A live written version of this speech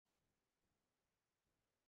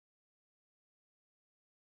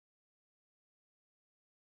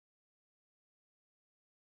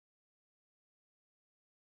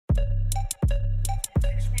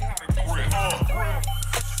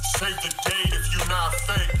Save the date if you not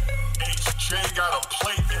fake. HJ got a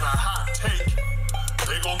plate and a hot take.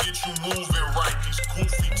 They gon' get you moving right. These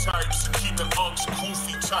goofy types and keeping unks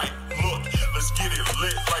goofy tight. Look, let's get it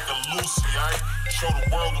lit like a Lucy, aight? Show the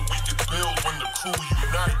world what we can build when the crew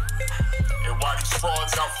unite. And while these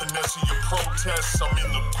frauds out finessing your protests, I'm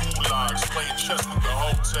in the gulags playing chess with the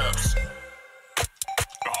hoteps.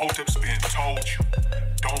 The hoteps been told you.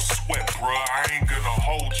 Don't sweat, bruh, I ain't gonna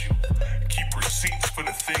hold you. Keep receipts for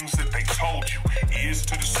the things that they told you. Ears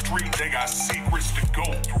to the street, they got secrets to go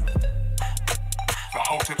through. The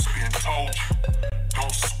hoteps been told you.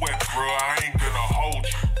 Don't sweat, bruh, I ain't gonna hold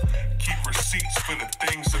you. Keep receipts for the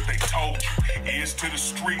things that they told you. Ears to the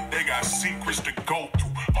street, they got secrets to go through.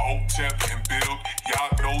 Hotep and build,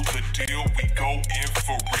 y'all know the deal. We go in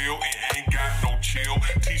for real and ain't got no chill.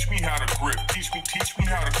 Teach me how to grip, teach me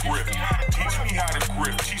how to grip. Teach me how to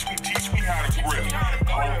grip, teach me how to grip.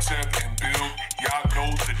 Hotep and build, y'all know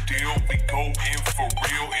the deal. We go in for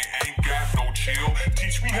real and ain't got no chill.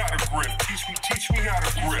 Teach me how to grip, teach me how to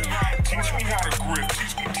grip. Teach me how to grip,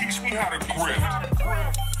 teach me how to grip.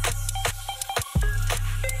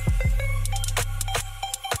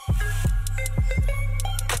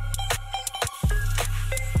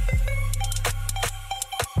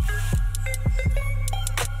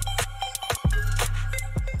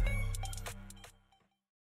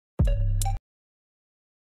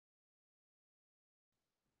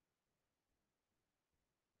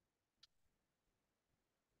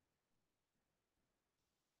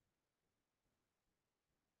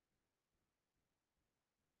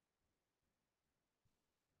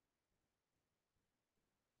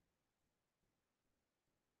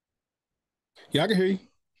 Yeah, I can hear you.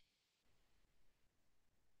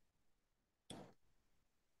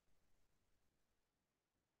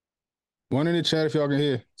 One in the chat if y'all can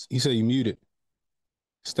hear. He said you muted.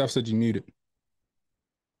 Steph said you muted.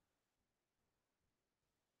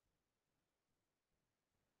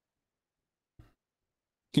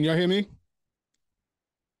 Can y'all hear me?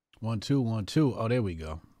 1 2 1 2. Oh, there we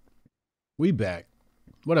go. We back.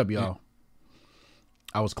 What up, y'all?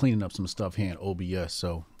 I was cleaning up some stuff here in OBS,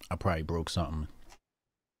 so I probably broke something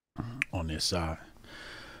on this side.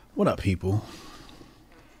 What up, people?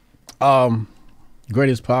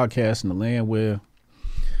 Greatest podcast in the land where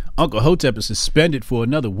Uncle Hotep is suspended for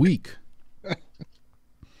another week.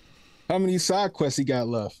 How many side quests he got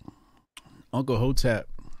left? Uncle Hotep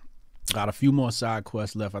got a few more side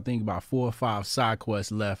quests left. I think about 4 or 5 side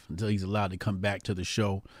quests left until he's allowed to come back to the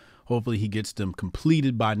show. Hopefully he gets them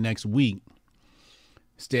completed by next week.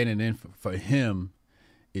 Standing in for him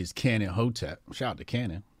is Cannon Hotep. Shout out to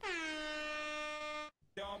Cannon.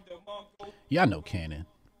 Y'all know Cannon.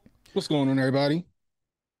 What's going on, everybody?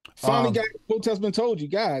 Finally got Hotep's been told you.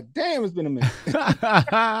 God damn, it's been a minute.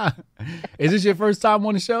 Is this your first time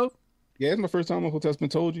on the show? Yeah, it's my first time on Hotep's been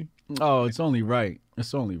told you. Oh, it's only right.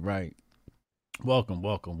 It's only right. Welcome.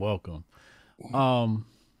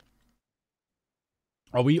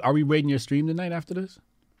 Are we rating your stream tonight after this?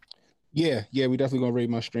 Yeah, we definitely gonna rate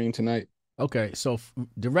my stream tonight. Okay, so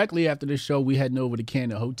directly after this show, we heading over to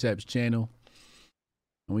Cannon Hotep's channel,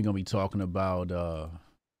 and we're gonna be talking about.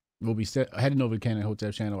 We'll be heading over to Cannon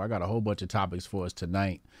Hotep's channel. I got a whole bunch of topics for us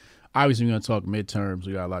tonight. Obviously, we're gonna talk midterms.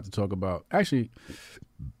 We got a lot to talk about. Actually,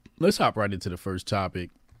 let's hop right into the first topic.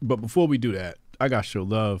 But before we do that, I got to show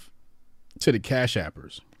love to the Cash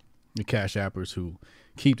Appers. The Cash Appers who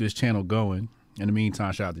keep this channel going. In the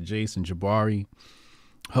meantime, shout out to Jason, Jabari,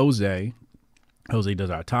 Jose. Jose does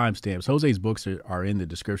our timestamps. Jose's books are in the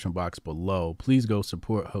description box below. Please go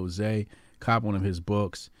support Jose. Cop one of his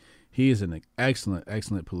books. He is an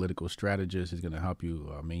excellent political strategist. He's going to help you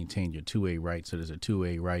maintain your 2A rights. So there's a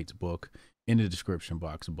 2A rights book in the description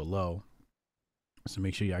box below. So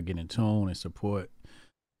make sure y'all get in tune and support.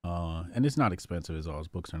 And it's not expensive as all. His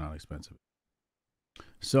books are not expensive.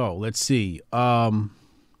 So let's see. Khalid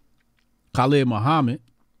Muhammad.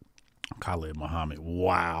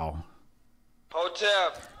 Wow.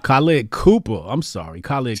 Hotep. Khalid Cooper. I'm sorry.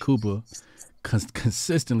 Khalid Cooper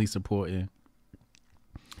consistently supporting.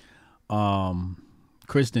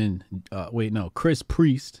 Chris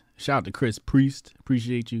Priest. Shout out to Chris Priest.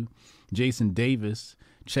 Appreciate you. Jason Davis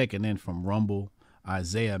checking in from Rumble.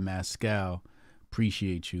 Isaiah Mascal.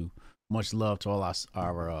 Appreciate you. Much love to all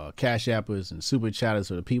our Cash Appers and Super Chatters.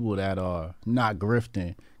 For the people that are not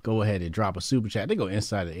grifting, go ahead and drop a Super Chat. They go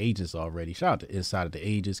Inside of the Ages already. Shout out to Inside of the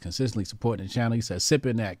Ages, consistently supporting the channel. He says,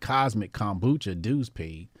 sipping that cosmic kombucha, dues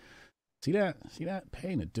paid. See that?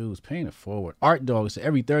 Paying the dues, paying it forward. Art Dog said,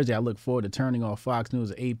 every Thursday I look forward to turning on Fox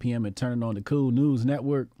News at 8 p.m. and turning on the Cool News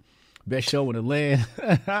Network. Best show in the land.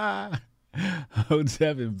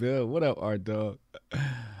 Hotep and Bill. What up, Art Dog?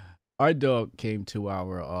 Our dog came to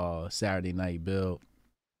our Saturday night build,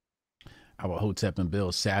 our Hotep and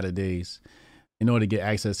Bill Saturdays. In order to get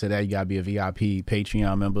access to that, you gotta be a VIP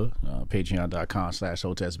Patreon member.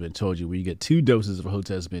 Patreon.com/Hotep's Been Told You, where you get 2 doses of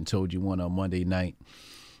Hotep's Been Told You, one on Monday night,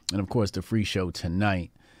 and of course the free show tonight.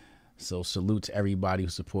 So salute to everybody who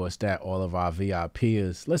supports that, all of our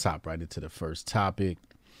VIPers. Let's hop right into the first topic.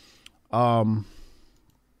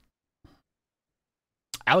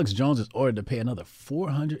 Alex Jones is ordered to pay another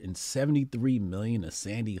 $473 million to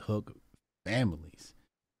Sandy Hook families.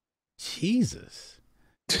 Jesus.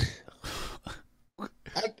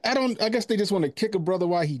 I guess they just want to kick a brother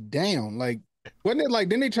while he down. Like, wasn't it like,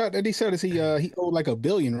 then they said he owed like $1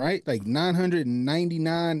 billion, right? Like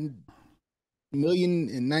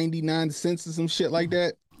 999,000,099 or some shit like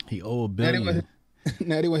that. He owed $1 billion.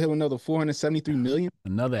 Now they want him another 473 million.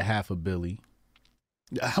 Another $500 million.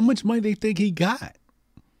 How much money they think he got?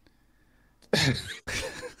 I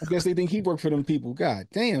guess they think he worked for them people. God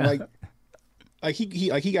damn, like he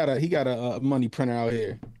got a money printer out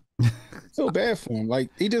here. So bad for him. Like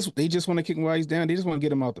they just want to kick him while he's down. They just want to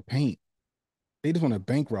get him out the paint. They just want to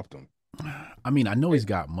bankrupt him. I mean, I know he's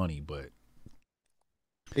got money, but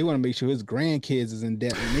they want to make sure his grandkids is in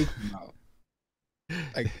debt when they come out.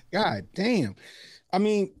 Like, God damn. I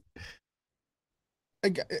mean,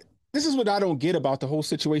 like, this is what I don't get about the whole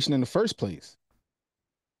situation in the first place.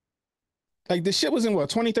 Like, this shit was in what,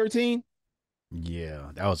 2013? Yeah,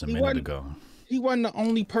 that was a minute ago. He wasn't the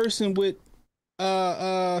only person with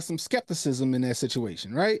some skepticism in that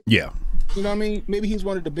situation, right? Yeah. You know what I mean? Maybe he's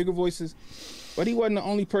one of the bigger voices, but he wasn't the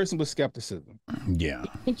only person with skepticism. Yeah.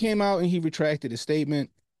 He came out and he retracted his statement.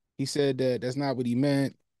 He said that that's not what he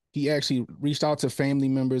meant. He actually reached out to family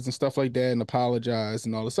members and stuff like that and apologized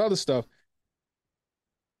and all this other stuff.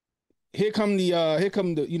 Here come the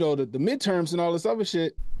midterms and all this other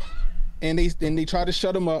shit, and they try to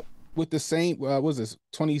shut him up with the same. What was this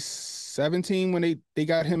 2017 when they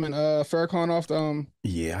got him and Farrakhan off the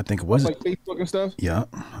yeah, I think it was like Facebook and stuff. Yeah,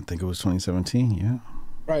 I think it was 2017. Yeah,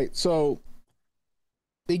 right. So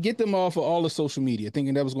they get them off of all the social media,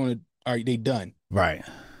 thinking that was going to all right. They done right.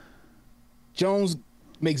 Jones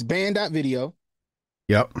makes Bandot video.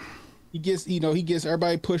 Yep. He gets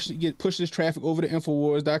everybody pushes traffic over to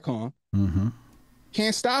Infowars.com. Mm-hmm.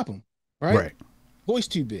 Can't stop him, right? Right. Voice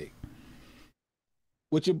too big.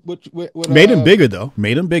 What made him bigger though.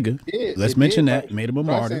 Made him bigger. Let's mention that. Right? Made him a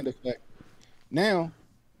martyr. Now,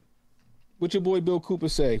 what your boy Bill Cooper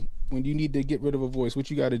say when you need to get rid of a voice?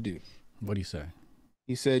 What you got to do? What do you say?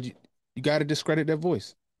 He said you got to discredit that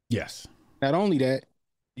voice. Yes. Not only that,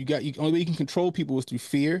 only way you can control people is through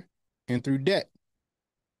fear and through debt.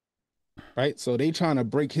 Right? So they trying to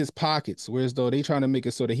break his pockets, whereas though they trying to make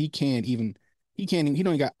it so that he don't even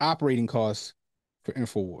got operating costs for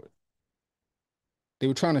InfoWars. They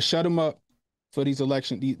were trying to shut him up for this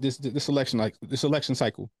election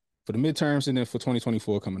cycle for the midterms and then for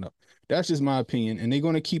 2024 coming up. That's just my opinion, and they're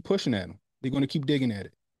going to keep pushing at him. They're going to keep digging at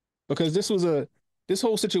it because this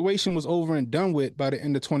whole situation was over and done with by the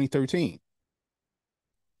end of 2013.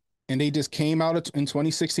 And they just came out in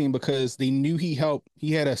 2016 because they knew he helped.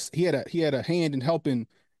 He had a hand in helping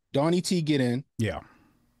Donnie T get in. Yeah.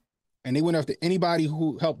 And they went after anybody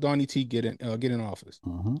who helped Donnie T get in office.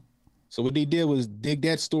 Mm-hmm. So what they did was dig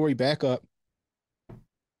that story back up.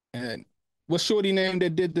 And what's Shorty name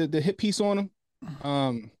that did the hit piece on him?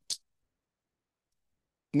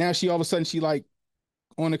 Now she all of a sudden she like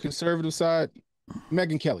on the conservative side,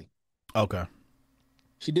 Megyn Kelly. Okay.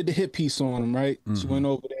 She did the hit piece on him, right? Mm-hmm. She went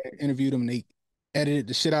over there, interviewed him, and they edited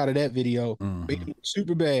the shit out of that video, made it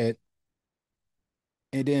super bad.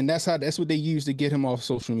 And then that's what they used to get him off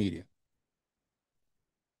social media.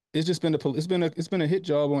 It's just been it's been a hit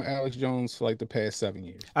job on Alex Jones for like the past 7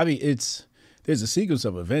 years. I mean, there's a sequence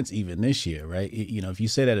of events even this year, right? If you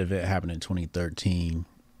say that event happened in 2013,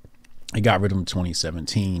 it got rid of him in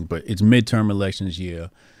 2017, but it's midterm elections year.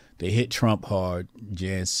 They hit Trump hard,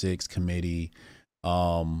 Jan 6 committee.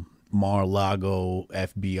 Mar-a-Lago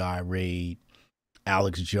FBI raid,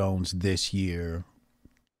 Alex Jones this year.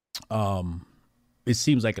 It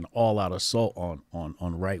seems like an all-out assault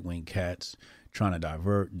on right-wing cats trying to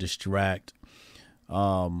divert, distract.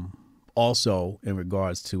 Also, in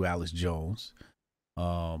regards to Alex Jones,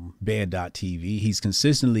 Band.TV, he's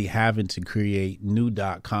consistently having to create new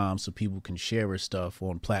 .coms so people can share his stuff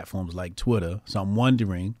on platforms like Twitter. So I'm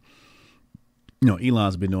wondering,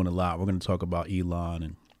 Elon's been doing a lot. We're going to talk about Elon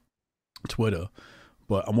and Twitter,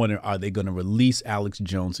 but I'm wondering, are they going to release Alex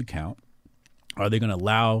Jones' account? Are they going to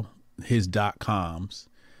allow his .coms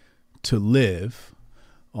to live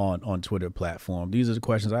on Twitter platform? These are the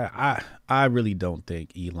questions. I really don't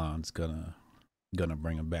think Elon's gonna gonna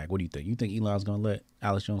bring him back. What do you think? You think Elon's gonna let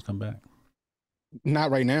Alex Jones come back?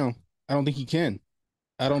 Not right now. I don't think he can.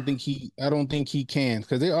 I don't think he can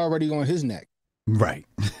because they're already on his neck. Right.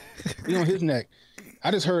 He on his neck.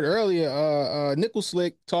 I just heard earlier Nickel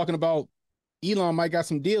Slick talking about Elon might got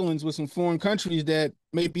some dealings with some foreign countries that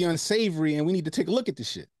may be unsavory, and we need to take a look at this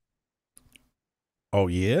shit. Oh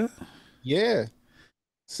yeah? Yeah.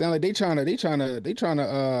 Sound like they trying to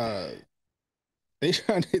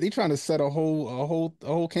set a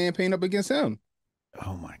whole campaign up against him.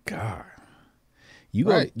 Oh my God. You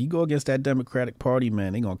go against that Democratic Party,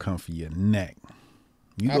 man, they gonna come for your neck.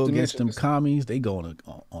 You go against them commies, they going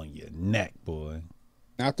on your neck, boy.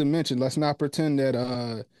 Not to mention, let's not pretend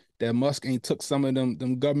that that Musk ain't took some of them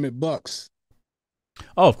government bucks.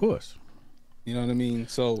 Oh, of course. You know what I mean?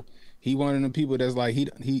 So he one of them people that's like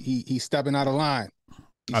he's stepping out of line.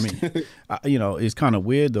 I mean, it's kind of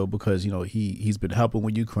weird though, because he's been helping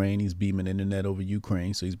with Ukraine. He's beaming internet over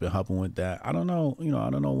Ukraine, so he's been helping with that. I don't know. I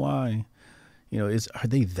don't know why. Are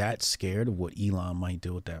they that scared of what Elon might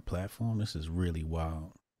do with that platform? This is really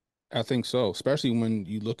wild. I think so, especially when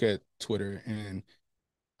you look at Twitter. And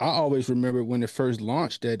I always remember when it first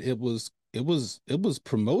launched that it was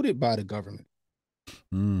promoted by the government.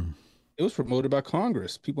 It was promoted by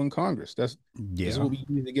Congress, people in Congress. That's what we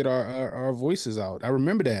need to get our voices out. I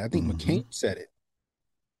remember that. I think McCain said it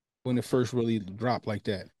when it first really dropped like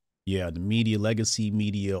that. Yeah, the legacy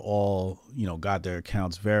media all, got their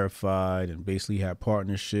accounts verified and basically had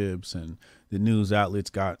partnerships, and the news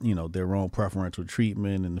outlets got, their own preferential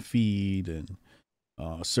treatment in the feed and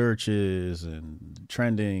searches and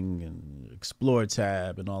trending and explore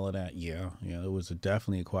tab and all of that. Yeah, it was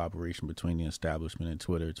definitely a cooperation between the establishment and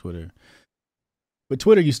Twitter. But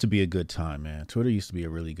Twitter used to be a good time, man. Twitter used to be a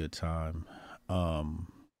really good time.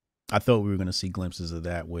 I thought we were going to see glimpses of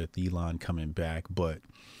that with Elon coming back, but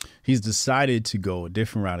he's decided to go a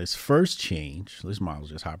different route. His first change, let's might as well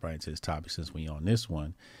just hop right into this topic since we on this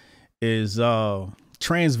one, is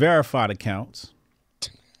trans verified accounts.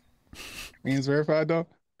 Trans verified though?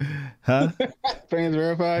 Huh? Trans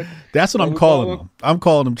verified? That's what I'm calling them. I'm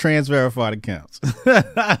calling them trans verified accounts. Cause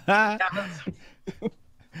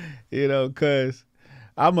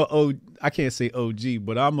I can't say OG,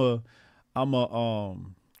 but I'm a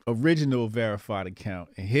original verified account,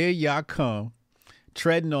 and here y'all come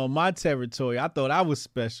treading on my territory. I thought I was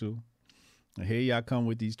special, and here y'all come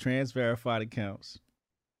with these trans verified accounts.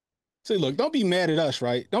 See, look, don't be mad at us,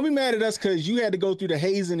 right? Don't be mad at us because you had to go through the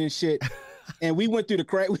hazing and shit, and we went through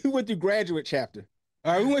graduate chapter.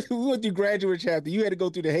 All right, we went through graduate chapter. You had to go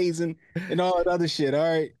through the hazing and all that other shit. All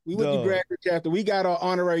right, we went through graduate chapter. We got our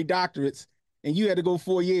honorary doctorates, and you had to go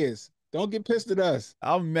 4 years. Don't get pissed at us.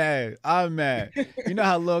 I'm mad. You know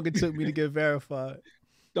how long it took me to get verified.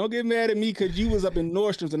 Don't get mad at me because you was up in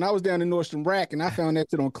Nordstrom's and I was down in Nordstrom Rack and I found that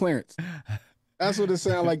shit on clearance. That's what it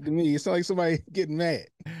sounds like to me. It sounds like somebody getting mad.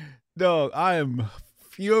 Dog, I am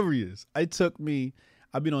furious. I've been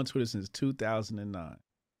on Twitter since 2009.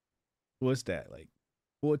 What's that, like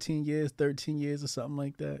 14 years, 13 years or something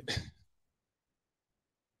like that?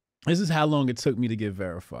 This is how long it took me to get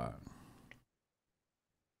verified.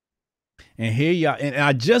 And here y'all, and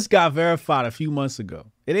I just got verified a few months ago.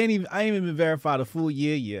 I ain't even been verified a full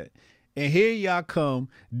year yet. And here y'all come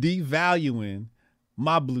devaluing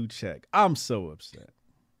my blue check. I'm so upset.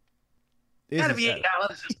 Gotta be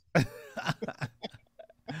 $8.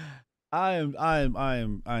 I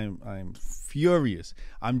am furious.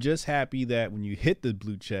 I'm just happy that when you hit the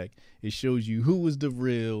blue check, it shows you who is the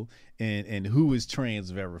real and who is trans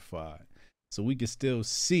verified. So we can still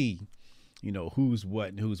see, who's what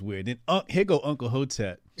and who's where. Then here go Uncle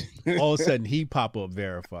Hotep. All of a sudden he pop up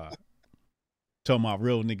verified. Talking about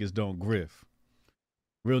real niggas don't grift.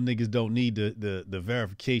 Real niggas don't need the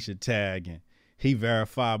verification tag, and he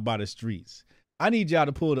verified by the streets. I need y'all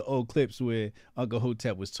to pull the old clips where Uncle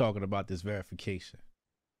Hotep was talking about this verification.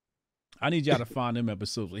 I need y'all to find them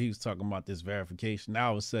episodes where he was talking about this verification. Now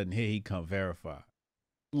all of a sudden here he come verified.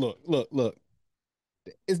 Look.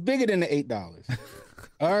 It's bigger than the $8.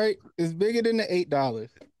 All right? It's bigger than the $8.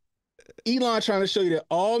 Elon trying to show you that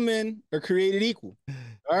all men are created equal.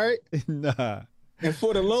 All right? Nah. And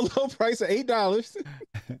for the low price of $8,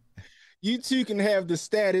 you too can have the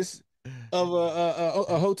status of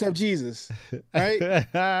a Hotep Jesus.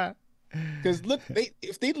 Right? Because look,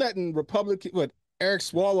 if they letting Eric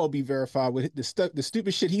Swalwell be verified with the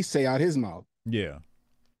stupid shit he say out his mouth. Yeah.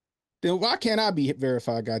 Then why can't I be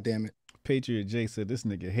verified, goddammit? Patriot Jay said this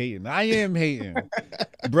nigga hating. I am hating.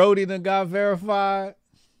 Brody done got verified.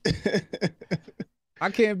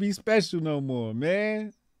 I can't be special no more,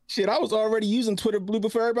 man. Shit, I was already using Twitter Blue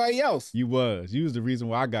before everybody else. You was the reason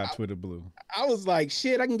why I got Twitter Blue. I was like,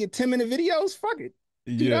 shit, I can get 10-minute videos. Fuck it.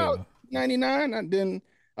 Yeah. $2.99. And then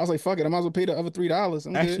I was like, fuck it. I might as well pay the other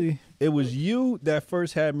 $3. Actually, it was you that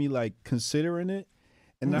first had me like considering it.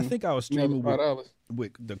 And I think I was streaming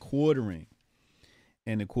with the quartering.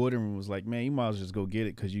 And the quartering was like, man, you might as well just go get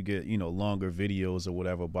it because you get, longer videos or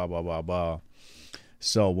whatever, blah, blah, blah, blah.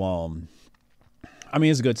 So, I mean,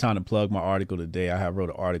 it's a good time to plug my article today. I wrote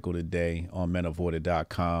an article today on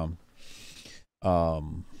menavoided.com.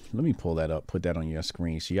 Let me pull that up, put that on your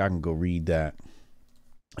screen so y'all can go read that.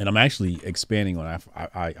 And I'm actually expanding on it.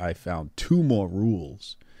 I found 2 more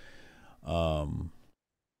rules.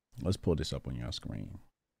 Let's pull this up on your screen.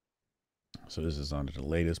 So this is under the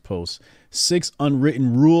latest post. 6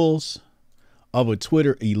 unwritten rules of a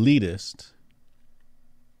Twitter elitist.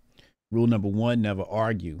 Rule number 1, never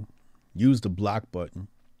argue. Use the block button.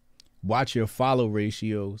 Watch your follow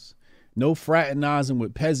ratios. No fraternizing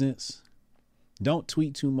with peasants. Don't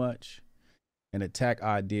tweet too much. And attack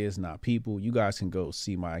ideas, not people. You guys can go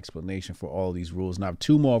see my explanation for all these rules. And I have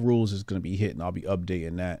 2 more rules is going to be hit, and I'll be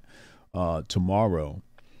updating that tomorrow.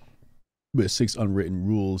 But 6 unwritten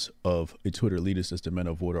rules of a Twitter elitist is the Men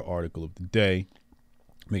of Order article of the day.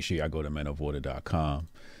 Make sure y'all go to menoforder.com.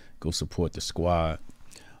 Go support the squad.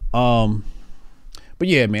 But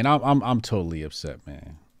yeah, man, I'm totally upset,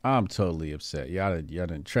 man. I'm totally upset. Y'all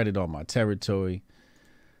done treaded on my territory.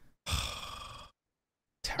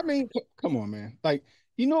 I mean, come on, man. Like,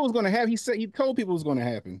 you know what's going to happen. He told people it was going to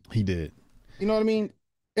happen. He did. You know what I mean?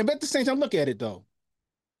 And but at the same time, look at it though.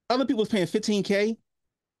 Other people's paying $15K.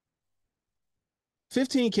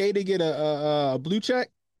 $15K to get a blue check.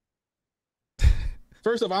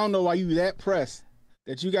 First off, I don't know why you that pressed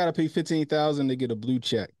that you got to pay $15,000 to get a blue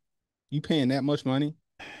check. You paying that much money?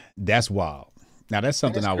 That's wild. Now that's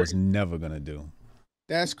something I was never gonna do.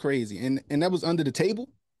 That's crazy, and that was under the table,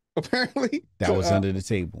 apparently. That was under the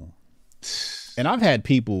table. And I've had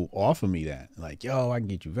people offer me that, like, yo, I can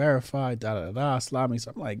get you verified, slide me.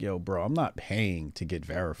 So I'm like, yo, bro, I'm not paying to get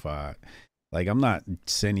verified. Like, I'm not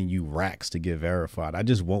sending you racks to get verified. I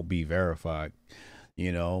just won't be verified.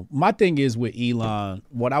 My thing is with Elon,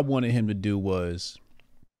 what I wanted him to do was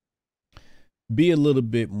be a little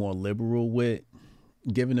bit more liberal with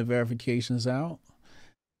giving the verifications out.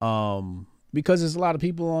 Because there's a lot of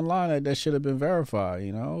people online that should have been verified,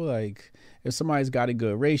 like if somebody's got a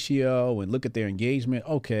good ratio and look at their engagement,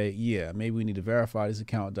 okay, yeah, maybe we need to verify this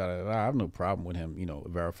account, I have no problem with him,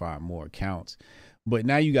 verifying more accounts. But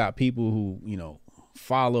now you got people who,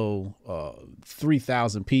 follow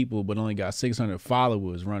 3,000 people, but only got 600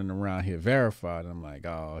 followers running around here verified. I'm like,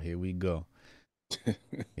 oh, here we go.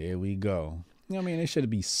 Here we go. I mean, there should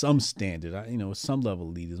be some standard, some level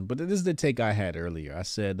of elitism. But this is the take I had earlier. I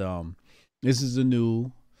said, this is a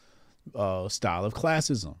new style of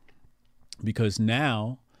classism, because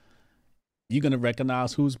now you're going to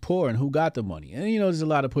recognize who's poor and who got the money. And, there's a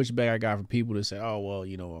lot of pushback I got from people that say, oh, well,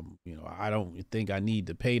 I don't think I need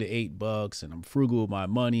to pay the $8 and I'm frugal with my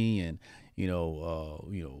money. And, real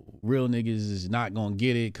niggas is not going to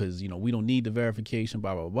get it because, we don't need the verification,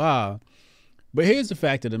 blah, blah, blah. But here's the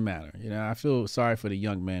fact of the matter. I feel sorry for the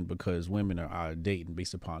young men because women are dating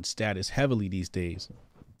based upon status heavily these days.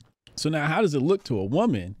 So now how does it look to a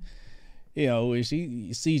woman, if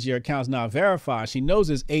she sees your account's not verified, she knows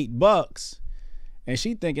it's $8 and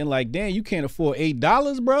she thinking like, damn, you can't afford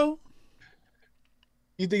 $8, bro.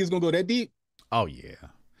 You think it's going to go that deep? Oh, yeah.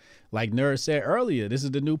 Like Nerd said earlier, this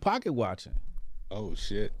is the new pocket watching. Oh,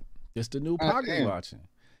 shit. It's the new pocket watching.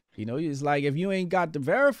 It's like if you ain't got the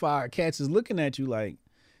verified, cats is looking at you like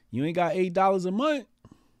you ain't got $8 a month.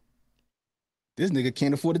 This nigga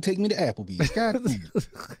can't afford to take me to Applebee's. God damn.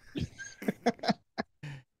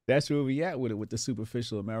 That's where we at with it, with the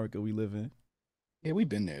superficial America we live in. Yeah, we've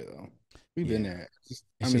been there though. We've been there. It's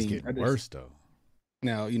just getting worse though.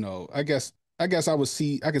 Now, I guess I could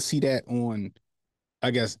see that on,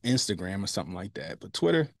 Instagram or something like that. But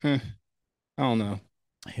Twitter, I don't know.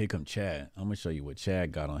 Here come Chad. I'm gonna show you what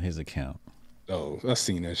Chad got on his account. Oh, I've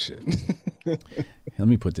seen that shit. Let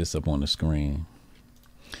me put this up on the screen.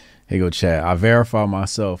 Here you go, Chad. I verify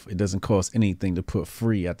myself. It doesn't cost anything to put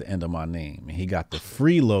free at the end of my name. And he got the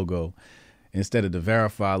free logo instead of the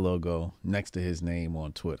verify logo next to his name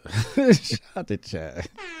on Twitter. Shout out to Chad.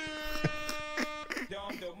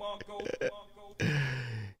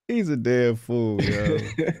 He's a damn fool, yo.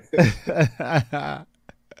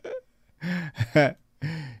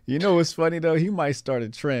 You know what's funny though? He might start a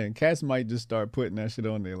trend. Cats might just start putting that shit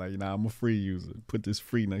on there. Like, I'm a free user. Put this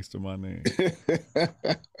free next to my name.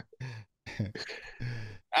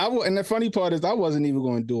 And the funny part is I wasn't even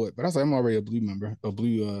going to do it, but I was like, I'm already a Blue member, I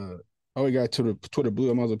already got Twitter Blue.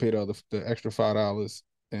 I might as well pay the extra $5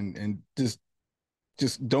 and just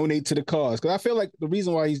donate to the cause. Because I feel like the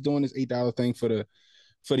reason why he's doing this $8 thing for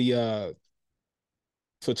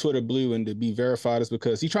Twitter Blue and to be verified is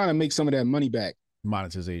because he's trying to make some of that money back.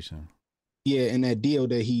 Monetization. Yeah, and that deal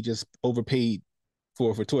that he just overpaid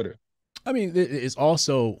for Twitter. I mean, it's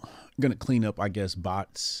also going to clean up, I guess,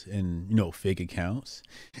 bots and, fake accounts.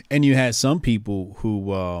 And you had some people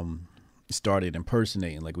who started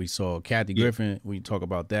impersonating. Like we saw Kathy Griffin. We talk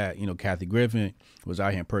about that. Kathy Griffin was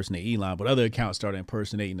out here impersonating Elon, but other accounts started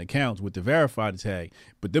impersonating accounts with the verified tag.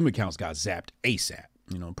 But them accounts got zapped ASAP.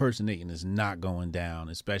 Impersonating is not going down,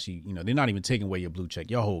 especially, they're not even taking away your blue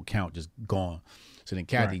check. Your whole account just gone. So then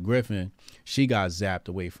Kathy Griffin, she got zapped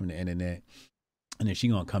away from the internet. And then she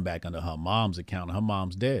going to come back under her mom's account. And her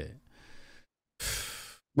mom's dead.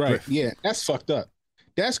 Right. Yeah. That's fucked up.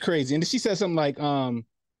 That's crazy. And she said something like,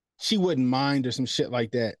 she wouldn't mind or some shit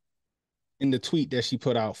like that in the tweet that she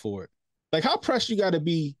put out for it. Like, how pressed you got to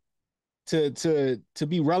be to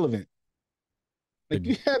be relevant? Like,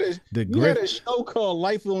 you had a show called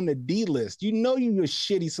Life on the D List. You know you're a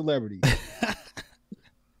shitty celebrity.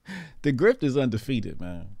 The grift is undefeated,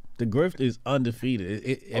 man. The grift is undefeated.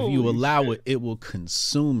 If you allow it, it will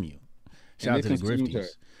consume you. Shout out to the grifties.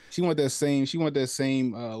 She want that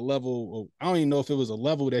same level of, I don't even know if it was a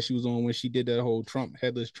level that she was on when she did that whole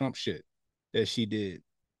headless Trump shit that she did.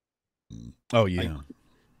 Oh yeah. Like,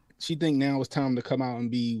 she think now it's time to come out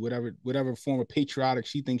and be whatever form of patriotic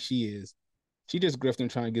she thinks she is. She just grifting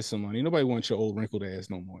trying to get some money. Nobody wants your old wrinkled ass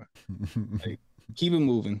no more. Like, keep it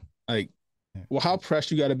moving. Like, well, how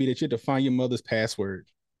pressed you got to be that you have to find your mother's password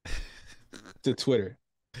to Twitter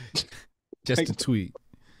just to tweet.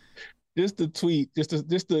 Just to tweet, just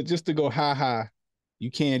to go, ha,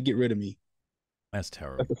 you can't get rid of me. That's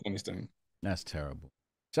terrible. That's the funniest thing. That's terrible.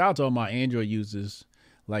 Shout out to all my Android users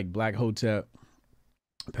like Black Hotep.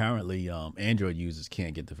 Apparently, Android users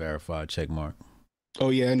can't get the verified check mark. Oh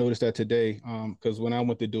yeah, I noticed that today. Because when I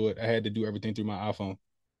went to do it, I had to do everything through my iPhone.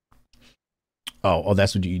 Oh,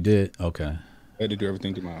 that's what you did? Okay. I had to do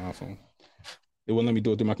everything through my iPhone. It wouldn't let me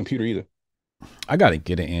do it through my computer either. I gotta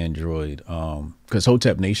get an Android because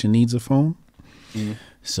Hotep Nation needs a phone. Mm-hmm.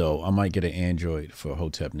 So I might get an Android for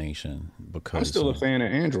Hotep Nation because I'm still a fan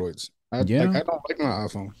of Androids. I don't like my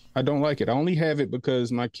iPhone. I don't like it. I only have it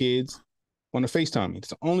because my kids want to FaceTime me. It's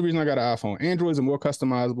the only reason I got an iPhone. Androids are more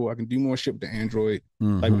customizable. I can do more shit with the Android.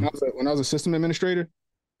 Mm-hmm. Like when I was a system administrator,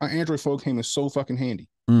 my Android phone came in so fucking handy.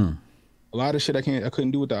 A lot of shit I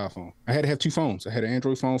couldn't do with the iPhone. I had to have two phones. I had an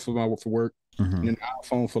Android phone for work, and then an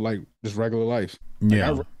iPhone for like just regular life. Like, I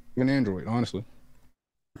really an Android, honestly.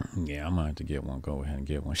 Yeah, I might have to get one. Go ahead and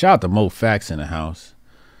get one. Shout out to Mo Fax in the house.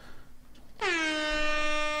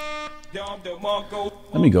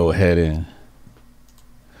 Let me go ahead and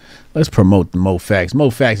let's promote the Mo Fax. Mo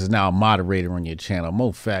Fax is now a moderator on your channel.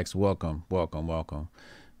 Mo Fax, welcome.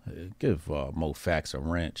 Give Mo Fax a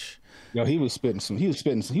wrench. Yo, he was spitting some. Yo,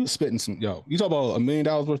 you talk about $1 million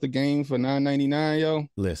worth of game for $9.99, yo.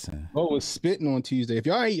 Listen. Mo was spitting on Tuesday.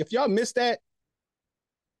 If y'all missed that,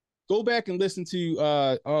 go back and listen to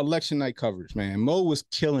our election night coverage, man. Mo was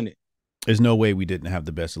killing it. There's no way we didn't have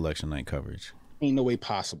the best election night coverage. Ain't no way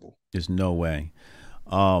possible. There's no way.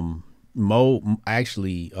 Mo,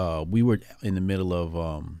 actually, we were in the middle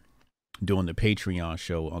of doing the Patreon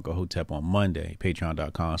show, Uncle Hotep, on Monday,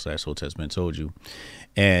 patreon.com/Hotep's Been Told You.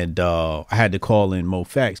 And I had to call in Mo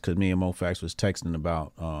Fax because me and Mo Fax was texting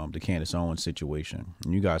about the Candace Owens situation.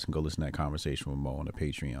 And you guys can go listen to that conversation with Mo on the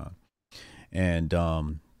Patreon. And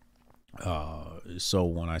so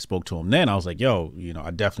when I spoke to him then, I was like, yo,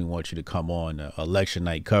 I definitely want you to come on election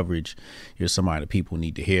night coverage. You're somebody that people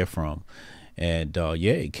need to hear from. And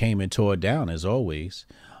yeah, it came and tore it down as always.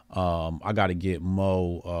 I got to get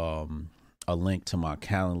Mo a link to my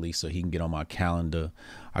Calendly so he can get on my calendar.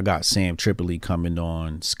 I got Sam Tripoli coming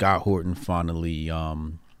on. Scott Horton finally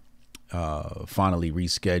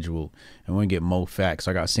rescheduled, and we're gonna get Mo Fax.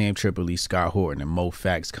 I got Sam Tripoli, Scott Horton, and Mo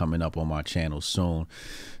Fax coming up on my channel soon.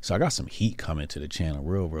 So I got some heat coming to the channel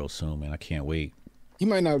real soon, man. I can't wait. You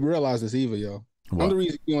might not realize this either, yo. What? I'm the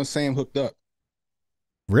reason you and Sam hooked up.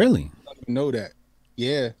 Really? I don't even know that.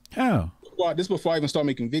 Yeah. How? This before I even start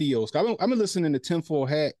making videos. I've been listening to Tinfoil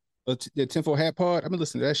Hat, the Tinfoil Hat pod. I've been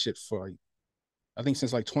listening to that shit for I think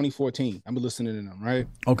since like 2014. I've been listening to them, right?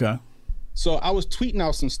 Okay. So I was tweeting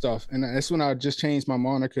out some stuff, and that's when I just changed my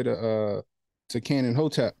moniker to Canon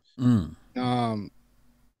Hotep. I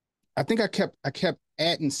think I kept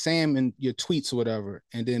adding Sam in your tweets or whatever,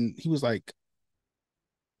 and then he was like,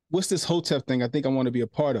 "What's this Hotep thing? I think I want to be a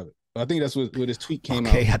part of it." I think that's what his tweet came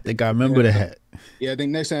out. Okay, I think I remember that. Yeah, I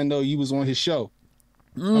think next thing I know, you was on his show.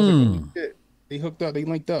 I was like, oh, shit. They hooked up. They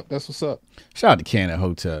linked up. That's what's up. Shout out to Cannon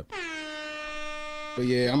Hotep. But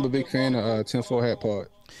yeah, I'm a big fan of Tinfoil Hat Pod.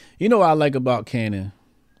 You know what I like about Cannon?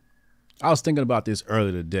 I was thinking about this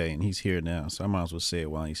earlier today, and he's here now, so I might as well say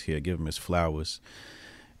it while he's here. Give him his flowers.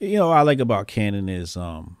 You know what I like about Cannon is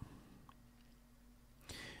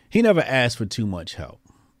he never asked for too much help.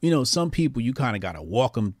 You know, some people you kind of got to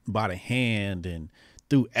walk them by the hand and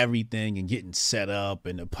through everything and getting set up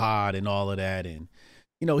and the pod and all of that. And,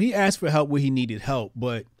 you know, he asked for help where he needed help,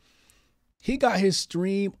 but he got his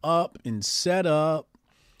stream up and set up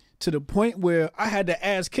to the point where I had to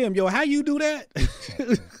ask him, yo, how you do that?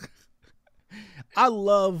 I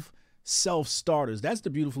love self-starters. That's the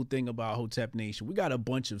beautiful thing about Hotep Nation. We got a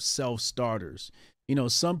bunch of self-starters. You know,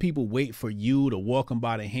 some people wait for you to walk them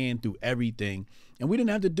by the hand through everything. And we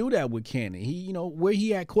didn't have to do that with Cannon. He, you know, where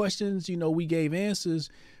he had questions, you know, we gave answers.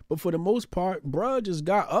 But for the most part, bruh just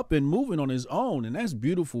got up and moving on his own. And that's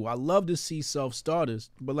beautiful. I love to see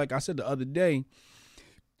self-starters. But like I said the other day,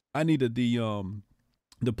 I needed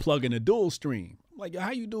the plug in the dual stream. I'm like,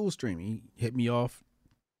 how you dual stream? He hit me off.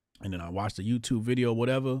 And then I watched a YouTube video,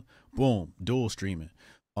 whatever. Boom, dual streaming,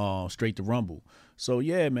 straight to Rumble. So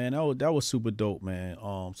yeah, man, that was super dope, man.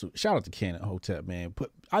 So shout out to Cannon Hotep, man.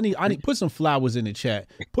 I need put some flowers in the chat.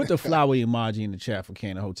 Put the flower emoji in the chat for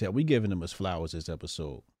Cannon Hotep. We giving him his flowers this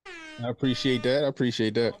episode. I appreciate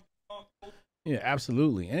that. Yeah,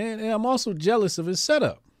 absolutely. And I'm also jealous of his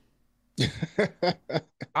setup.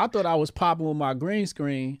 I thought I was popping with my green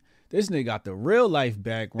screen. This nigga got the real life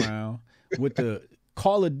background with the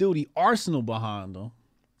Call of Duty arsenal behind them.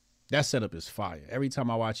 That setup is fire. Every time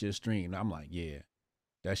I watch your stream, I'm like, yeah,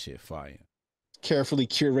 that shit fire. Carefully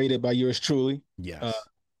curated by yours truly. Yes.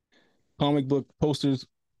 Comic book posters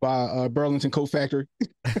by Burlington Coat Factory.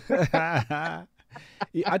 Yeah,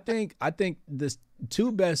 I think the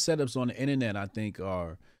two best setups on the internet, I think,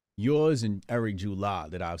 are yours and Eric July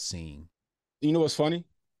that I've seen. You know what's funny?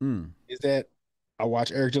 Is that I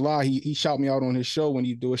watch Eric July. He shout me out on his show when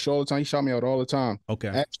he do a show all the time. He shout me out all the time. Okay.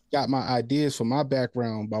 I actually got my ideas for my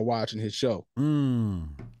background by watching his show.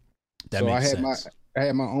 That makes sense. I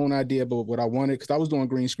had my own idea about what I wanted because I was doing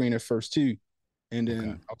green screen at first too. And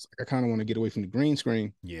then I was like, I kind of want to get away from the green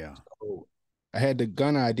screen. Yeah. So I had the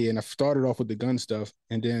gun idea and I started off with the gun stuff.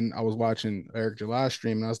 And then I was watching Eric July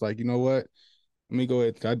stream and I was like, you know what? Let me go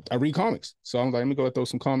ahead. I read comics. So I'm like, let me go ahead, throw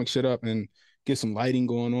some comic shit up and get some lighting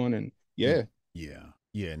going on. And yeah.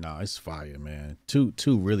 Yeah, no, it's fire, man. Two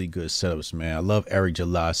really good setups, man. I love Eric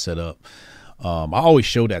July's setup. I always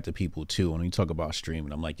show that to people too when we talk about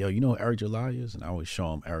streaming. I'm like, yo, you know who Eric July is? And I always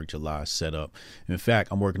show them Eric July's setup. In fact,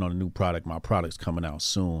 I'm working on a new product. My product's coming out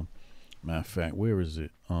soon. Matter of fact, where is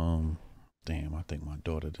it? Damn, I think my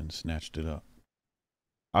daughter done snatched it up.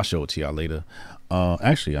 I'll show it to y'all later.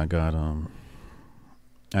 Actually, I got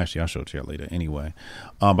Actually, I'll show it to y'all later. Anyway,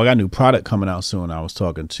 I got a new product coming out soon. I was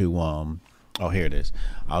talking to oh, here it is.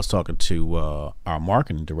 I was talking to our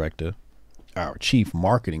marketing director, our chief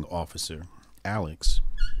marketing officer, Alex,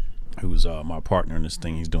 who's my partner in this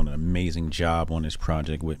thing. He's doing an amazing job on this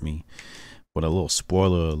project with me. But a little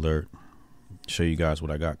spoiler alert, show you guys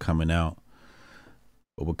what I got coming out.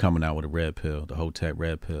 But we're coming out with a red pill, the Hotep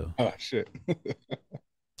red pill. Oh, shit.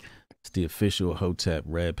 It's the official Hotep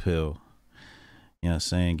red pill. You know what I'm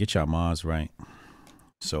saying? Get your minds right.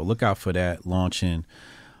 So look out for that launching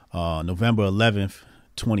November 11th,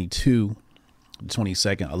 22,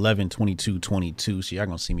 22nd, 11/22/22. So y'all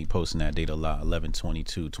gonna see me posting that date a lot,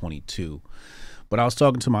 11/22/22. But I was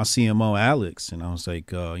talking to my CMO, Alex, and I was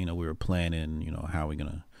like, you know, we were planning, you know, how we're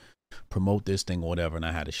gonna promote this thing or whatever. And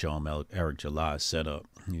I had to show him Eric July's setup.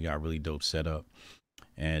 You got a really dope setup.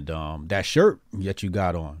 And that shirt that you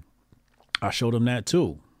got on, I showed him that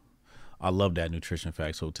too. I love that Nutrition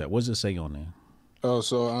Facts Hotep. What does it say on there? Oh,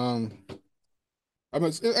 so I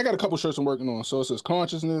got a couple shirts I'm working on. So it says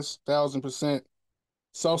consciousness, 1000%,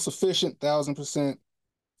 self-sufficient, 1000%,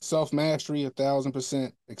 self-mastery,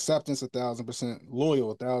 1000%, acceptance, 1000%,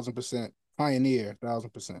 loyal, 1000%, pioneer,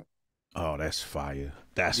 1000%. Oh, that's fire.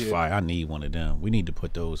 That's fire. I need one of them. We need to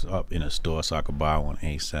put those up in a store so I could buy one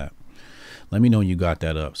ASAP. Let me know you got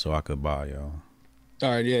that up so I could buy, y'all. All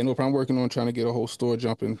right, yeah, no problem. I'm working on trying to get a whole store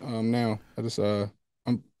jumping now.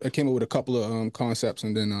 I came up with a couple of concepts,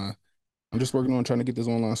 and then I'm just working on trying to get this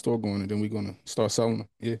online store going, and then we're gonna start selling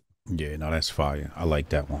them. Yeah, no, that's fire. I like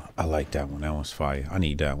that one. That one's fire. I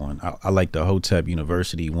need that one. I like the Hotep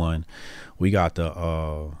University one. We got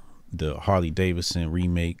the Harley Davidson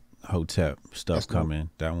remake Hotep stuff coming.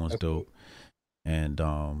 That one's dope. And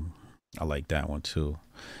I like that one too.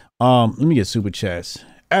 Let me get super chats.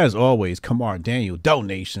 As always, Kamar Daniel,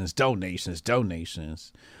 donations.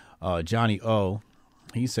 Johnny O,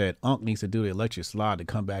 he said Unc needs to do the electric slide to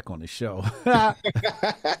come back on the show.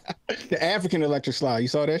 The African electric slide. You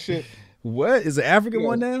saw that shit? What? Is the African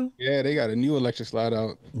one now? Yeah, they got a new electric slide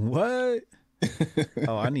out. What?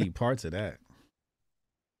 Oh, I need parts of that.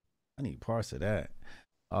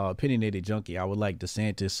 Opinionated Junkie, I would like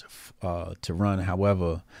DeSantis to run.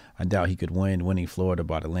 However, I doubt he could win. Winning Florida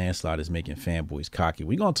by the landslide is making fanboys cocky.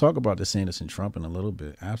 We're going to talk about DeSantis and Trump in a little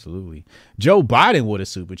bit. Absolutely. Joe Biden with a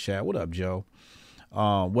super chat. What up, Joe?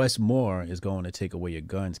 Wes Moore is going to take away your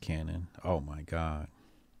guns, Cannon. Oh, my God.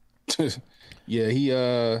 Yeah, he,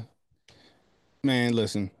 man,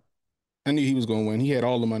 listen. I knew he was going to win. He had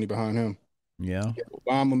all the money behind him. Yeah.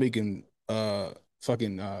 Obama making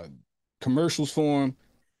fucking commercials for him.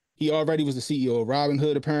 He already was the CEO of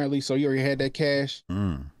Robinhood, apparently, so he already had that cash.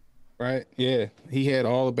 Right? Yeah. He had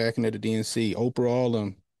all the backing of the DNC, Oprah, all of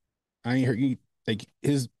them. I ain't heard you, like,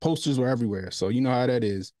 his posters were everywhere, so you know how that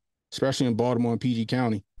is, especially in Baltimore and PG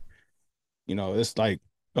County. You know, it's like,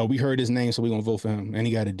 oh, we heard his name, so we're going to vote for him, and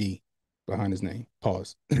he got a D behind his name.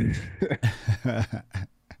 Pause.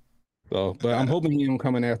 So, but I'm hoping he don't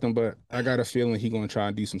coming after him, but I got a feeling he going to try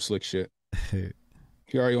and do some slick shit.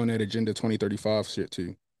 He already on that Agenda 2035 shit,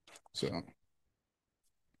 too. So,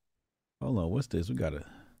 hold on, what's this? We gotta.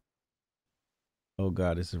 Oh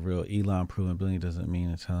God, this is real. Elon proving billion doesn't mean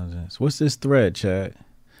intelligence. What's this thread, Chad?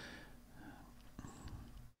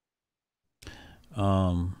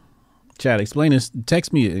 Chad, explain this.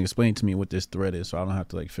 Text me and explain to me what this thread is, so I don't have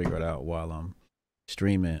to like figure it out while I'm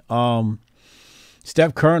streaming.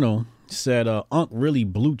 Steph Colonel said, "Unc really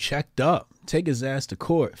blue checked up. Take his ass to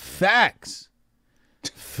court." Facts.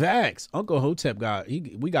 Uncle Hotep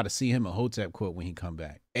we got to see him at Hotep court when he come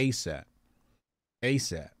back. ASAP.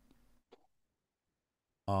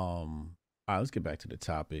 All right, let's get back to the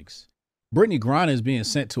topics. Brittany Griner is being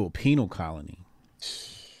sent to a penal colony.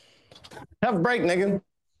 Have a break, nigga.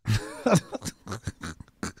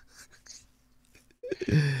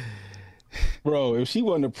 Bro, if she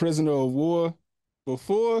wasn't a prisoner of war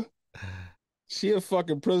before, she a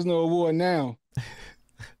fucking prisoner of war now.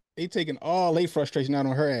 They taking all their frustration out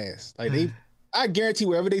on her ass. Like I guarantee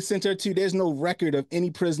wherever they sent her to, there's no record of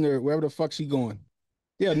any prisoner wherever the fuck she going.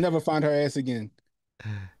 They'll never find her ass again.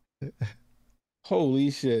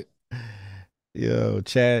 Holy shit. Yo,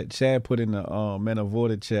 Chad put in the Men of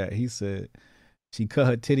Order chat. He said she cut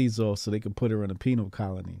her titties off so they could put her in a penal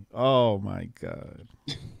colony. Oh my God.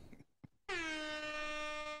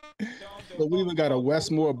 But we even got a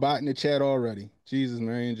Westmore bot in the chat already. Jesus,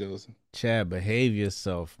 Mary and Joseph. Chad, behave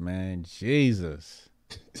yourself, man. Jesus.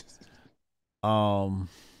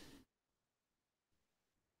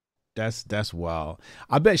 That's wild.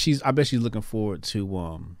 I bet she's looking forward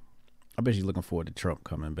to Trump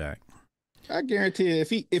coming back. I guarantee you,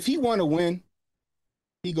 if he want to win,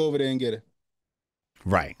 he go over there and get her.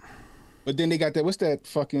 Right. But then they got that. What's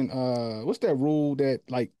that rule that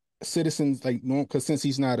like citizens like because since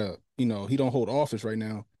he's not he don't hold office right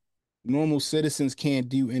now, normal citizens can't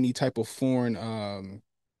do any type of foreign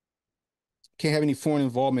can't have any foreign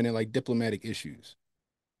involvement in like diplomatic issues.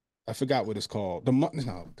 I forgot what it's called. What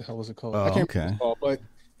the hell was it called? I can't remember what it's called, but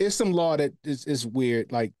it's some law that is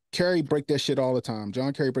weird. Like Kerry break that shit all the time.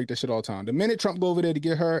 John Kerry break that shit all the time. The minute Trump go over there to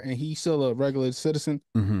get her and he's still a regular citizen,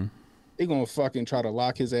 they're gonna fucking try to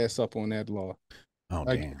lock his ass up on that law. Oh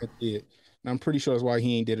damn. And I'm pretty sure that's why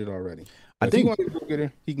he ain't did it already. If he wants to go get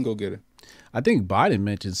her, he can go get her. I think Biden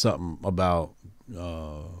mentioned something about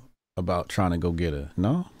trying to go get her.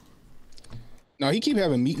 No, he keep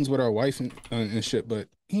having meetings with our wife and shit, but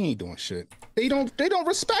he ain't doing shit. They don't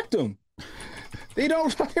respect him. They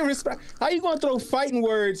don't fucking respect. How you gonna throw fighting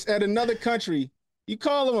words at another country? You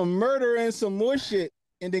call him a murderer and some more shit,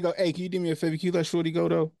 and they go, "Hey, can you do me a favor? Can you let Shorty go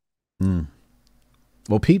though?"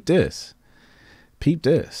 Well, peep this.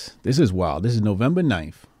 This is wild. This is November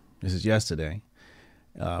 9th. This is yesterday.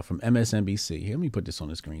 From MSNBC. Here, let me put this on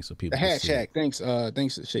the screen so people the can Hatch see. Hack. Thanks,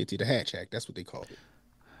 Shady. The Hatch Hack. That's what they call it.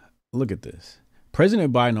 Look at this.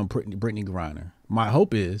 President Biden on Brittany Griner. My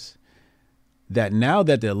hope is that now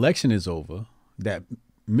that the election is over, that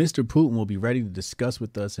Mr. Putin will be ready to discuss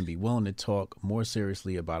with us and be willing to talk more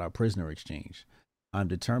seriously about our prisoner exchange. I'm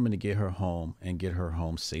determined to get her home and get her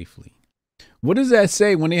home safely. What does that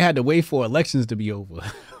say when they had to wait for elections to be over?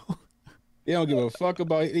 They don't give a fuck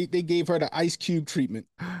about it. They gave her the Ice Cube treatment.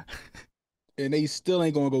 And they still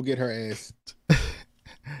ain't gonna go get her ass.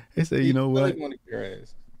 They said, you know what? Want to get her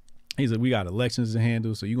ass. He said, we got elections to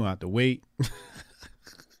handle, so you're gonna have to wait.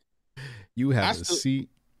 You have a seat.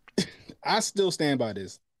 I still stand by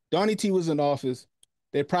this. Donnie T was in office.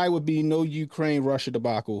 there probably would be no Ukraine-Russia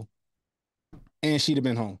debacle, and she'd have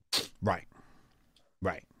been home. Right.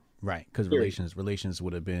 Because Period. relations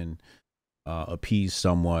would have been appeased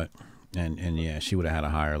somewhat, and yeah, she would have had a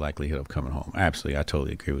higher likelihood of coming home. Absolutely, I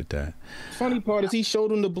totally agree with that. Funny part is he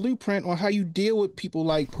showed them the blueprint on how you deal with people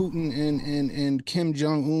like Putin and Kim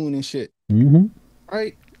Jong-un and shit. Mm-hmm.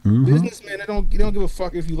 Right? Mm-hmm. Businessmen, they don't give a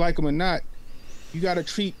fuck if you like them or not. You got to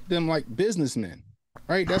treat them like businessmen.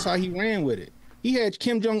 Right? That's how he ran with it. He had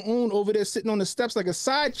Kim Jong-un over there sitting on the steps like a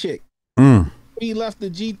side chick. He left the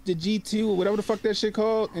G2 or whatever the fuck that shit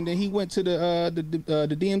called, and then he went to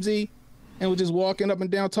the DMZ and was just walking up and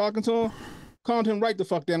down talking to him. Calmed him right the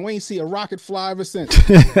fuck down. We ain't see a rocket fly ever since.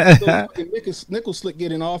 So nickel slick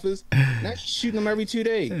get in office. Now he's shooting them every 2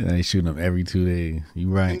 days. Yeah, they shooting them every 2 days. You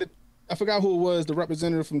right. I forgot who it was, the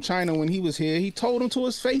representative from China when he was here. He told him to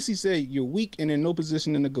his face, he said, "You're weak and in no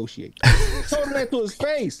position to negotiate." He told him that to his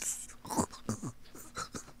face.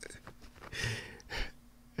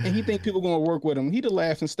 And he think people gonna work with him. He the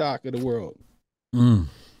laughing stock of the world.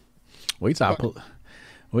 Wait till I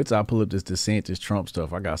pull up this DeSantis Trump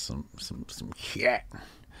stuff. I got some cat.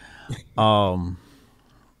 All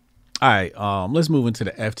right. Let's move into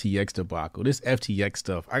the FTX debacle. This FTX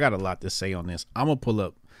stuff, I got a lot to say on this. I'm gonna pull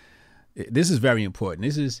up. This is very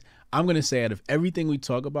important. I'm gonna say, out of everything we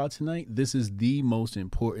talk about tonight, this is the most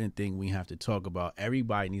important thing we have to talk about.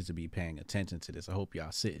 Everybody needs to be paying attention to this. I hope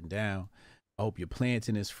y'all sitting down. I hope you're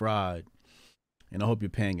planting this fraud, and I hope you're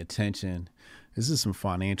paying attention. This is some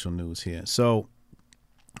financial news here. So,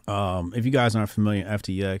 if you guys aren't familiar,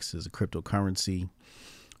 FTX is a cryptocurrency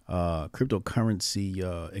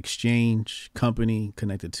exchange company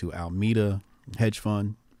connected to Alameda hedge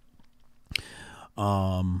fund.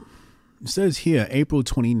 It says here, April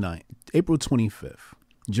 25th,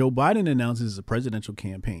 Joe Biden announces a presidential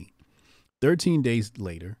campaign. 13 days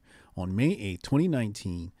later, on May 8th,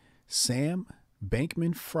 2019, Sam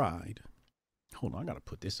Bankman-Fried. Hold on, I gotta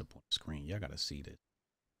put this up on the screen. Y'all gotta see this.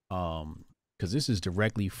 Because this is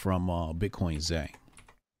directly from Bitcoin Zay.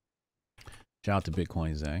 Shout out to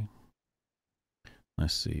Bitcoin Zay.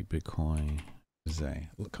 Let's see, Bitcoin Zay.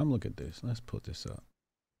 Come look at this. Let's put this up.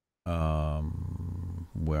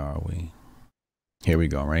 Where are we? Here we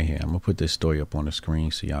go, right here. I'm gonna put this story up on the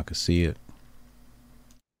screen so y'all can see it.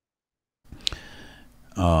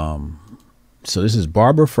 So this is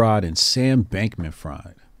Barbara Fried and Sam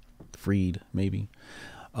Bankman-Fried. Freed, maybe.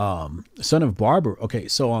 Son of Barbara. Okay,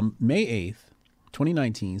 so on May 8th,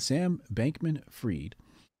 2019, Sam Bankman-Fried,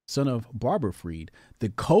 son of Barbara Fried, the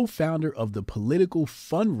co-founder of the political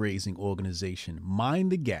fundraising organization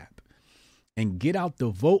Mind the Gap and Get Out the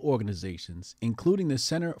Vote organizations, including the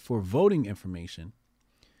Center for Voting Information,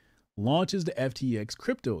 launches the FTX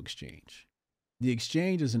crypto exchange. The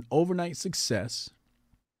exchange is an overnight success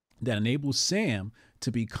that enables Sam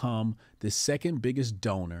to become the second biggest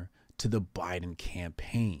donor to the Biden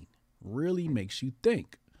campaign. Really makes you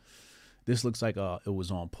think. This looks like it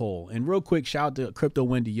was on poll. And real quick, shout out to Crypto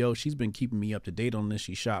Wendy Yo. She's been keeping me up to date on this.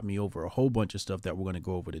 She shot me over a whole bunch of stuff that we're going to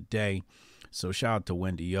go over today. So shout out to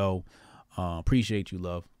Wendy Yo. Appreciate you,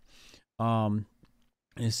 love.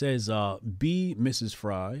 It says, B. Mrs.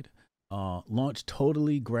 Fried launched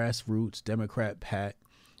totally grassroots Democrat PAC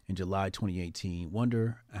in July 2018.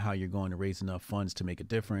 Wonder how you're going to raise enough funds to make a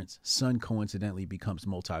difference. Son coincidentally becomes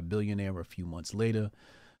multi-billionaire a few months later.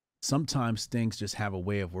 Sometimes things just have a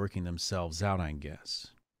way of working themselves out, I guess.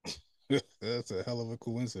 That's a hell of a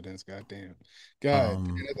coincidence, goddamn. God,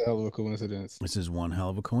 that's a hell of a coincidence. This is one hell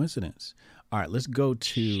of a coincidence. All right, let's go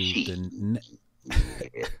to the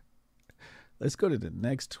let's go to the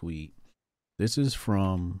next tweet. This is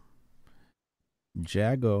from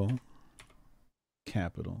Jago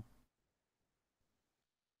Capital.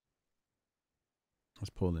 Let's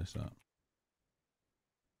pull this up.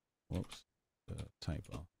 Whoops,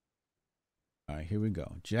 typo. All right, here we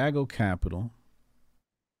go. Jago Capital.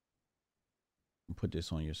 Put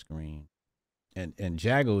this on your screen. And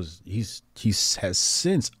Jago's he has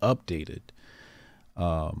since updated.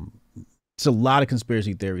 It's a lot of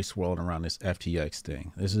conspiracy theories swirling around this FTX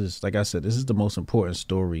thing. This is, like I said, this is the most important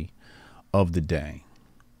story of the day,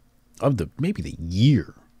 of the maybe the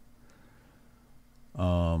year.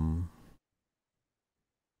 Hold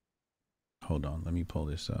on, let me pull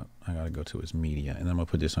this up. I gotta go to his media, and I'm gonna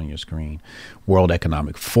put this on your screen. World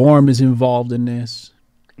Economic Forum is involved in this.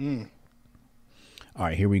 All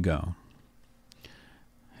right, here we go.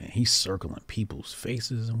 And he's circling people's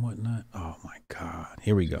faces and whatnot. Oh my God.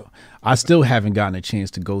 Here we go. I still haven't gotten a chance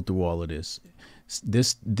to go through all of this.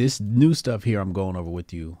 This new stuff here I'm going over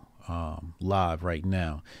with you live right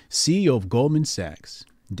now. CEO of Goldman Sachs,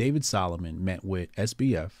 David Solomon, met with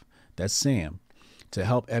SBF, that's Sam, to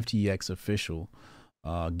help FTX official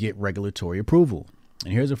get regulatory approval.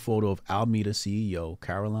 And here's a photo of Alameda CEO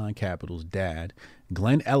Caroline Capital's dad,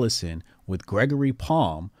 Glenn Ellison, with Gregory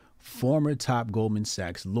Palm, former top Goldman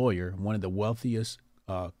Sachs lawyer, one of the wealthiest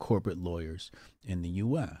corporate lawyers in the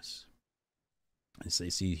U.S. As they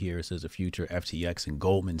see here, it says the future FTX and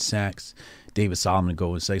Goldman Sachs. David Solomon of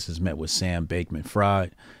Goldman Sachs has met with Sam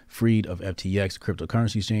Bankman-Fried of FTX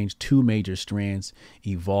cryptocurrency exchange. Two major strands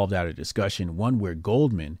evolved out of discussion. One where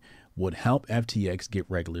Goldman would help FTX get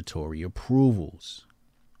regulatory approvals.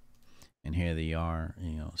 And here they are,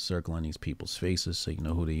 circling these people's faces so you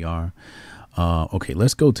know who they are. Okay,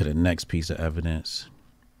 let's go to the next piece of evidence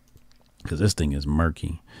because this thing is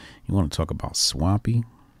murky. You want to talk about swampy?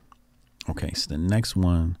 Okay, so the next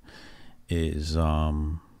one is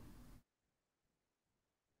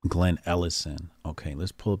Glenn Ellison. Okay,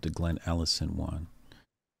 let's pull up the Glenn Ellison one.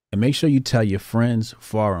 And make sure you tell your friends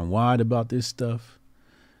far and wide about this stuff.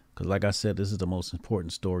 Because like I said, this is the most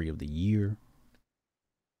important story of the year.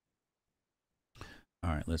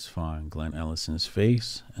 All right, let's find Glenn Ellison's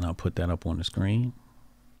face, and I'll put that up on the screen.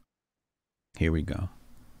 Here we go.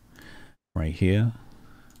 Right here.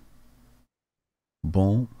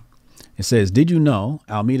 Boom. It says, did you know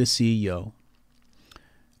Alameda CEO,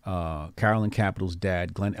 Caroline Capital's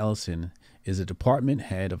dad, Glenn Ellison, is a department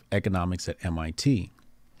head of economics at MIT.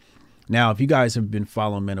 Now, if you guys have been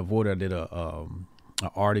following Men of Order, I did an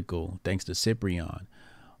article, thanks to Cyprian,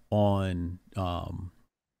 on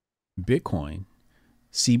Bitcoin,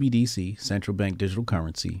 CBDC, central bank digital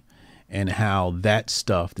currency, and how that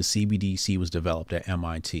stuff, the CBDC, was developed at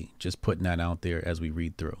MIT. Just putting that out there as we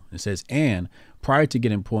read through. It says, and prior to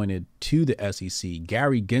getting appointed to the SEC,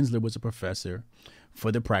 Gary Gensler was a professor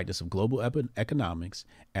for the practice of global economics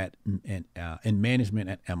and management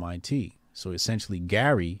at MIT. So essentially,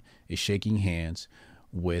 Gary is shaking hands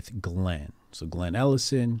with Glenn. So Glenn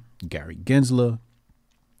Ellison, Gary Gensler,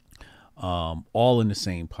 all in the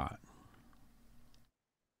same pot.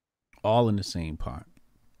 All in the same pot.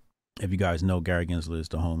 If you guys know, Gary Gensler is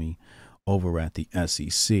the homie over at the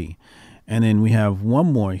SEC. And then we have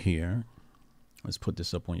one more here. Let's put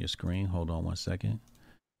this up on your screen. Hold on one second.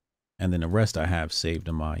 And then the rest I have saved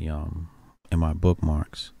in my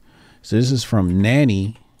bookmarks. So this is from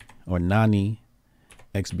Nani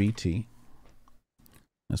XBT.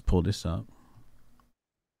 Let's pull this up.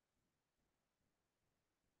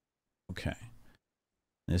 Okay.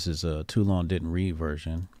 This is a too long didn't read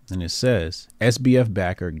version. And it says, SBF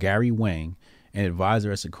backer Gary Wang, an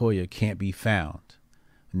advisor at Sequoia, can't be found.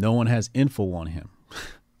 No one has info on him.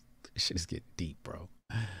 This shit is getting deep, bro.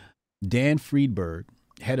 Dan Friedberg,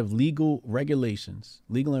 head of legal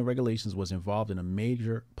and regulations, was involved in a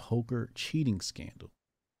major poker cheating scandal.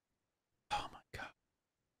 Oh my God.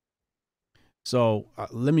 So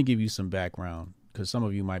let me give you some background because some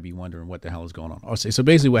of you might be wondering what the hell is going on. I'll say, so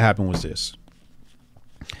basically what happened was this.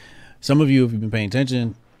 Some of you, if you've been paying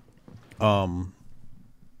attention,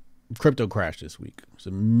 crypto crashed this week. It's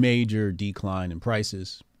a major decline in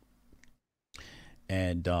prices.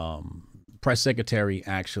 And press secretary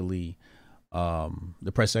actually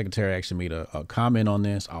made a comment on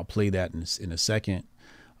this. I'll play that in a second.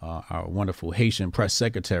 Our wonderful Haitian press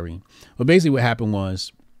secretary. But basically what happened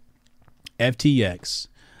was FTX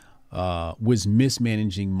was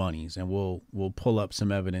mismanaging monies. And we'll pull up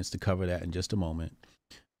some evidence to cover that in just a moment.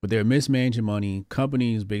 But they're mismanaging money.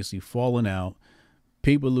 Companies basically falling out.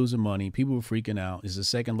 People losing money. People were freaking out. It's the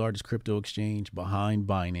second largest crypto exchange behind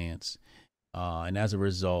Binance. And as a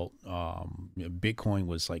result, Bitcoin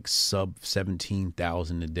was like sub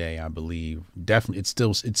 17,000 a day, I believe. Definitely,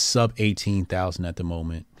 it's sub 18,000 at the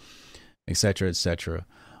moment, et cetera, et cetera.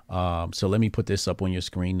 So let me put this up on your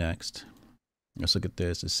screen next. Let's look at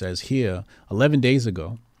this. It says here, 11 days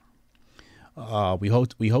ago, we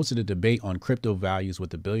hosted a debate on crypto values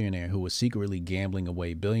with a billionaire who was secretly gambling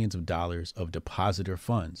away billions of dollars of depositor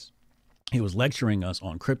funds. He was lecturing us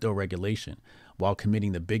on crypto regulation while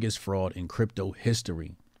committing the biggest fraud in crypto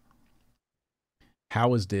history.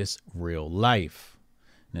 How is this real life?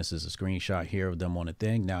 And this is a screenshot here of them on a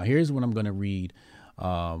thing. Now, here's what I'm going to read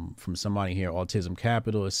from somebody here, Autism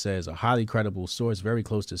Capital. It says a highly credible source very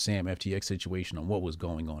close to Sam FTX situation on what was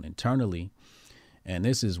going on internally. And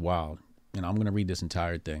this is wild. And I'm going to read this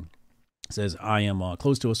entire thing. It says, I am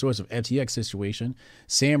close to a source of FTX situation.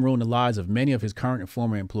 Sam ruined the lives of many of his current and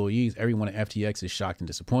former employees. Everyone at FTX is shocked and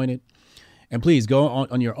disappointed. And please go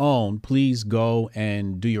on your own. Please go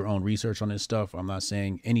and do your own research on this stuff. I'm not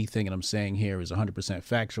saying anything that I'm saying here is 100%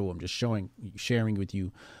 factual. I'm just sharing with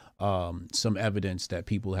you some evidence that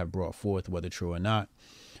people have brought forth, whether true or not.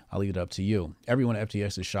 I'll leave it up to you. Everyone at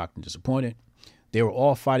FTX is shocked and disappointed. They were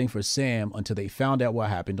all fighting for Sam until they found out what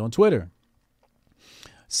happened on Twitter.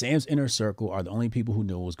 Sam's inner circle are the only people who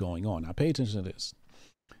knew what was going on. Now pay attention to this.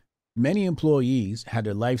 Many employees had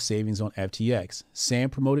their life savings on FTX. Sam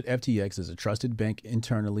promoted FTX as a trusted bank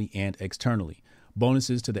internally and externally.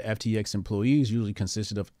 Bonuses to the FTX employees usually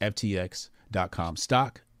consisted of FTX.com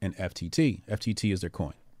stock and FTT. FTT is their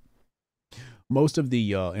coin. Most of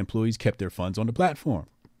the employees kept their funds on the platform.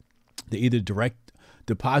 They either direct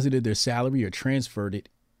deposited their salary or transferred it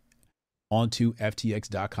onto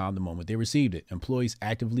FTX.com the moment they received it. Employees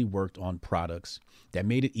actively worked on products that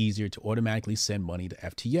made it easier to automatically send money to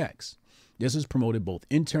FTX. This was promoted both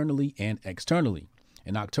internally and externally.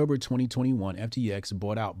 In October 2021, FTX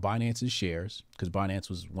bought out Binance's shares, because Binance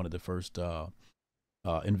was one of the first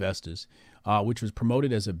investors, which was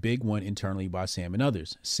promoted as a big one internally by Sam and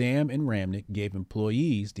others. Sam and Ramnick gave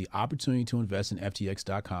employees the opportunity to invest in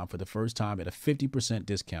FTX.com for the first time at a 50%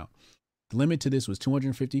 discount. The limit to this was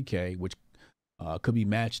 $250K, which could be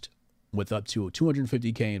matched with up to a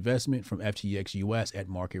 $250K investment from FTX US at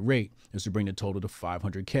market rate. This would bring the total to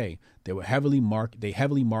 $500K. They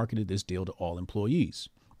heavily marketed this deal to all employees.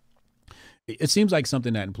 It seems like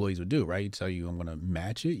something that employees would do, right? Tell you I'm going to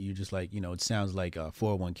match it. You just like, it sounds like a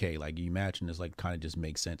 401K, like you match and it's like kind of just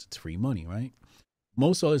makes sense. It's free money, right?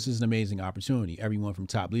 Most of this is an amazing opportunity. Everyone from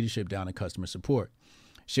top leadership down to customer support.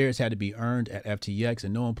 Shares had to be earned at FTX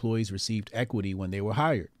and no employees received equity when they were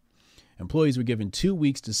hired. Employees were given 2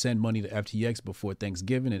 weeks to send money to FTX before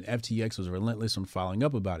Thanksgiving, and FTX was relentless on following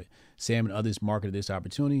up about it. Sam and others marketed this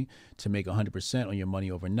opportunity to make 100% on your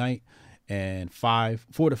money overnight and 4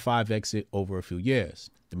 to 5x it over a few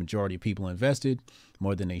years. The majority of people invested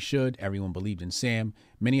more than they should. Everyone believed in Sam.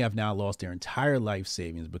 Many have now lost their entire life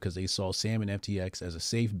savings because they saw Sam and FTX as a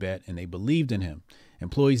safe bet and they believed in him.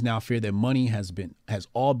 Employees now fear their money has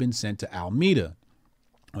all been sent to Alameda.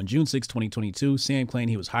 On June 6, 2022, Sam claimed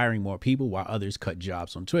he was hiring more people while others cut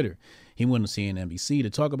jobs on Twitter. He went on CNBC to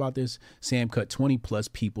talk about this. Sam cut 20 plus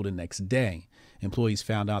people the next day. Employees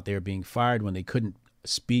found out they were being fired when they couldn't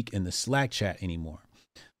speak in the Slack chat anymore.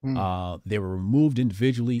 They were removed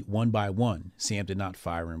individually one by one. Sam did not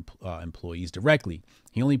fire employees directly.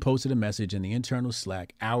 He only posted a message in the internal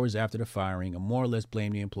Slack hours after the firing and more or less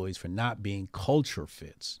blamed the employees for not being culture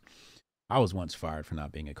fits. I was once fired for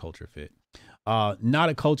not being a culture fit. Not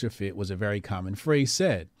a culture fit was a very common phrase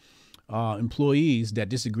said. Employees that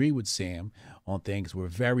disagreed with Sam on things were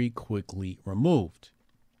very quickly removed.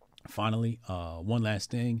 Finally, one last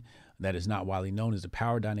thing that is not widely known is the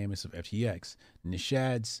power dynamics of FTX.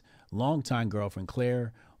 Nishad's longtime girlfriend,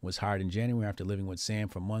 Claire, was hired in January after living with Sam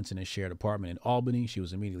for months in a shared apartment in Albany. She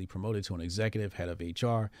was immediately promoted to an executive head of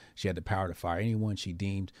HR. She had the power to fire anyone she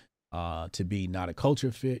deemed to be not a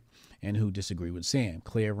culture fit and who disagreed with Sam.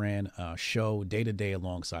 Claire ran a show day-to-day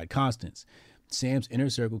alongside Constance. Sam's inner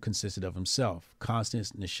circle consisted of himself,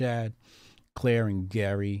 Constance, Nishad, Claire, and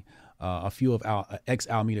Gary. A few of our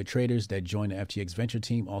ex-Alameda traders that joined the FTX venture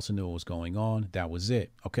team also knew what was going on. That was it.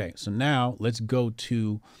 Okay, so now let's go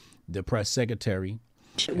to the press secretary,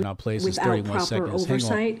 and I'll play this in 31 seconds.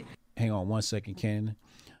 Hang on 1 second, Cannon.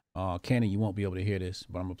 Cannon, you won't be able to hear this,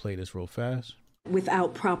 but I'm going to play this real fast.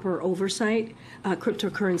 Without proper oversight,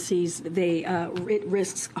 cryptocurrencies, it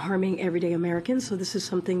risks harming everyday Americans. So this is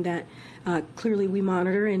something that clearly we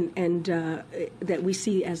monitor and that we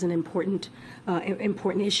see as an important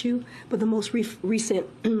issue. But the most recent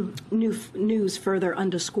news further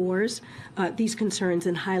underscores these concerns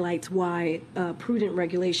and highlights why prudent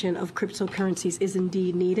regulation of cryptocurrencies is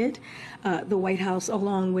indeed needed. The White House,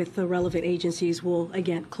 along with the relevant agencies, will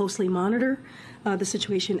again closely monitor the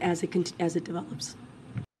situation as it develops.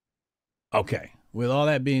 Okay. With all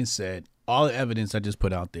that being said, all the evidence I just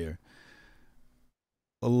put out there,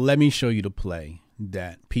 let me show you the play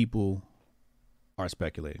that people are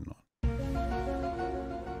speculating on.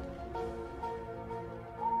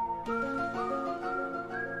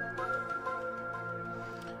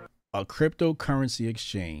 A cryptocurrency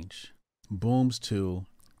exchange booms to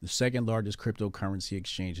the second largest cryptocurrency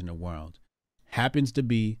exchange in the world. Happens to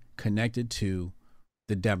be connected to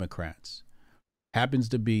the Democrats. Happens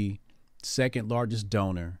to be second largest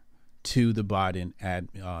donor to the Biden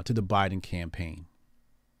campaign.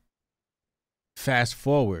 Fast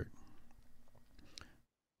forward,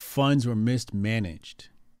 funds were mismanaged.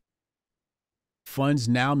 Funds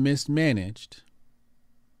now mismanaged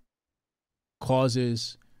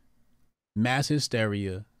causes mass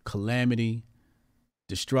hysteria, calamity,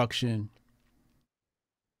 destruction,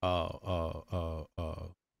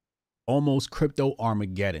 almost crypto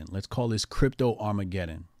Armageddon. Let's call this crypto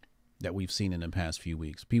Armageddon. that we've seen in the past few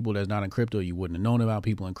weeks. People that's not in crypto, you wouldn't have known about.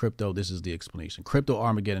 People in crypto, this is the explanation. Crypto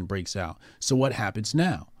Armageddon breaks out. So what happens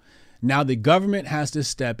now? Now the government has to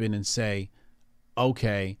step in and say,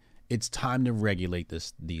 okay, it's time to regulate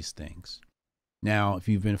these things. Now, if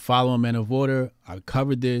you've been following Men of Order, I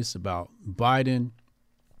covered this about Biden.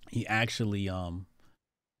 He actually, let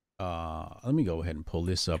me go ahead and pull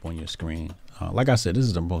this up on your screen. Like I said, this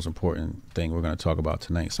is the most important thing we're going to talk about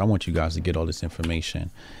tonight. So I want you guys to get all this information.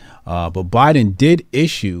 But Biden did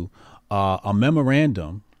issue a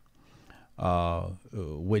memorandum,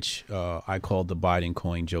 which I called the Biden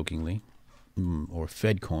coin jokingly, or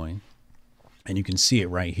Fed coin. And you can see it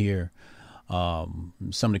right here. Some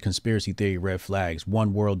of the conspiracy theory red flags: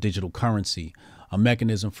 one world digital currency, a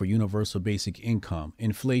mechanism for universal basic income,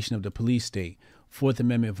 inflation of the police state, Fourth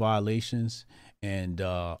Amendment violations, and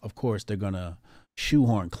of course they're gonna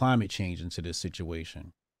shoehorn climate change into this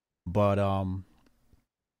situation. But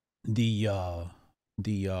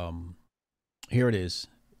here it is.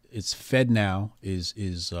 It's FedNow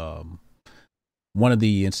is one of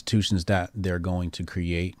the institutions that they're going to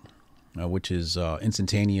create. Which is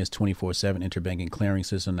instantaneous 24/7 interbanking clearing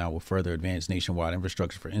system that will further advance nationwide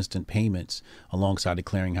infrastructure for instant payments alongside the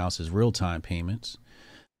clearinghouse's real-time payments.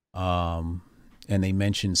 And they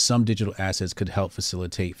mentioned some digital assets could help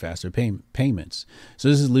facilitate faster payments. So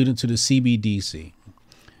this is leading to the CBDC.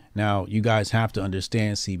 Now, you guys have to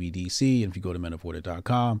understand CBDC. And if you go to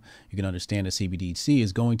menoforder.com, you can understand that CBDC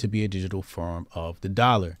is going to be a digital form of the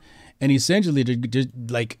dollar. And essentially,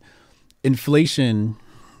 like inflation,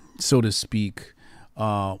 so to speak,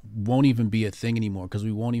 won't even be a thing anymore, because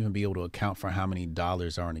we won't even be able to account for how many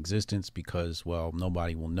dollars are in existence, because, well,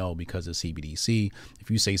 nobody will know because of CBDC.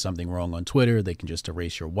 If you say something wrong on Twitter, they can just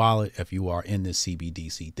erase your wallet if you are in this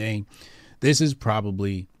CBDC thing. This is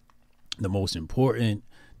probably the most important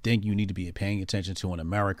thing you need to be paying attention to in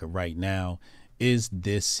America right now, is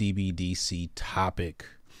this CBDC topic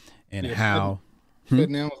and how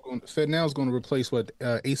FedNow is going to replace what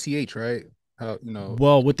ACH, right?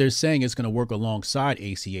 Well, what they're saying is going to work alongside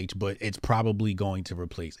ACH, but it's probably going to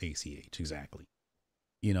replace ACH. Exactly.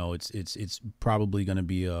 It's probably going to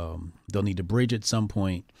be they'll need to bridge at some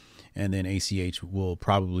point, and then ACH will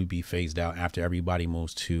probably be phased out after everybody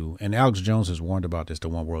moves to. And Alex Jones has warned about this, the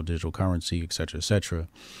one world digital currency, et cetera, et cetera.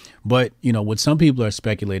 But what some people are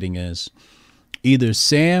speculating is either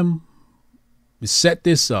Sam set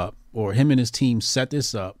this up, or him and his team set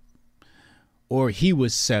this up, or he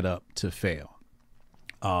was set up to fail.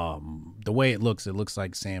 The way it looks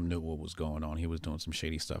like Sam knew what was going on. He was doing some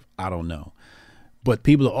shady stuff. I don't know. But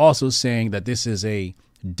people are also saying that this is a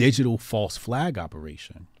digital false flag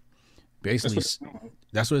operation. Basically,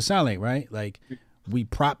 that's what it sounds like, right? Like, we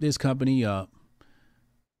prop this company up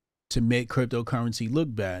to make cryptocurrency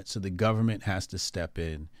look bad, so the government has to step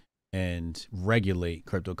in and regulate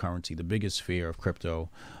cryptocurrency, the biggest fear of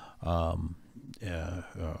crypto from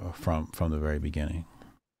the very beginning.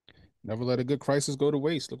 Never let a good crisis go to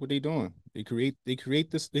waste. Look what they're doing. They create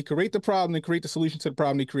the problem, they create the solution to the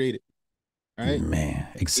problem they created. All right? Man,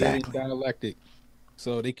 exactly. Dialectic.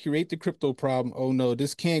 So they create the crypto problem. Oh no,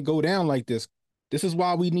 this can't go down like this. This is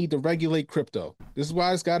why we need to regulate crypto. This is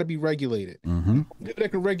why it's got to be regulated. Mm-hmm. The people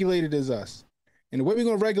that can regulate it is us. And the way we're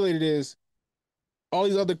going to regulate it is all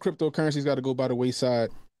these other cryptocurrencies got to go by the wayside.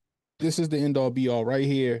 This is the end all be all right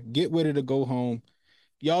here. Get with it or go home.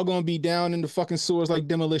 Y'all gonna be down in the fucking sewers like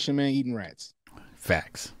Demolition Man eating rats.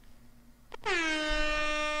 Facts.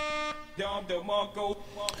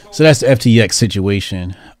 So that's the FTX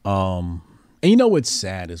situation. And you know what's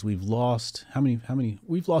sad is we've lost how many?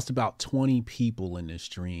 We've lost about 20 people in this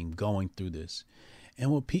stream going through this.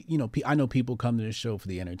 And what I know people come to the show for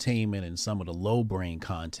the entertainment and some of the low brain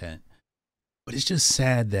content, but it's just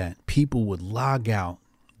sad that people would log out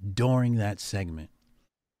during that segment,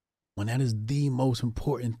 when that is the most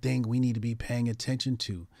important thing we need to be paying attention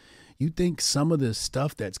to. You think some of the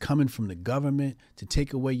stuff that's coming from the government to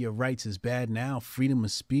take away your rights is bad now? Freedom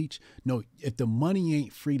of speech? No, if the money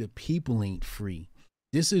ain't free, the people ain't free.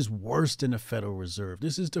 This is worse than the Federal Reserve.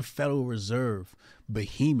 This is the Federal Reserve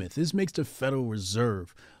behemoth. This makes the Federal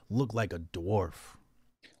Reserve look like a dwarf.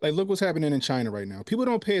 Like, look what's happening in China right now. People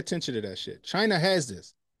don't pay attention to that shit. China has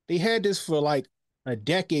this. They had this for like a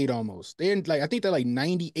decade almost. They're like, I think they're like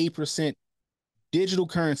 98% digital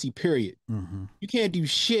currency, period. Mm-hmm. You can't do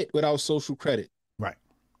shit without social credit. Right.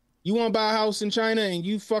 You want to buy a house in China and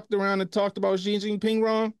you fucked around and talked about Xi Jinping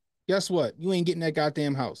wrong? Guess what? You ain't getting that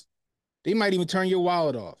goddamn house. They might even turn your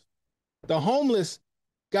wallet off. The homeless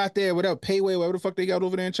got their whatever payway, whatever the fuck they got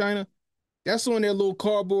over there in China. That's on their little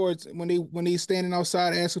cardboards when they standing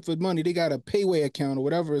outside asking for money. They got a payway account or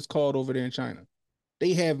whatever it's called over there in China.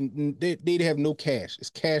 they have no cash. It's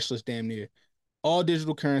cashless, damn near, all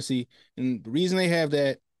digital currency. And the reason they have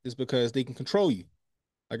that is because they can control you.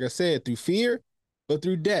 Like I said, through fear, but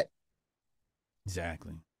through debt.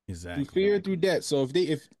 Exactly. Through fear, through debt. So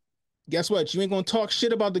if guess what, you ain't gonna talk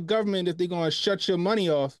shit about the government if they're gonna shut your money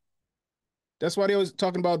off. That's why they always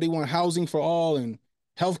talking about they want housing for all and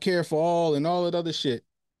healthcare for all and all that other shit.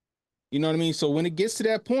 You know what I mean? So when it gets to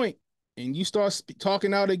that point and you start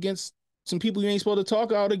talking out against some people you ain't supposed to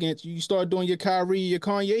talk out against, you start doing your Kyrie, your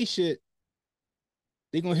Kanye shit,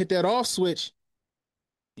 they gonna hit that off switch.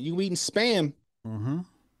 And you eating spam.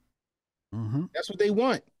 That's what they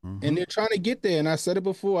want. And they're trying to get there. And I said it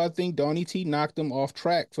before, I think Donnie T knocked them off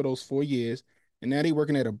track for those 4 years. And now they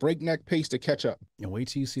working at a breakneck pace to catch up. And wait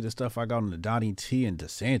till you see the stuff I got on the Donnie T and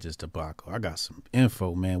DeSantis debacle. I got some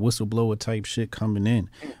info, man, whistleblower type shit coming in.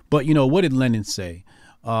 But you know, what did Lenin say?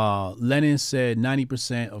 Lenin said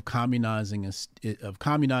 90% of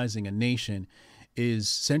communizing a nation is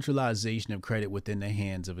centralization of credit within the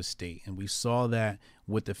hands of a state. And we saw that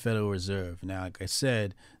with the Federal Reserve. Now, like I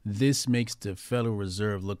said, this makes the Federal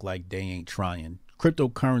Reserve look like they ain't trying.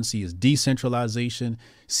 Cryptocurrency is decentralization.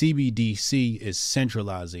 CBDC is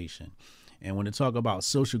centralization. And when they talk about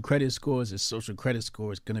social credit scores, this social credit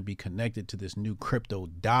score is going to be connected to this new crypto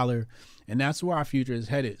dollar. And that's where our future is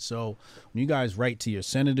headed. So when you guys write to your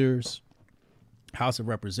senators, House of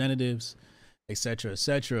Representatives, et cetera,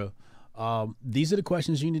 these are the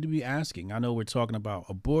questions you need to be asking. I know we're talking about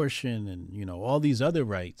abortion and, you know, all these other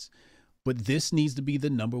rights, but this needs to be the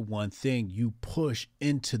number one thing you push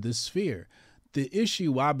into the sphere. The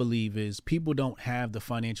issue, I believe, is people don't have the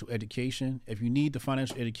financial education. If you need the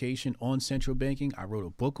financial education on central banking, I wrote a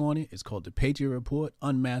book on it. It's called The Patriot Report,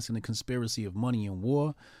 Unmasking the Conspiracy of Money and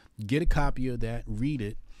War. Get a copy of that, read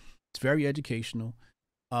it. It's very educational.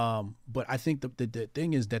 But I think the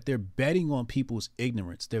thing is that they're betting on people's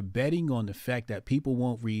ignorance. They're betting on the fact that people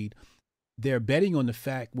won't read. They're betting on the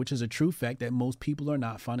fact, which is a true fact, that most people are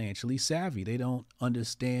not financially savvy. They don't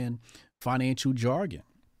understand financial jargon.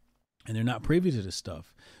 And they're not privy to this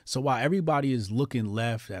stuff. So while everybody is looking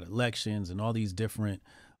left at elections and all these different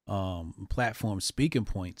platform speaking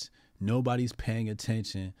points, nobody's paying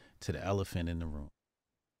attention to the elephant in the room.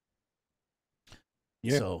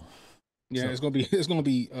 Yeah. It's gonna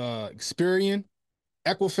be Experian,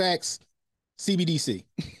 Equifax, CBDC.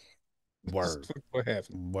 Word. What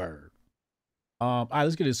happened? Word. All right,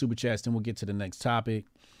 let's get to super chats, then we'll get to the next topic.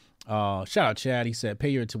 Shout out Chad. He said, pay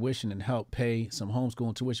your tuition and help pay some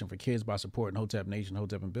homeschooling tuition for kids by supporting Hotep Nation,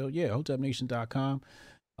 Hotep and Bill. Yeah, hotepnation.com.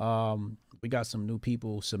 We got some new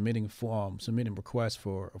people submitting requests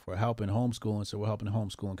for help in homeschooling. So we're helping the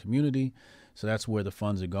homeschooling community. So that's where the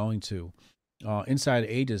funds are going to. Inside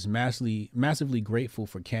the Ages, massively grateful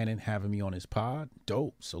for Cannon having me on his pod.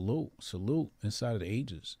 Dope. Salute. Inside of the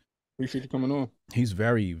Ages. Appreciate you coming on. He's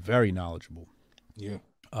very, very knowledgeable. Yeah.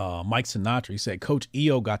 Mike Sinatra, he said, Coach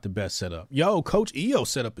EO got the best setup. Yo, Coach EO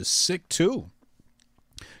setup is sick too.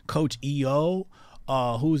 Coach EO,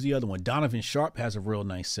 who's the other one? Donovan Sharp has a real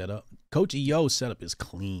nice setup. Coach EO's setup is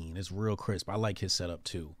clean. It's real crisp. I like his setup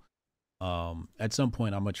too. At some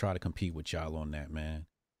point, I'm going to try to compete with y'all on that, man.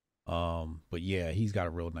 But yeah, he's got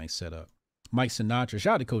a real nice setup. Mike Sinatra,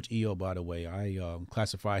 shout out to Coach EO, by the way. I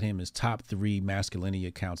classified him as top 3 masculinity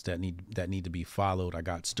accounts that need to be followed. I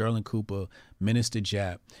got Sterling Cooper, Minister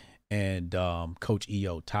Jap, and Coach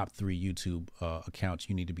EO, top 3 YouTube accounts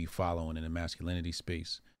you need to be following in the masculinity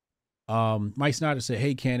space. Mike Sinatra said,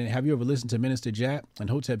 hey, Cannon, have you ever listened to Minister Jap and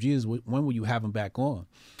Hotep Jesus? When will you have him back on?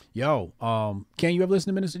 Yo, can you ever listen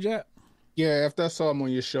to Minister Jap? Yeah, after I saw him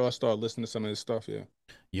on your show, I started listening to some of his stuff, yeah.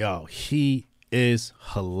 Yo, he is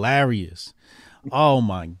hilarious. Oh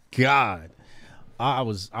my God. I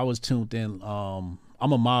was tuned in. I'm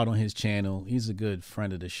a mod on his channel. He's a good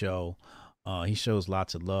friend of the show. He shows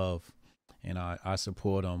lots of love and I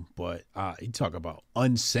support him. But you talk about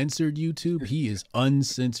uncensored YouTube. He is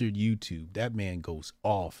uncensored YouTube. That man goes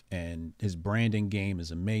off and his branding game is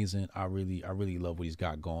amazing. I really love what he's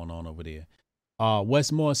got going on over there.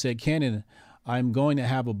 Wes Moore said, Cannon, I'm going to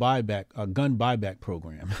have a gun buyback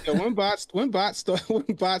program. Yeah, when bots start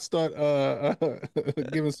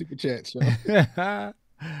giving super chats, yo.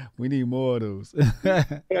 We need more of those.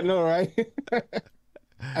 I know, right?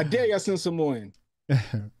 I dare y'all send some more in.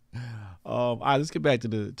 All right, let's get back to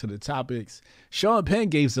the topics. Sean Penn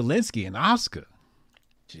gave Zelensky an Oscar.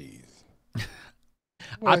 Jeez.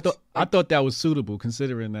 I thought that was suitable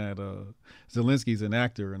considering that Zelensky's an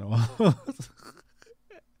actor and all.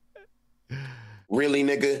 Really,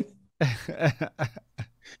 nigga?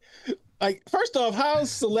 Like, first off,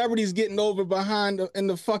 how's celebrities getting over in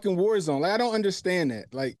the fucking war zone? Like, I don't understand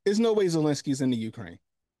that. Like, there's no way Zelensky's in the Ukraine.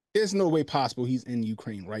 There's no way possible he's in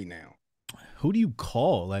Ukraine right now. Who do you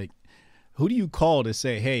call? Like, who do you call to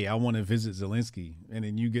say, "Hey, I want to visit Zelensky," and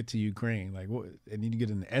then you get to Ukraine, like, what? And then you get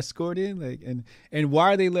an escort in, like, and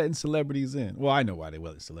why are they letting celebrities in? Well, I know why they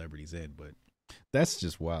let celebrities in, but that's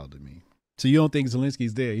just wild to me. So you don't think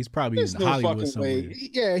Zelensky's there? He's probably There's in no Hollywood fucking somewhere. way.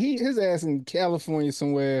 Yeah, his ass in California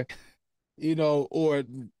somewhere, you know, or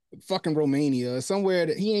fucking Romania, somewhere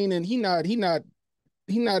that he ain't in. He not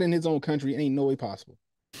in his own country. Ain't no way possible.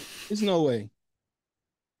 There's no way.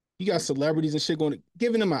 You got celebrities and shit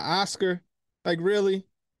giving him an Oscar. Like, really?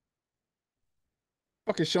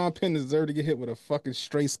 Fucking Sean Penn deserved to get hit with a fucking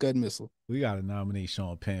stray Scud missile. We gotta nominate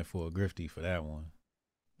Sean Penn for a grifty for that one.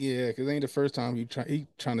 Yeah, because it ain't the first time he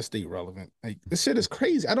trying to stay relevant. Like, this shit is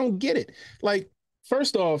crazy. I don't get it. Like,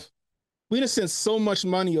 first off, we done sent so much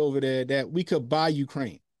money over there that we could buy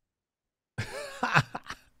Ukraine.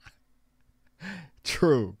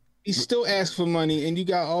 True. He still asks for money, and you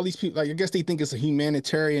got all these people. Like, I guess they think it's a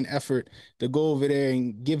humanitarian effort to go over there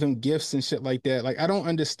and give him gifts and shit like that. Like, I don't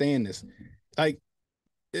understand this. Like,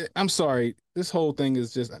 I'm sorry. This whole thing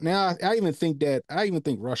is just now. I even think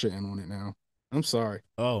Russia in on it now. I'm sorry.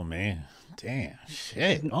 Oh man, damn,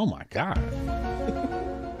 shit. Oh my god.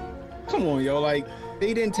 Come on, yo. Like,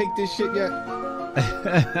 they didn't take this shit yet.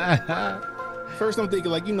 First, I'm thinking,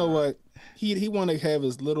 like, you know what? He want to have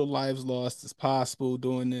as little lives lost as possible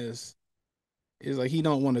doing this. It's like he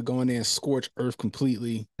don't want to go in there and scorch earth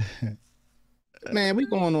completely. Man, we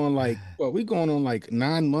going on like what? We going on like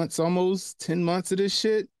 9 months, almost 10 months of this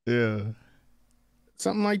shit. Yeah.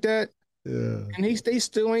 Something like that. Yeah. And they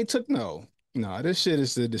still ain't took no. No, this shit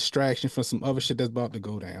is a distraction from some other shit that's about to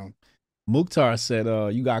go down. Mukhtar said,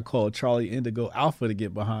 you got to call Charlie Indigo Alpha to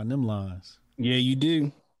get behind them lines. Yeah, you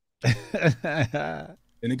do.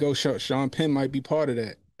 And it goes, Sean Penn might be part of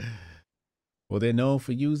that. Well, they're known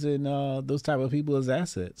for using those type of people as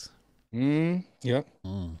assets. Yep.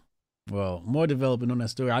 Well, more developing on that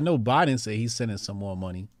story. I know Biden said he's sending some more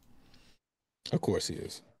money. Of course he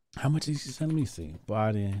is. How much is he sending? Let me see.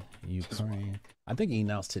 Biden, Ukraine. I think he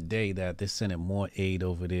announced today that they're sending more aid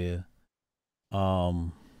over there.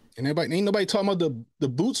 And ain't nobody talking about the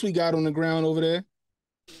boots we got on the ground over there.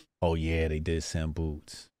 Oh yeah, they did send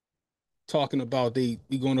boots. Talking about we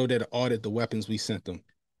going over there to audit the weapons we sent them.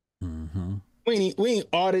 Mm-hmm. We ain't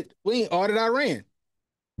audit Iran.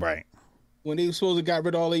 Right. When they were supposed to got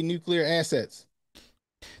rid of all their nuclear assets.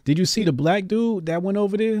 Did you see the black dude that went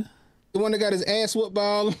over there? The one that got his ass whooped by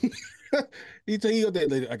all he got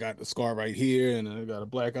that. I got the scar right here, and I got a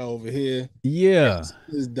black eye over here. Yeah.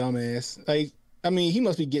 His dumbass. Like, I mean, he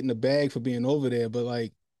must be getting a bag for being over there, but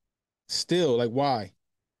like, still, like, why?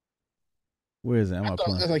 Where is it?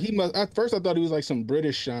 At first, I thought he was like some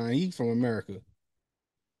British shine. He from America.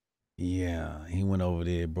 Yeah, he went over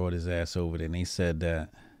there, brought his ass over there, and they said that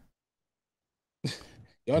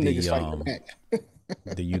y'all niggas fighting back.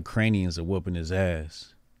 The Ukrainians are whooping his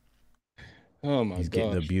ass. Oh my god. He's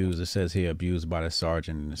getting abused. It says here abused by the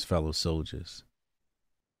sergeant and his fellow soldiers.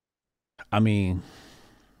 I mean,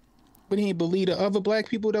 but he ain't believe the other black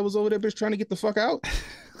people that was over there bitch trying to get the fuck out.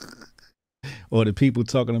 Or the people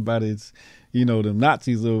talking about it's, them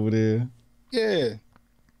Nazis over there. Yeah.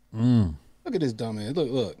 Look at this dumbass.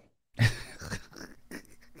 Look.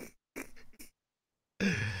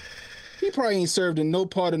 He probably ain't served in no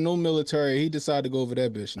part of no military. He decided to go over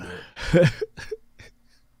that bitch and do it.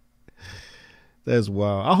 That's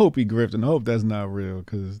wild. I hope he grifted. I hope that's not real,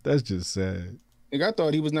 because that's just sad. Like, I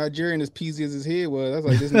thought he was Nigerian as peasy as his head was. I was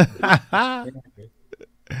like, this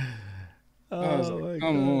I was like,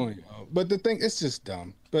 come on, yo. But the thing, it's just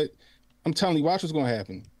dumb. But I'm telling you, watch what's gonna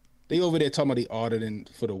happen. They over there talking about the auditing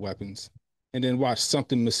for the weapons, and then watch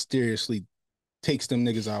something mysteriously takes them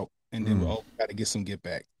niggas out, and then we'll got to get some get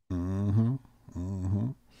back. So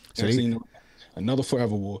another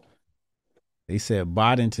forever war. They said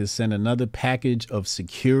Biden to send another package of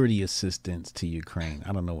security assistance to Ukraine.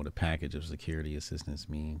 I don't know what a package of security assistance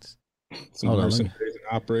means. Some mercenaries and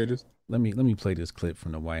operators. Let me play this clip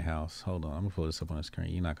from the White House. Hold on, I'm gonna pull this up on the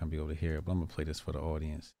screen. You're not gonna be able to hear it, but I'm gonna play this for the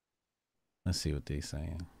audience. Let's see what they're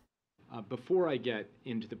saying. Before I get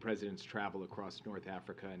into the president's travel across North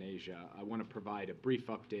Africa and Asia, I want to provide a brief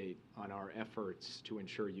update on our efforts to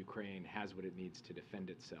ensure Ukraine has what it needs to defend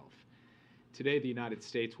itself. Today, the United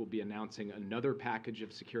States will be announcing another package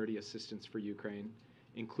of security assistance for Ukraine,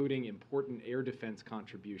 including important air defense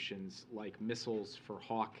contributions like missiles for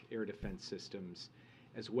Hawk air defense systems,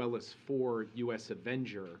 as well as 4 U.S.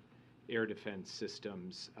 Avenger air defense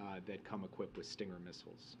systems that come equipped with Stinger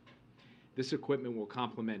missiles. This equipment will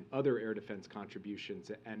complement other air defense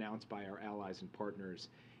contributions announced by our allies and partners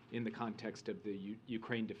in the context of the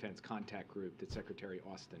Ukraine Defense Contact Group that Secretary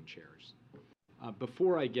Austin chairs.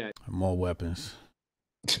 Before I get more weapons,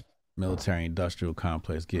 military industrial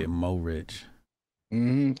complex getting more rich.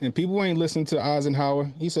 Mm-hmm. And people ain't listening to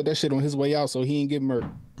Eisenhower. He said that shit on his way out, so he ain't get murdered.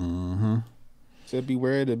 Mm-hmm. Said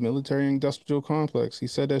beware the military industrial complex. He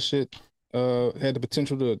said that shit had the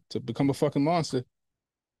potential to become a fucking monster.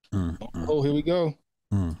 Oh, here we go.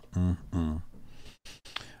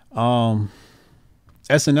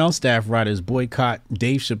 SNL staff writers boycott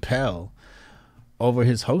Dave Chappelle over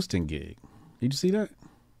his hosting gig. Did you see that?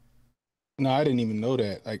 No, I didn't even know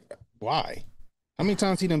that. Like, why? How many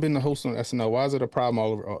times he done been the host on SNL? Why is it a problem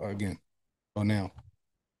all over again? Or now?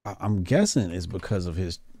 I'm guessing it's because of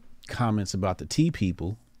his comments about the tea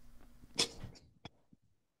people.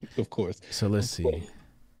 Of course. So let's see.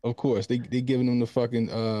 Of course. They giving him the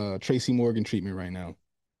fucking Tracy Morgan treatment right now.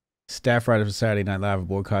 Staff writers for Saturday Night Live are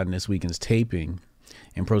boycotting this weekend's taping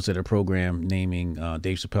and protest a program naming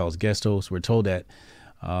Dave Chappelle as guest host. We're told that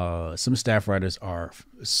some staff writers are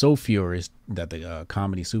so furious that the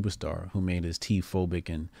comedy superstar who made his tea-phobic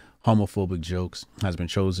and homophobic jokes has been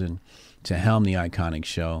chosen to helm the iconic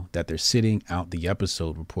show that they're sitting out the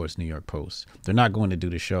episode, reports New York Post. They're not going to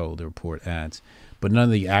do the show, the report adds, but none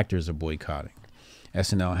of the actors are boycotting.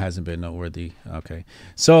 SNL hasn't been noteworthy. Okay.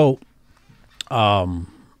 So,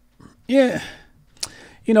 yeah,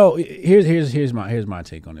 you know, here's my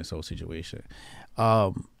take on this whole situation.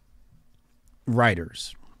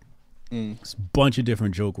 Writers, it's a bunch of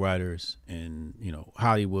different joke writers in, you know,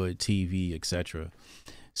 Hollywood, TV, etc.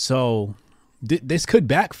 So this could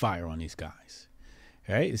backfire on these guys,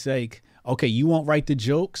 right? It's like, okay, you won't write the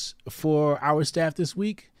jokes for our staff this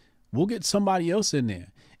week? We'll get somebody else in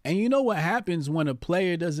there. And you know what happens when a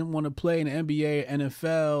player doesn't want to play in the NBA,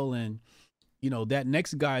 NFL, and, you know, that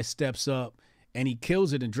next guy steps up and he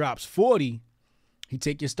kills it and drops 40, he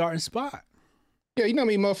take your starting spot. Yeah, you know how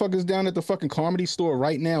many motherfuckers down at the fucking comedy store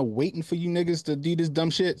right now waiting for you niggas to do this dumb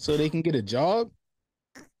shit so they can get a job?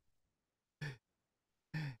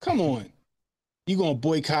 Come on. You gonna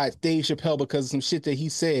boycott Dave Chappelle because of some shit that he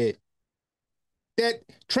said that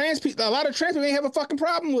trans people, a lot of trans people ain't have a fucking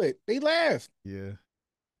problem with. They laugh. Yeah.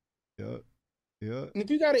 Yeah. And if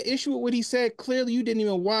you got an issue with what he said, clearly you didn't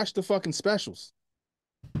even watch the fucking specials.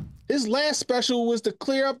 His last special was to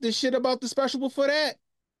clear up the shit about the special before that.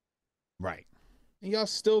 Right. And y'all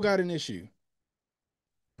still got an issue.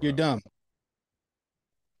 You're dumb.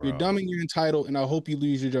 You're dumb and you're entitled, and I hope you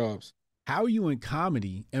lose your jobs. How are you in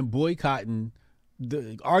comedy and boycotting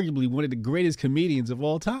arguably one of the greatest comedians of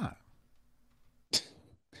all time?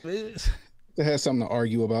 That has something to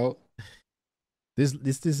argue about. This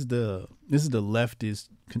is the leftist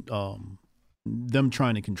them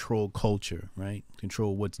trying to control culture, right?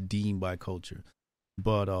 Control what's deemed by culture.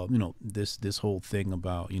 But you know, this whole thing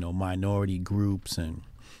about, you know, minority groups and,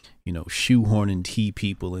 you know, shoehorning tea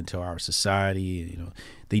people into our society. You know,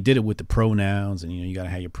 they did it with the pronouns, and, you know, you gotta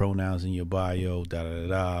have your pronouns in your bio,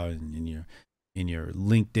 and in your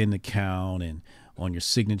LinkedIn account and on your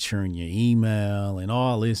signature and your email and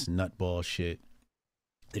all this nutball shit.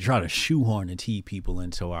 They try to shoehorn the tea people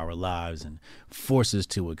into our lives and force us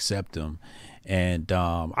to accept them. And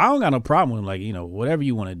I don't got no problem with, like, you know, whatever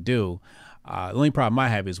you want to do. The only problem I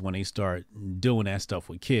have is when they start doing that stuff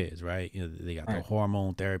with kids, right? You know, they got the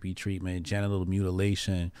hormone therapy treatment, genital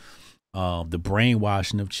mutilation, the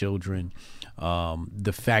brainwashing of children,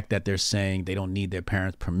 the fact that they're saying they don't need their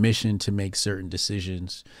parents' permission to make certain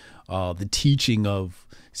decisions, the teaching of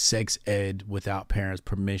sex ed without parents'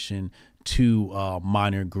 permission to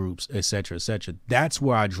minor groups, et cetera, et cetera. That's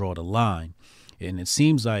where I draw the line. And it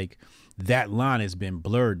seems like that line has been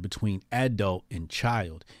blurred between adult and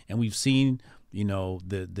child. And we've seen, you know,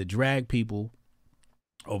 the drag people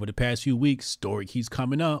over the past few weeks, story keeps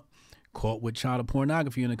coming up, caught with child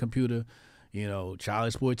pornography on the computer, you know, child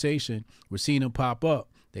exploitation. We're seeing them pop up.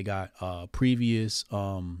 They got previous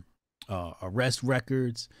arrest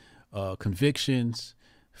records, convictions,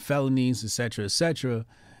 felonies, et cetera, et cetera.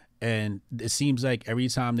 And it seems like every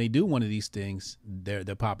time they do one of these things, they're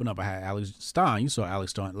popping up. I had Alex Stein. You saw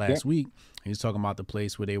Alex Stein last week. He was talking about the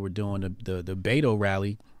place where they were doing the Beto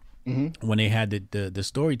rally. Mm-hmm. When they had the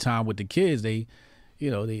story time with the kids, they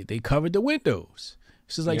covered the windows.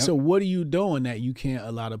 It's just like, so what are you doing that you can't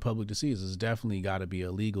allow the public to see? It's definitely got to be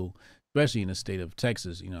illegal, especially in the state of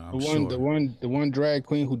Texas. You know, the one drag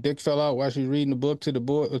queen who dick fell out while she was reading the book to the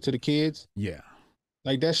boy or to the kids. Yeah,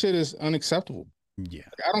 like that shit is unacceptable. Yeah,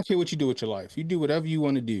 I don't care what you do with your life. You do whatever you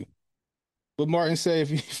want to do. But Martin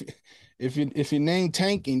said, if your name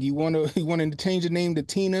Tank and you want to change your name to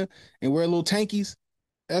Tina and wear little tankies,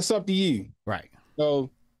 that's up to you. Right. So,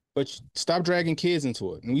 but stop dragging kids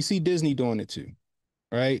into it. And we see Disney doing it too,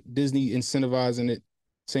 right? Disney incentivizing it,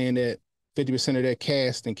 saying that 50% of their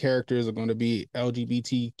cast and characters are going to be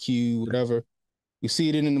LGBTQ, whatever. We see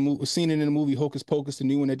it in the movie. We've seen it in the movie Hocus Pocus, the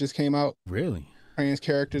new one that just came out. Really? Trans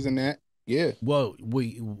characters in that. Yeah. Well,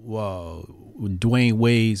 Dwayne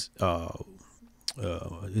Wade's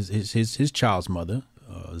his child's mother,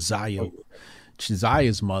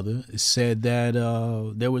 Zaya's mother, said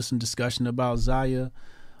that there was some discussion about Zaya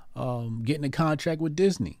getting a contract with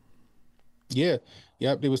Disney. Yeah.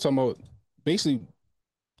 Yep. They was talking about basically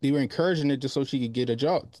they were encouraging it just so she could get a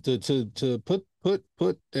job to put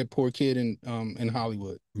that poor kid in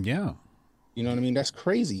Hollywood. Yeah. You know what I mean? That's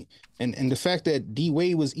crazy. And the fact that D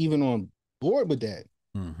Wade was even on board with that.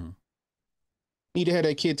 Mm-hmm. Need to have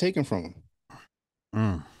that kid taken from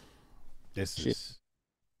him. This Shit. is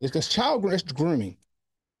It's child grooming.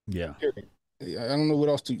 Yeah. I don't know what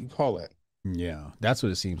else to call that. Yeah. That's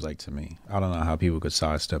what it seems like to me. I don't know how people could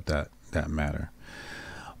sidestep that matter.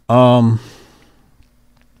 All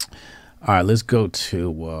right, let's go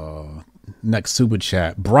to next super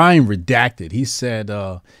chat. Brian Redacted. He said,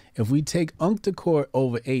 if we take Unc to court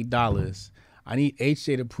over $8, I need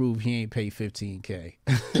HJ to prove he ain't paid $15K.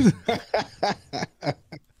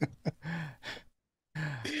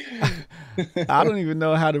 I don't even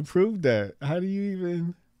know how to prove that. How do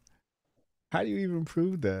you even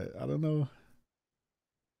prove that? I don't know.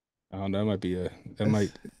 I don't know. That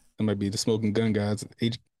might be the smoking gun guys.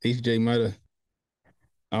 HJ might have.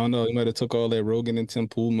 I don't know. He might have took all that Rogan and Tim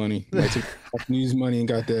Pool money. He took Fox News money and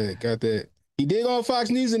got that. He did on Fox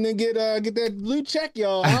News and then get that blue check,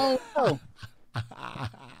 y'all. I don't know.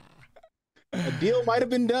 A deal might have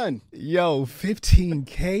been done. Yo,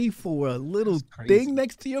 $15K for a little thing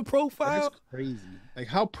next to your profile? That's crazy. Like,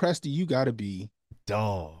 how pressed do you got to be,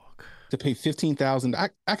 dog, to pay $15,000?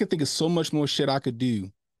 I could think of so much more shit I could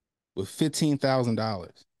do with $15,000.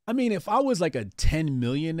 I mean, if I was like a 10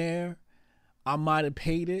 millionaire, I might have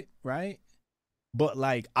paid it, right? But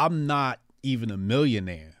like, I'm not even a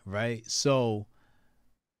millionaire, right? So,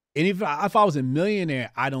 and if I was a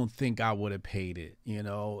millionaire, I don't think I would have paid it. You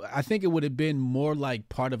know, I think it would have been more like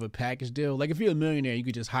part of a package deal. Like if you're a millionaire, you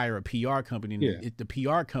could just hire a PR company, and the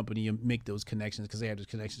PR company make those connections because they have those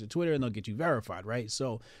connections to Twitter and they'll get you verified, right?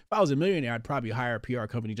 So if I was a millionaire, I'd probably hire a PR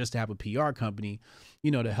company just to have a PR company,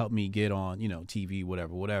 you know, to help me get on, you know, TV,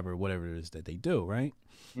 whatever it is that they do, right?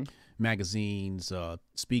 Mm-hmm. Magazines,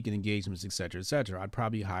 speaking engagements, et cetera, I'd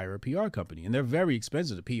probably hire a PR company. And they're very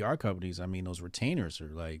expensive. The PR companies, I mean, those retainers are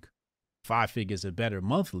like 5 figures or better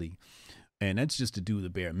monthly. And that's just to do the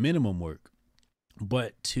bare minimum work.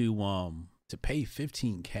 But to pay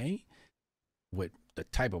 $15K with the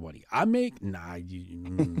type of money I make, nah,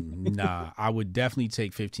 I would definitely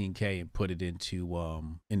take $15K and put it into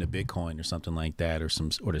Bitcoin or something like that, or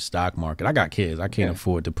the stock market. I got kids. I can't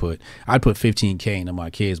afford to I'd put $15K into my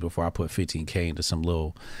kids before I put $15K into some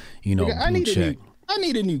little, you know, blue check. I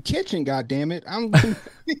need a new kitchen, goddammit. I'm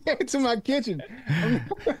to my kitchen. I'm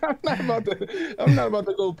not about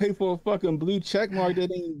to go pay for a fucking blue check mark that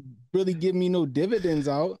ain't really giving me no dividends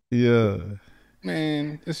out. Yeah.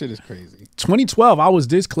 Man, this shit is crazy. 2012, I was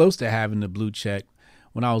this close to having the blue check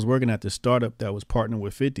when I was working at the startup that was partnered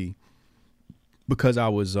with 50, because I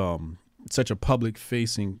was such a public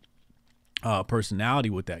facing personality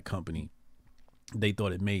with that company. They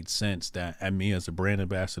thought it made sense that at me as a brand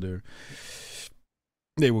ambassador,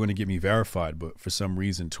 they were going to get me verified, but for some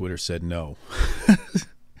reason Twitter said no.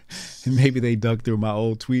 And maybe they dug through my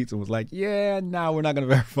old tweets and was like, yeah, nah, we're not going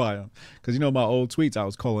to verify them. Because, you know, my old tweets, I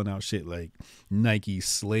was calling out shit like Nike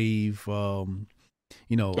slave, behind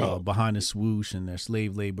the swoosh and their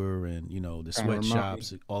slave labor and, you know, the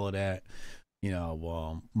sweatshops, all of that. You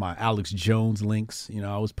know, my Alex Jones links, you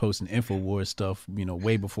know, I was posting InfoWars stuff, you know,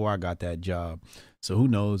 way before I got that job. So who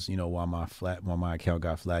knows, you know, why my account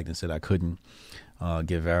got flagged and said I couldn't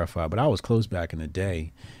get verified. But I was close back in the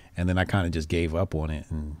day. And then I kind of just gave up on it.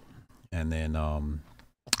 And then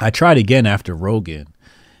I tried again after Rogan.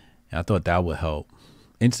 And I thought that would help.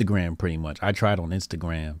 Instagram, pretty much. I tried on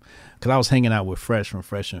Instagram because I was hanging out with Fresh from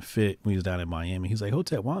Fresh and Fit when he was down in Miami. He's like,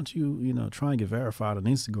 Hotep, why don't you, you know, try and get verified on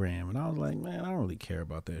Instagram? And I was like, man, I don't really care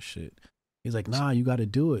about that shit. He's like, nah, you got to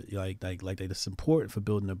do it. Like it's important for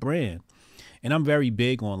building a brand. And I'm very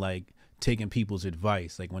big on like taking people's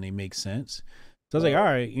advice, like when they make sense. So I was like, all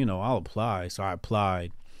right, you know, I'll apply. So I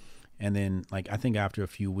applied. And then, like, I think after a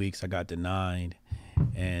few weeks, I got denied.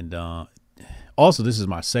 And also, this is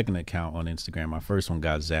my second account on Instagram. My first one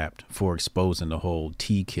got zapped for exposing the whole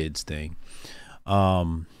T-Kids thing.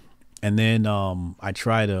 And then I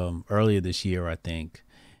tried earlier this year, I think,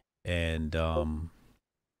 and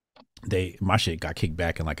my shit got kicked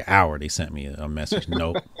back in like an hour. They sent me a message.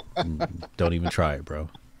 Nope, don't even try it, bro.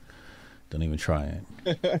 Don't even try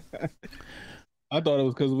it. I thought it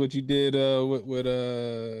was because of what you did with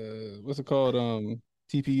what's it called,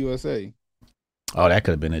 TPUSA. Oh, that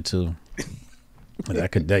could have been it too. Yeah,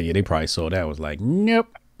 they probably saw that. Was like, nope.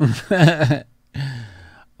 I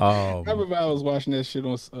remember I was watching that shit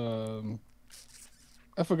on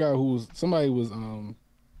I forgot who was, somebody was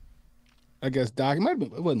I guess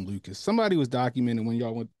it wasn't Lucas. Somebody was documenting when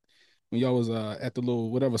y'all was at the little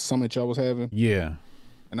whatever summit y'all was having. Yeah.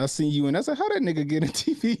 And I seen you and I said, how that nigga get in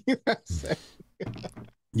TV?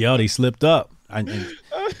 Yo, they slipped up.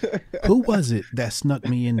 Who was it that snuck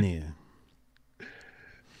me in there?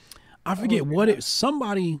 I forget what it.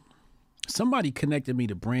 Somebody connected me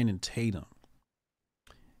to Brandon Tatum,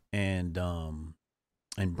 and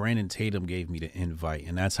Brandon Tatum gave me the invite,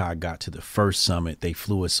 and that's how I got to the first summit. They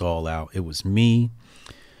flew us all out. It was me,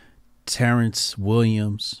 Terrence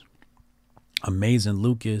Williams, Amazing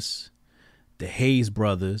Lucas, the Hayes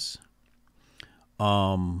brothers.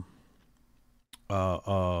 Who's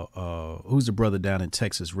the brother down in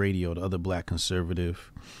Texas radio, the other black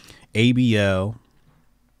conservative, ABL,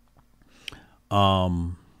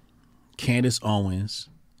 Candace Owens,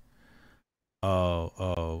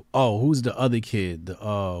 who's the other kid,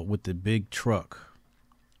 with the big truck?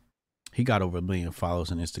 He got over 1 million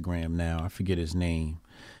followers on Instagram now. I forget his name,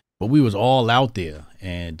 but we was all out there,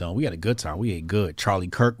 and we had a good time. We ate good. Charlie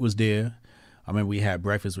Kirk was there. I remember we had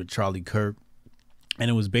breakfast with Charlie Kirk, and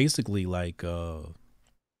it was basically like a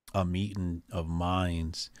meeting of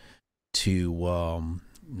minds to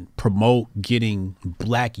promote getting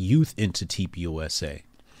black youth into TPUSA.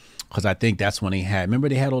 Because I think that's when they had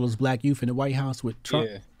all those black youth in the White House with Trump?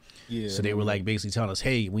 Yeah. So they were like basically telling us,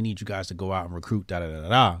 hey, we need you guys to go out and recruit,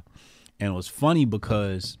 da-da-da-da-da. And it was funny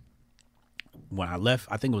because when I left,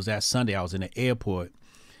 I think it was that Sunday, I was in the airport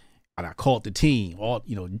and I called the team, all,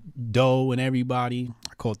 Doe and everybody.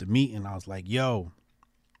 I called the meeting. I was like, yo,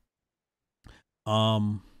 I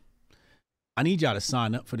need y'all to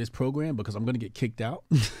sign up for this program because I'm going to get kicked out.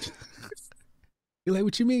 You're like,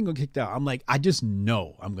 what you mean gonna get kicked out? I'm like, I just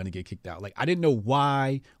know I'm gonna get kicked out. Like, I didn't know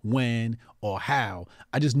why, when, or how.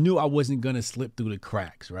 I just knew I wasn't gonna slip through the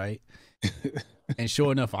cracks, right? And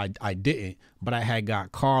sure enough, I didn't. But I had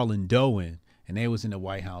got Carl and Doan, and they was in the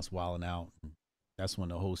White House wilding out. That's when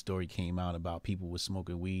the whole story came out about people was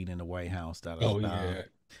smoking weed in the White House. Yeah.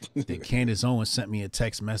 Then Candace Owens sent me a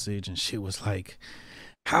text message, and she was like,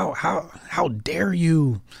 how dare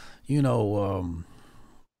you,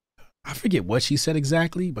 I forget what she said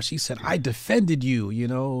exactly, but she said, I defended you,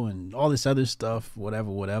 and all this other stuff,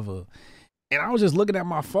 whatever. And I was just looking at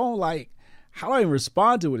my phone like, how do I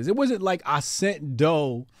respond to it? It wasn't like I sent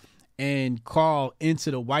Doe and Carl into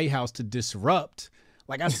the White House to disrupt.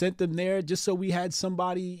 Like, I sent them there just so we had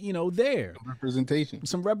somebody, there.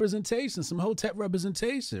 Some representation, some Hotep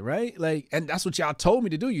representation, right? Like, and that's what y'all told me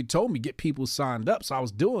to do. You told me get people signed up. So I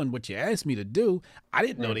was doing what you asked me to do. I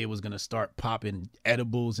didn't know they was going to start popping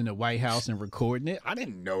edibles in the White House and recording it. I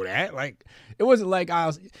didn't know that. Like, it wasn't like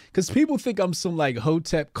because people think I'm some like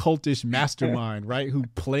Hotep cultish mastermind, right? Who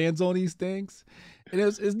plans on these things. And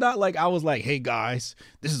it's not like I was like, hey, guys,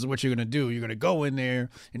 this is what you're going to do. You're going to go in there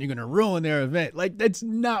and you're going to ruin their event. Like, that's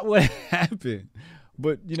not what happened.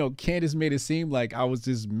 But, Candace made it seem like I was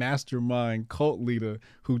this mastermind cult leader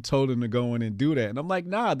who told them to go in and do that. And I'm like,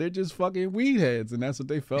 nah, they're just fucking weed heads. And that's what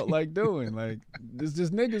they felt like doing. Like, it's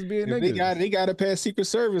just niggas being niggas. They got to pass Secret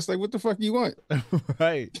Service. Like, what the fuck you want?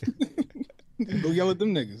 Right. Go yell at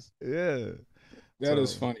them niggas. Yeah. That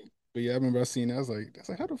is funny. But yeah, I remember I seen that. I was like,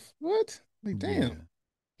 how the what? Like, damn. Yeah.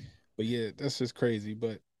 But yeah, that's just crazy.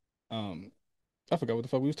 But I forgot what the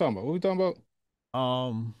fuck we was talking about. What were we talking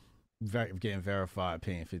about? Getting verified,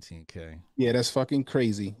 paying $15K. Yeah, that's fucking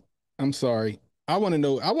crazy. I'm sorry. I want to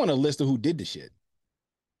know. I want a list of who did the shit.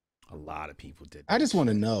 A lot of people did. I just want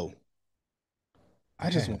to know. I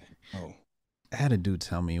had a dude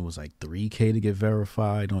tell me it was like $3K to get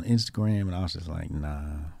verified on Instagram, and I was just like, nah,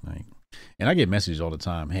 like. And I get messages all the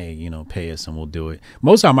time, hey, pay us and we'll do it.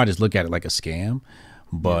 Most of the time I just look at it like a scam.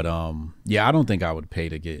 But yeah, I don't think I would pay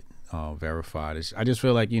to get verified. I just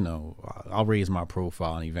feel like, I'll raise my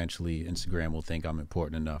profile and eventually Instagram will think I'm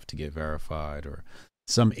important enough to get verified, or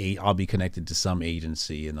I'll be connected to some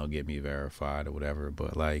agency and they'll get me verified or whatever.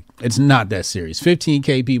 But like, it's not that serious.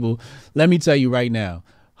 15K people, let me tell you right now,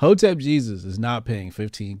 Hotep Jesus is not paying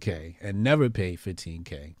 15K and never paid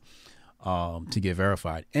 15K. To get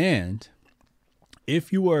verified. And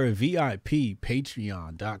If you are a VIP,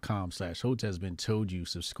 patreon.com/HotepsBeenToldYou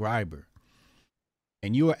subscriber,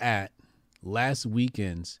 and you were at last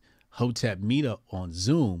weekend's Hotep meetup on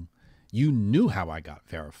Zoom, you knew how I got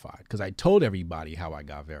verified because I told everybody how I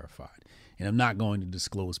got verified. And I'm not going to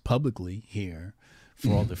disclose publicly here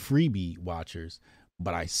for all the freebie watchers,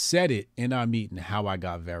 but I said it in our meeting how I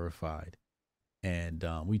got verified. And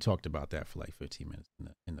we talked about that for like 15 minutes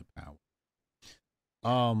in the power.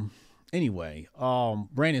 Anyway,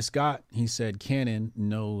 Brandon Scott, he said Cannon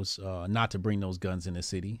knows not to bring those guns in the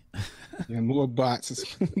city. Yeah, more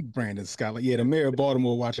bots. Brandon Scott. Like, yeah, the mayor of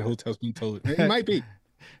Baltimore watching Hotels Being Told. It might be.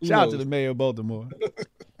 Shout out to the mayor of Baltimore.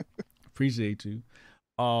 Appreciate you.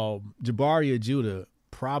 Jabari Judah,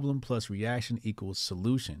 problem plus reaction equals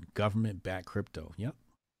solution. Government-backed crypto. Yep.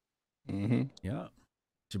 Mm-hmm. Yep.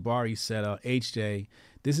 Jabari said, HJ,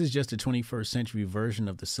 this is just a 21st century version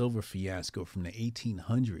of the silver fiasco from the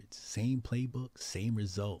 1800s. Same playbook, same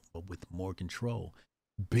result, but with more control.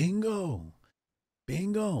 Bingo.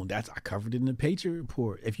 Bingo. I covered it in the Patriot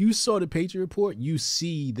Report. If you saw the Patriot Report, you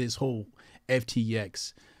see this whole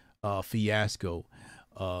FTX fiasco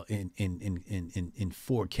in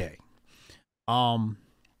 4K.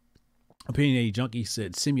 Opinionated Junkie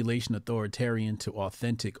said simulation authoritarian to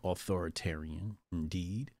authentic authoritarian.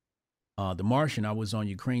 Indeed. The Martian, I was on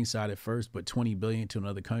Ukraine side at first, but 20 billion to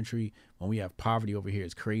another country when we have poverty over here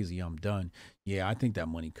is crazy. I'm done. Yeah, I think that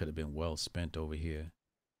money could have been well spent over here.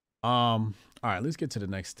 All right, let's get to the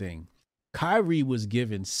next thing. Kyrie was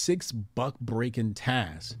given 6 buck-breaking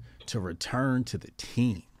tasks to return to the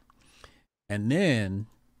team. And then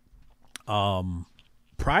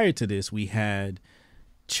prior to this, we had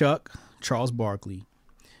Charles Barkley,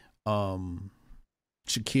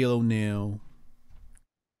 Shaquille O'Neal,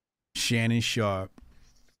 Shannon Sharp,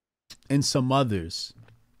 and some others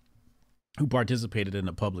who participated in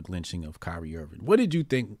the public lynching of Kyrie Irving. What did you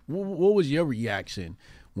think? What was your reaction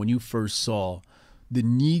when you first saw the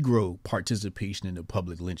Negro participation in the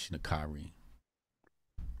public lynching of Kyrie?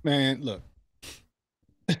 Man, look,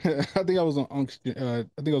 I think I was on Unc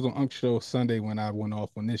Show Sunday when I went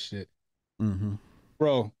off on this shit. Mm-hmm.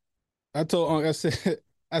 Bro, I told Unc,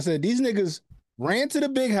 I said these niggas ran to the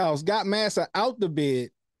big house, got Massa out the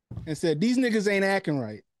bed, and said these niggas ain't acting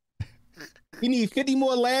right. We need 50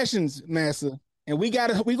 more lashings, Massa, and we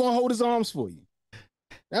gonna hold his arms for you.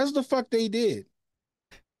 That's what the fuck they did.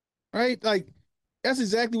 Right? Like, that's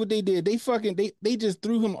exactly what they did. They just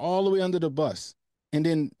threw him all the way under the bus and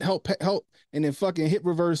then help and then fucking hit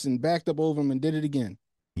reverse and backed up over him and did it again.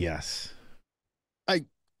 Yes. Like,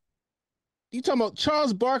 you talking about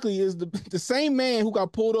Charles Barkley is the same man who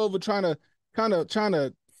got pulled over trying to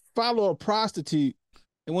follow a prostitute,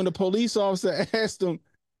 and when the police officer asked him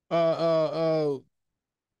what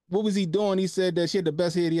was he doing, he said that she had the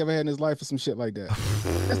best head he ever had in his life or some shit like that.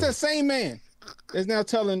 That's that same man that's now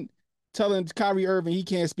telling Kyrie Irving he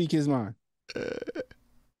can't speak his mind.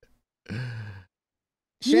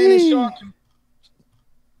 Shannon Sharp,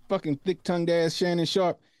 fucking thick-tongued ass Shannon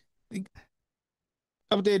Sharp,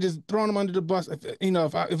 up there just throwing him under the bus. If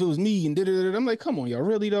it was me and I'm like, come on, y'all,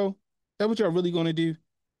 really though? That what y'all really gonna do?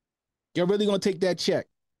 Y'all really gonna take that check?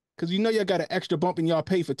 Because you know y'all got an extra bump in y'all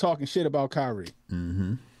pay for talking shit about Kyrie.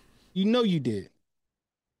 Mm-hmm. You know you did.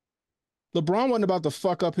 LeBron wasn't about to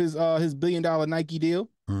fuck up his $1 billion Nike deal.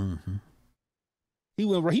 Mm-hmm.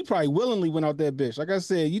 He probably willingly went out that bitch. Like I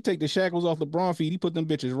said, you take the shackles off LeBron feet, he put them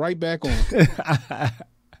bitches right back on.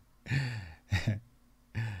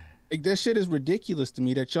 Like, that shit is ridiculous to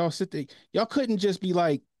me that y'all sit there. Y'all couldn't just be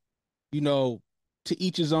like, to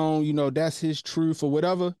each his own, that's his truth or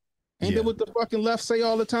whatever. Ain't that what the fucking left say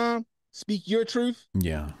all the time? Speak your truth.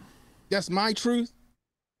 Yeah. That's my truth.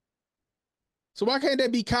 So why can't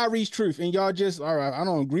that be Kyrie's truth? And y'all just, all right, I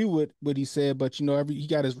don't agree with what he said, but he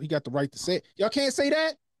got the right to say it. Y'all can't say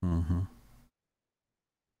that? Mm-hmm.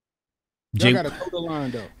 Y'all got to toe the line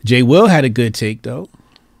though. Jay Will had a good take though.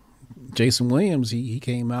 Jason Williams, he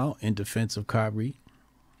came out in defense of Kyrie.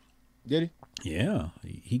 Did he? Yeah.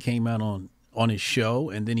 He came out on his show,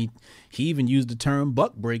 and then he even used the term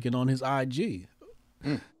buck breaking on his IG.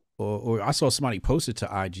 Or I saw somebody post it to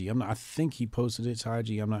IG. I think he posted it to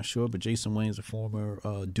IG. I'm not sure, but Jason Williams, a former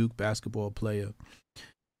Duke basketball player,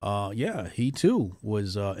 he too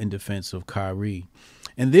was in defense of Kyrie.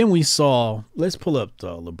 And then we saw, let's pull up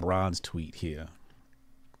LeBron's tweet here,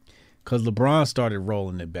 because LeBron started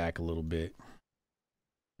rolling it back a little bit.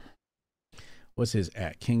 What's his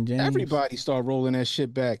at? King James? Everybody started rolling that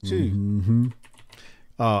shit back too. Mm-hmm.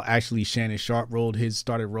 Actually, Shannon Sharp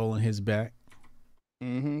started rolling his back.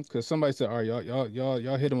 Mm-hmm. Because somebody said, all right,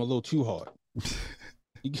 y'all hit him a little too hard.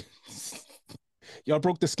 y'all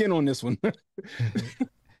broke the skin on this one.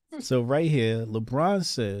 So right here, LeBron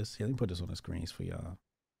says, let me put this on the screens for y'all.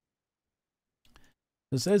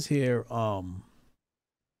 It says here, I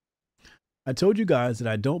told you guys that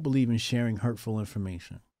I don't believe in sharing hurtful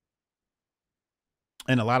information.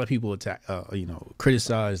 And a lot of people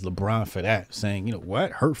criticize LeBron for that, saying,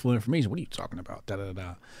 what? Hurtful information? What are you talking about? Da, da,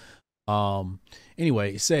 da.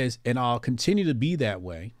 Anyway, it says, and I'll continue to be that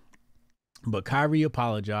way, but Kyrie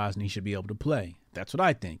apologized and he should be able to play. That's what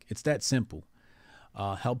I think. It's that simple.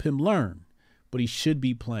 Help him learn, but he should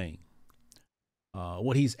be playing.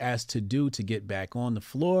 What he's asked to do to get back on the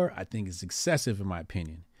floor, I think is excessive in my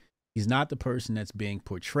opinion. He's not the person that's being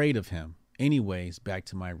portrayed of him. Anyways, back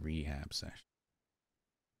to my rehab session.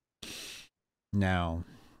 Now,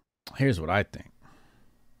 here's what I think.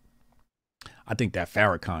 I think that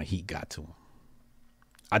Farrakhan heat got to him.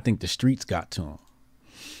 I think the streets got to him.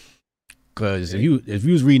 Because if you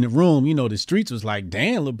was reading the room, the streets was like,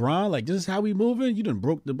 damn, LeBron, like, this is how we moving? You done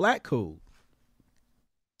broke the black code.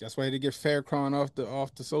 That's why they get Farrakhan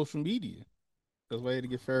off the social media. That's why they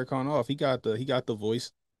get Farrakhan off. He got the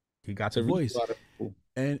voice. He got the voice.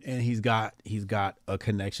 And he's got a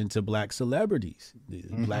connection to black celebrities.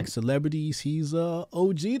 Black celebrities, he's a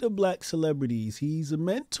OG to black celebrities. He's a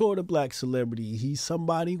mentor to black celebrities. He's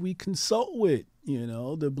somebody we consult with.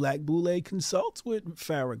 The Black Boule consults with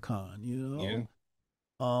Farrakhan,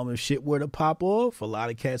 If shit were to pop off, a lot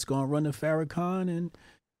of cats gonna run to Farrakhan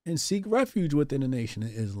and seek refuge within the Nation of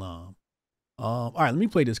Islam. All right, let me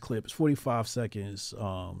play this clip. It's 45 seconds.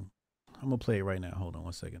 I'm gonna play it right now. Hold on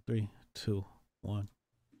 1 second. 3, 2, 1.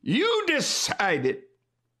 You decided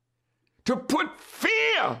to put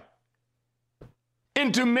fear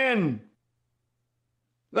into men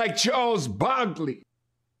like Charles Barkley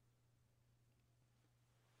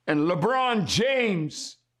and LeBron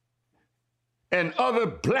James and other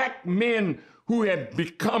black men who have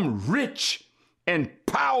become rich and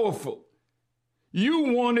powerful.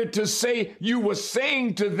 You wanted to say, you were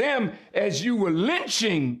saying to them as you were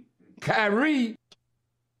lynching Kyrie,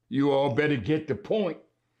 you all better get the point.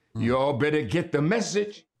 You all better get the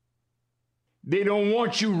message. They don't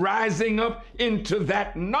want you rising up into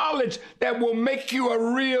that knowledge that will make you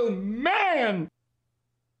a real man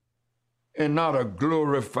and not a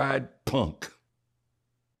glorified punk.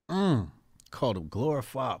 Called them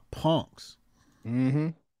glorified punks. Mm-hmm.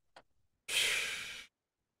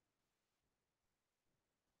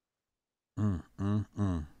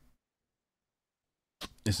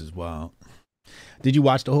 This is wild. Did you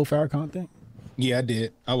watch the whole Farrakhan thing? Yeah, I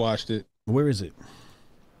did. I watched it. Where is it?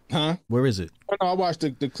 Huh? Where is it? Oh, no, I watched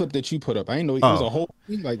the clip that you put up. I didn't know it was a whole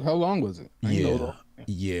thing. Like, how long was it?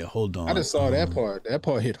 Yeah, hold on. I just saw that part. That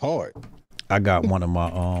part hit hard. I got one of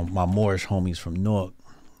my Moorish homies from Newark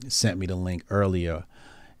sent me the link earlier,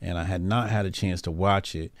 and I had not had a chance to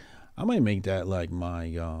watch it. I might make that like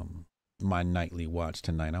my my nightly watch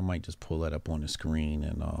tonight. I might just pull that up on the screen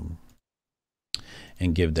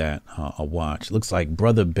and give that a watch. Looks like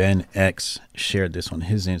Brother Ben X shared this on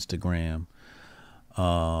his Instagram.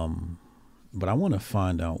 But I want to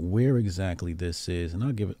find out where exactly this is, and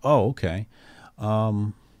I'll give it. Oh, okay.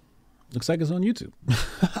 Looks like it's on YouTube.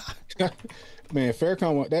 Man,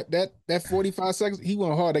 Farrakhan, that 45 seconds, he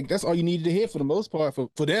went hard. Like, that's all you needed to hear for the most part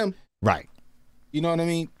for them. Right. You know what I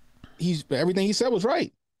mean? Everything he said was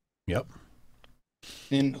right. Yep.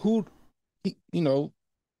 And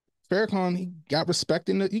Farrakhan, he got respect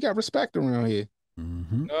around here.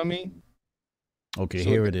 Mm-hmm. You know what I mean? Okay, so,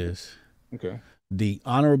 here it is. Okay. The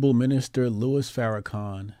Honorable Minister Louis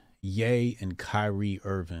Farrakhan, Ye, and Kyrie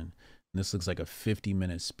Irving. And this looks like a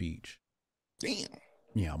 50-minute speech. Damn.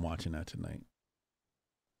 Yeah, I'm watching that tonight.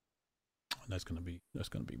 That's gonna be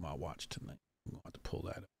my watch tonight. I'm gonna have to pull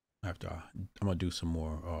that up after I'm gonna do some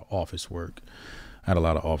more office work. I had a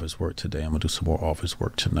lot of office work today. I'm gonna do some more office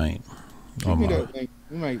work tonight. That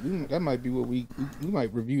might be what we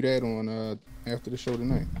might review that on after the show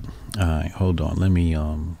tonight. All right, hold on. Let me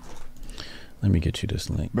get you this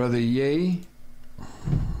link, Brother Ye.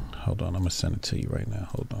 Hold on, I'm gonna send it to you right now.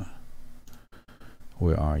 Hold on.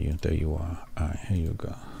 Where are you? There you are. All right, here you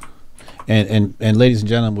go. And ladies and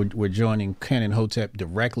gentlemen, we're joining Canon Hotep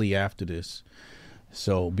directly after this.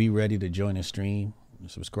 So be ready to join the stream.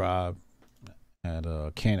 Subscribe at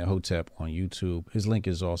Canon Hotep on YouTube. His link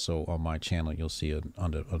is also on my channel. You'll see it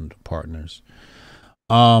under partners.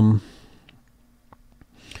 Jabari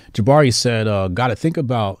said, gotta think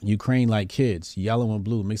about Ukraine like kids. Yellow and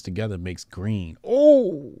blue mixed together makes green.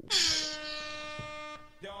 Oh,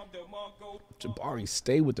 Jabari,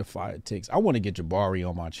 stay with the fire takes. I want to get Jabari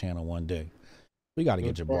on my channel one day. We got to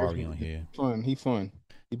get Jabari on here. Fun. He fun.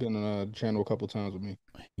 He been on the channel a couple times with me.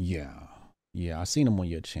 Yeah. Yeah, I seen them on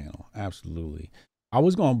your channel. Absolutely. I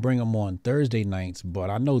was gonna bring them on Thursday nights, but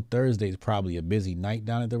I know Thursday's probably a busy night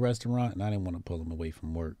down at the restaurant, and I didn't want to pull them away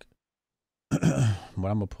from work. But I'm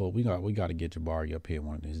gonna pull. We got to get Jabari up here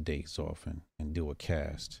one of his days off and do a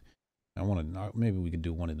cast. I want to maybe we could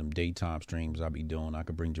do one of them daytime streams I'll be doing. I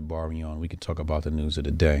could bring Jabari on. We could talk about the news of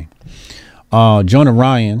the day. Jonah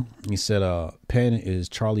Ryan, he said, Penn is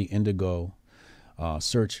Charlie Indigo.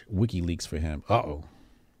 Search WikiLeaks for him. Uh-oh.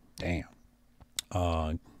 Damn.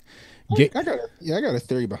 I got a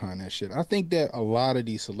theory behind that shit. I think that a lot of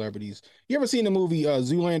these celebrities. You ever seen the movie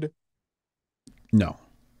Zoolander? No.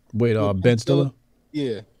 Wait, Ben Stiller?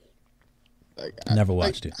 Yeah. Never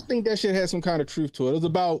watched it. I think that shit has some kind of truth to it. It was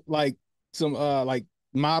about like some like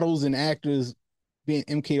models and actors being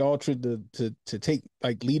MK Ultra to take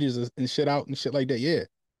like leaders and shit out and shit like that. Yeah.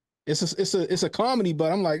 It's a comedy,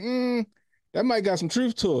 but I'm like, that might got some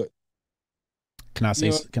truth to it. Can I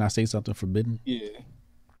say something forbidden? Yeah.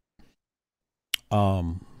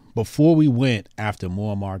 Before we went after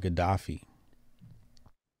Muammar Gaddafi,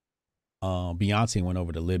 Beyonce went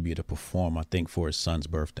over to Libya to perform, I think, for his son's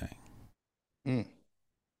birthday.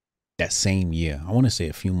 That same year. I want to say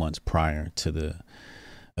a few months prior to the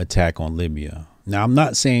attack on Libya. Now, I'm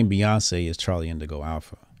not saying Beyonce is Charlie Indigo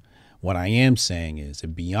Alpha. What I am saying is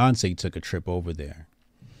if Beyonce took a trip over there,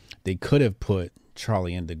 they could have put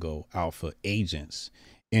Charlie Indigo Alpha agents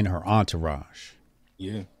in her entourage.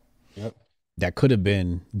 Yeah. Yep. That could have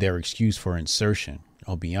been their excuse for insertion.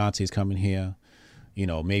 Oh, Beyonce's coming here. You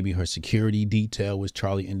know, maybe her security detail was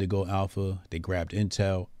Charlie Indigo Alpha. They grabbed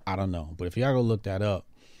intel. I don't know. But if y'all go look that up,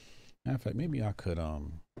 in fact, maybe I could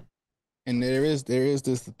And there is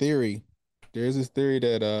this theory. There's this theory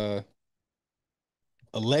that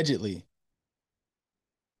allegedly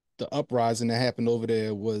the uprising that happened over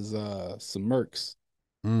there was some mercs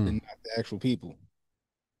and not the actual people.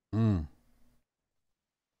 Some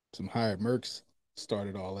hired mercs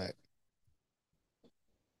started all that.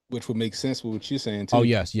 Which would make sense with what you're saying too. Oh,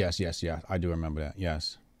 yes. I do remember that.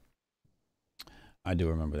 Yes. I do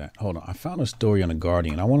remember that. Hold on. I found a story on The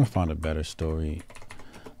Guardian. I want to find a better story.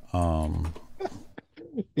 NBA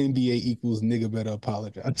equals nigga better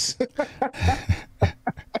apologize.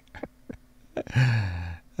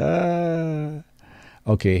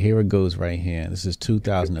 Okay, here it goes right here. This is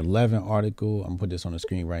 2011 article. I'm going to put this on the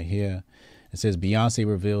screen right here. It says Beyonce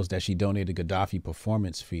reveals that she donated Gaddafi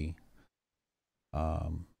performance fee.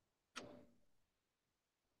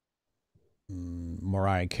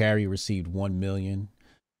 Mariah Carey received $1 million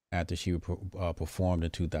after she performed in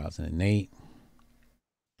 2008.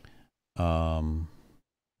 You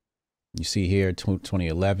see here,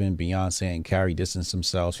 2011, Beyonce and Carey distanced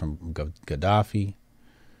themselves from Gaddafi.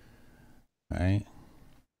 Right.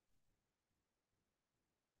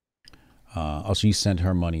 She sent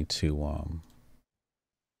her money to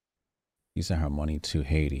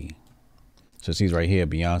Haiti. So she's right here,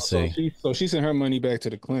 Beyonce. So she sent her money back to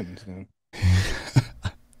the Clintons. Then.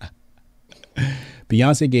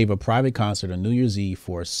 Beyonce gave a private concert on New Year's Eve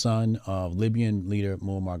for son of Libyan leader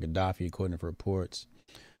Muammar Gaddafi, according to reports,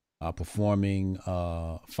 performing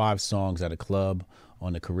 5 songs at a club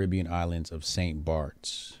on the Caribbean islands of St.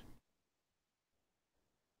 Bart's.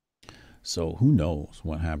 So who knows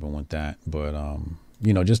what happened with that? But,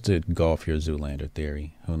 just to go off your Zoolander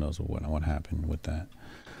theory, who knows what happened with that?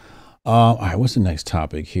 All right, what's the next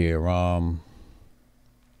topic here?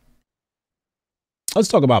 Let's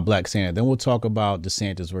talk about Black Santa. Then we'll talk about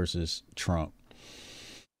DeSantis versus Trump.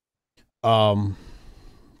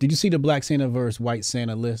 Did you see the Black Santa versus White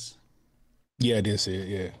Santa list? Yeah, I did see it.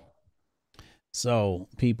 Yeah. So,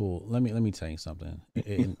 people, let me tell you something.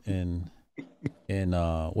 In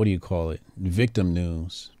what do you call it? Victim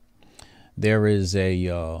news. There is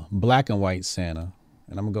a black and white Santa,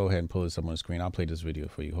 and I'm gonna go ahead and pull this up on the screen. I'll play this video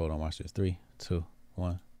for you. Hold on, watch this. 3, 2,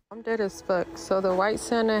 1. I'm dead as fuck. So the white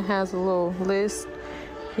Santa has a little list.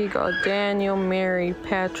 He got Daniel, Mary,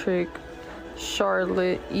 Patrick,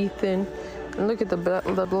 Charlotte, Ethan. And look at the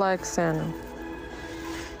black Santa.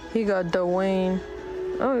 He got Dwayne.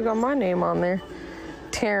 Oh, he got my name on there.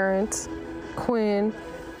 Terrence, Quinn,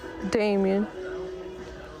 Damien,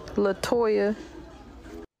 Latoya.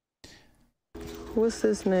 What's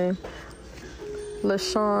his name?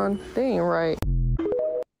 LaShawn. They ain't right.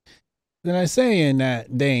 Then I'm saying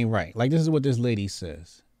that they ain't right. Like, this is what this lady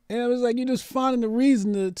says. And I was like, you're just finding a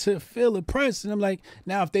reason to feel oppressed. And I'm like,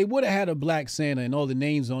 now, if they would have had a black Santa and all the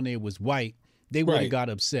names on there was white, they would have got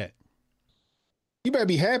upset. You better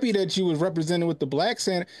be happy that you was represented with the black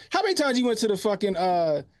Santa. How many times you went to the fucking,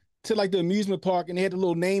 to like the amusement park and they had the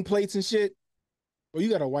little name plates and shit? Well, you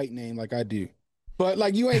got a white name like I do. But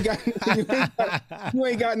like you ain't got you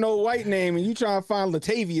ain't got no white name, and you trying to find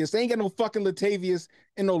Latavius. They ain't got no fucking Latavius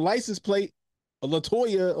and no license plate or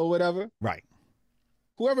Latoya or whatever. Right.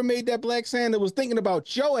 Whoever made that Black Santa was thinking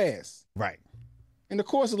about your ass. Right. And of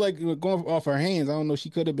course, it's like going off her hands. I don't know.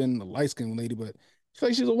 She could have been a light-skinned lady, but I feel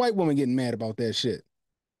like she's a white woman getting mad about that shit.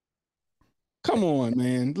 Come on,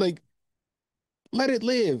 man. Like, let it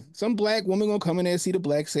live. Some black woman gonna come in there and see the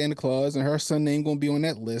Black Santa Claus, and her son name gonna be on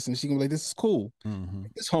that list, and she gonna be like, "This is cool.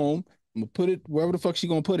 It's home. I'm gonna put it wherever the fuck she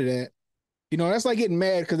gonna put it at." You know, that's like getting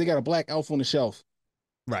mad because they got a black elf on the shelf.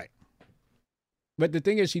 Right. But the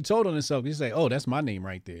thing is, she told on herself. You say, "Oh, that's my name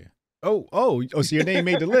right there." Oh, so your name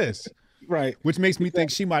made the list, right? Which makes me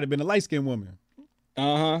think she might have been a light skinned woman. You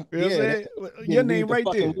know what I'm saying? Your name right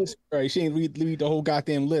there. List, right? She didn't read the whole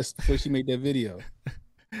goddamn list before she made that video.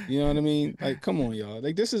 You know what I mean? Like, come on, y'all.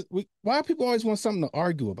 Like, this is why people always want something to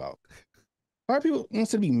argue about. Why people want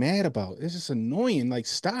to be mad about? It's just annoying. Like,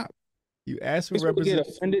 stop. You ask for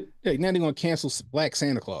representation. Hey, now they're gonna cancel Black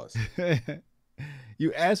Santa Claus.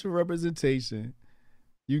 You ask for representation.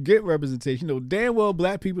 You get representation. You know damn well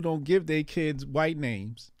black people don't give their kids white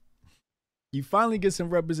names. You finally get some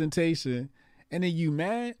representation, and then you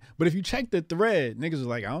mad. But if you check the thread, niggas are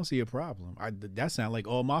like, I don't see a problem. That sound like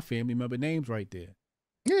all my family member names right there.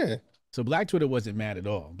 Yeah. So Black Twitter wasn't mad at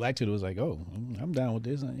all. Black Twitter was like, oh, I'm down with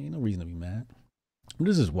this. Ain't no reason to be mad.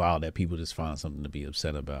 This is wild that people just find something to be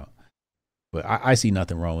upset about. But I see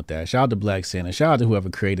nothing wrong with that. Shout out to Black Santa. Shout out to whoever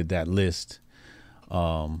created that list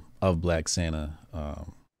of Black Santa.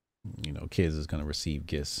 You know, kids is going to receive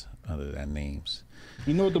gifts under that names.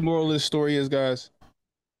 You know what the moral of this story is, guys?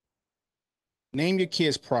 Name your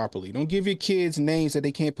kids properly. Don't give your kids names that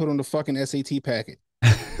they can't put on the fucking SAT packet.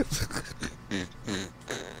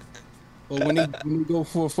 Or when they go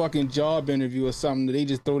for a fucking job interview or something, they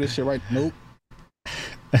just throw this shit right. Nope.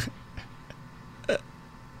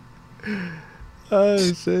 Oh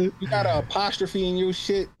shit! You got an apostrophe in your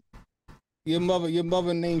shit. Your mother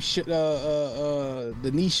named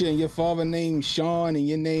Denisha, and your father named Sean, and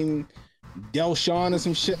your name Delshawn or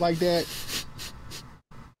some shit like that.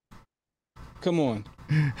 Come on.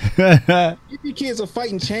 Give your kids a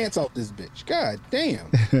fighting chance out this bitch. God damn.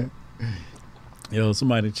 Yo,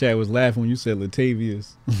 somebody in the chat was laughing when you said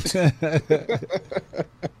Latavius.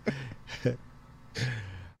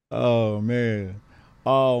 Oh man.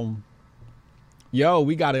 Yo,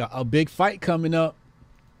 we got a big fight coming up.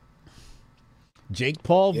 Jake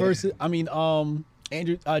Paul versus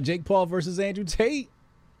Jake Paul versus Andrew Tate.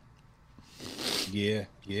 Yeah.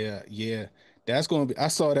 That's gonna be. I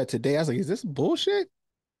saw that today. I was like, "Is this bullshit?"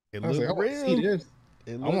 It looks real. I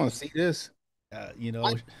want to see this. You know,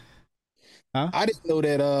 I didn't know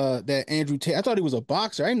that Andrew Tate. I thought he was a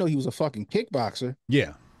boxer. I didn't know he was a fucking kickboxer.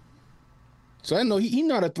 Yeah. So I didn't know he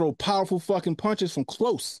know how to throw powerful fucking punches from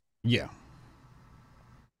close. Yeah.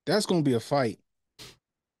 That's gonna be a fight.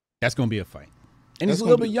 That's gonna be a fight. And he's a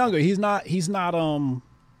little bit younger. He's not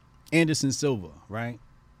Anderson Silva, right?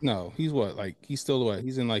 No, he's what? Like he's still what?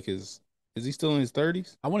 He's in like is he still in his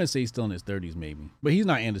 30s? I want to say he's still in his 30s maybe. But he's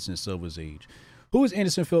not Anderson Silva's age. Who was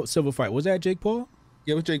Anderson Silva fight? Was that Jake Paul?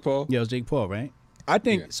 Yeah, it was Jake Paul. Yeah, it was Jake Paul, right? I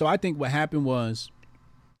think what happened was,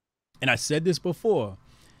 and I said this before,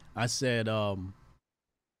 I said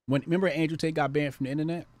remember Andrew Tate got banned from the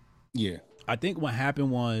internet? Yeah. I think what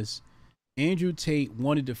happened was Andrew Tate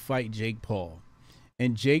wanted to fight Jake Paul.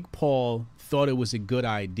 And Jake Paul thought it was a good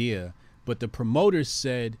idea, but the promoters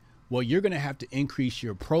said, well, you're going to have to increase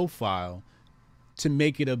your profile to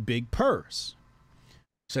make it a big purse.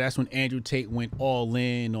 So that's when Andrew Tate went all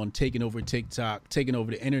in on taking over TikTok, taking over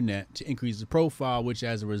the internet to increase his profile, which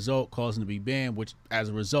as a result caused him to be banned, which as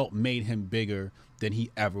a result made him bigger than he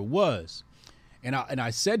ever was. And I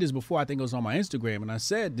said this before, I think it was on my Instagram, and I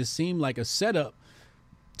said this seemed like a setup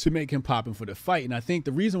to make him popping for the fight. And I think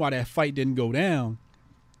the reason why that fight didn't go down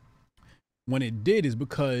when it did is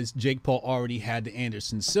because Jake Paul already had the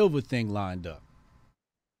Anderson Silva thing lined up.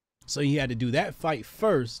 So he had to do that fight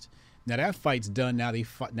first. Now that fight's done.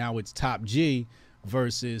 Now it's Top G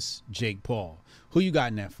versus Jake Paul. Who you got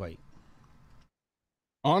in that fight?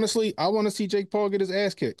 Honestly, I want to see Jake Paul get his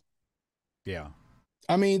ass kicked. Yeah.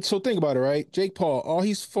 I mean, so think about it, right? Jake Paul,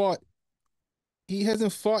 he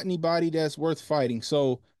hasn't fought anybody that's worth fighting.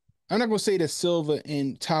 So I'm not gonna say that Silva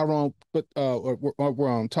and Tyron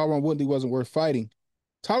Woodley wasn't worth fighting.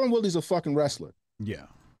 Tyron Woodley's a fucking wrestler. Yeah.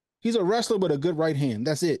 He's a wrestler with a good right hand.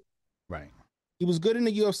 That's it. Right. He was good in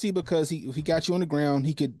the UFC because if he got you on the ground,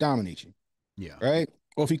 he could dominate you. Yeah. Right?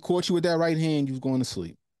 Or if he caught you with that right hand, you was going to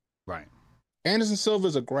sleep. Right. Anderson Silva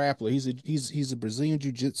is a grappler. He's a Brazilian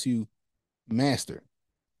jiu-jitsu master.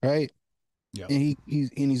 Right? Yeah. And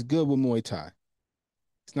he's good with Muay Thai.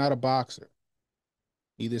 He's not a boxer.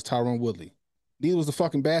 Neither is Tyron Woodley. Neither was the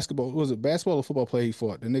fucking basketball. Was it basketball or football player he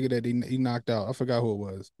fought? The nigga that he knocked out. I forgot who it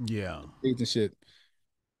was. Yeah. And shit.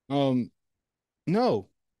 No.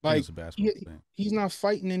 Like he's not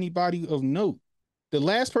fighting anybody of note. The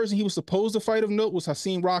last person he was supposed to fight of note was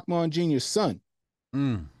Hakeem Rahman Jr.'s son.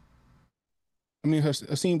 I mean,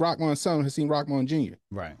 Hakeem Rahman's son, Hakeem Rahman Jr.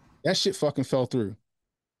 Right. That shit fucking fell through.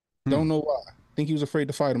 Don't know why. I think he was afraid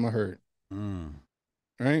to fight him, I heard.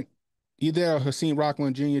 Right? Either Hakeem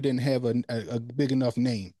Rahman Jr. didn't have a big enough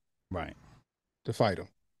name. Right. To fight him.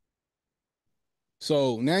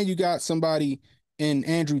 So now you got somebody in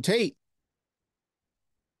Andrew Tate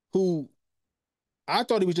who I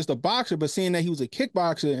thought he was just a boxer, but seeing that he was a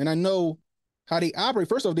kickboxer, and I know how they operate.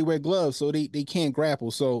 First off, they wear gloves, so they can't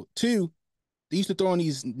grapple. So two, they used to throw in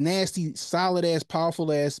these nasty, solid ass,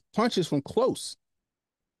 powerful ass punches from close.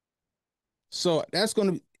 So that's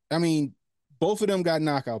gonna be, I mean, both of them got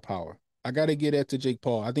knockout power. I gotta get that to Jake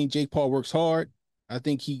Paul. I think Jake Paul works hard. I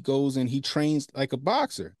think he goes and he trains like a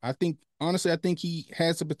boxer. I think, honestly, I think he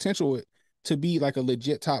has the potential to be like a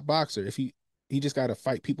legit top boxer. If he just got to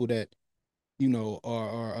fight people that, you know,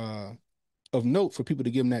 are of note for people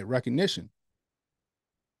to give him that recognition.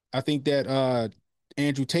 I think that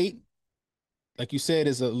Andrew Tate, like you said,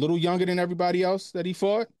 is a little younger than everybody else that he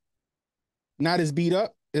fought. Not as beat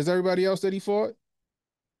up as everybody else that he fought.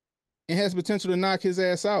 And has potential to knock his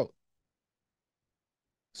ass out.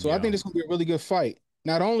 So I think this is going to be a really good fight.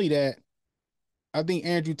 Not only that, I think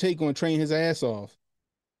Andrew Tate going to train his ass off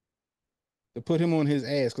to put him on his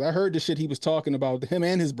ass. Because I heard the shit he was talking about, him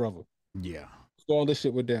and his brother. Yeah. All this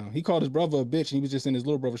shit went down. He called his brother a bitch, and he was just in his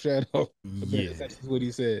little brother's shadow. Yeah. That's what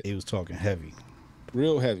he said. He was talking heavy.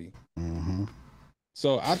 Real heavy.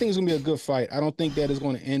 So I think it's going to be a good fight. I don't think that is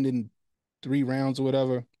going to end in 3 rounds or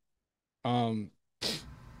whatever.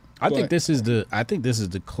 I think this is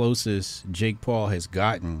the closest Jake Paul has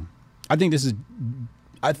gotten. I think this is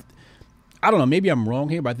I don't know, maybe I'm wrong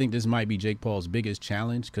here, but I think this might be Jake Paul's biggest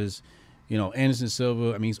challenge because, you know, Anderson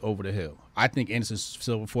Silva, I mean, he's over the hill. I think Anderson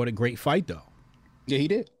Silva fought a great fight though. Yeah, he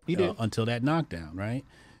did. He did. Until that knockdown, right?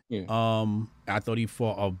 Yeah. I thought he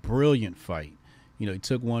fought a brilliant fight. You know, he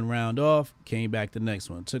took 1 round off, came back the next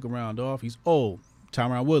one, took a round off. He's old.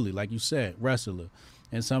 Tyron Woodley, like you said, wrestler.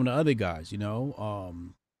 And some of the other guys, you know,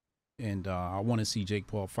 and I want to see Jake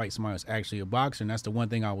Paul fight somebody who's actually a boxer. And that's the one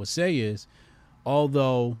thing I would say is,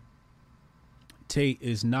 although Tate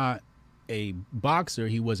is not a boxer,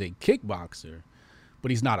 he was a kickboxer,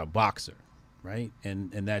 but he's not a boxer, right?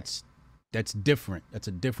 And that's different. That's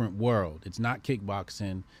a different world. It's not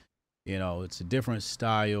kickboxing, you know. It's a different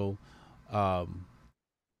style.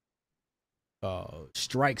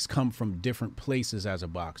 Strikes come from different places as a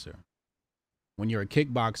boxer. When you're a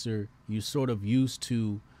kickboxer, you're sort of used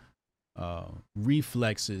to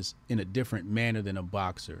reflexes in a different manner than a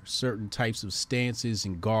boxer. Certain types of stances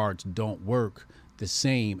and guards don't work the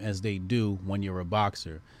same as they do when you're a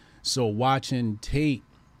boxer. So watching Tate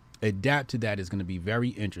adapt to that is going to be very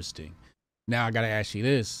interesting. Now I got to ask you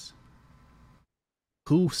this.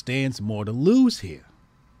 Who stands more to lose here?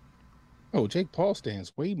 Oh, Jake Paul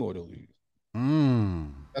stands way more to lose.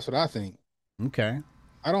 That's what I think. Okay.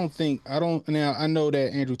 Now I know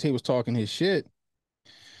that Andrew Tate was talking his shit,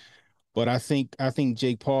 but I think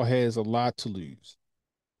Jake Paul has a lot to lose.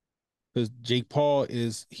 Because Jake Paul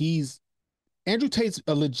Andrew Tate's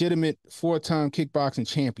a legitimate 4-time kickboxing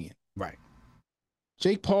champion. Right.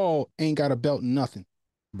 Jake Paul ain't got a belt, nothing.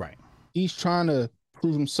 Right. He's trying to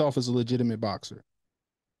prove himself as a legitimate boxer.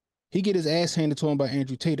 He get his ass handed to him by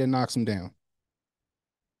Andrew Tate, that knocks him down.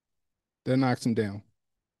 Then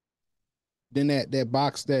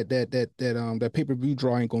that pay-per-view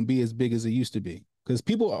draw ain't gonna be as big as it used to be. Because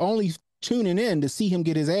people are only tuning in to see him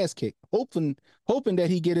get his ass kicked, hoping that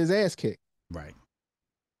he get his ass kicked. Right.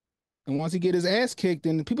 And once he get his ass kicked,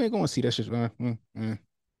 then people ain't gonna see that shit. Here's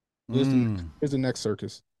the next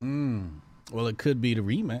circus. Well, it could be the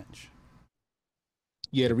rematch.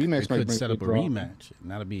 Yeah, the rematch might could set up a rematch,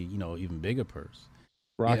 and that'll be, you know, even bigger purse.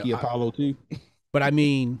 Rocky Apollo too. But I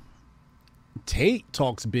mean, Tate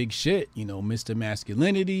talks big shit, you know, Mr.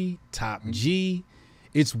 Masculinity, top G.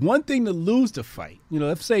 It's one thing to lose the fight. You know,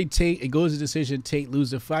 let's say Tate, it goes to decision, Tate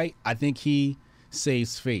lose the fight. I think he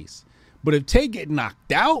saves face. But if Tate get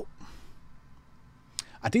knocked out,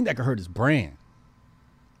 I think that could hurt his brand.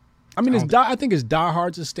 I mean, I think it's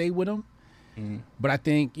diehard to stay with him. But I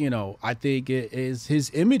think, you know,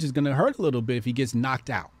 his image is going to hurt a little bit if he gets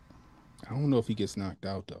knocked out. I don't know if he gets knocked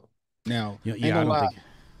out, though. Now, I don't think.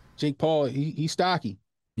 Jake Paul, he's stocky.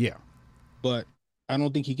 Yeah. But I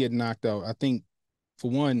don't think he get knocked out. I think,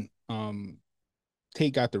 for one,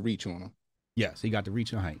 Tate got the reach on him. Yes, he got the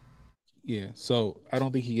reach and height. Yeah, so I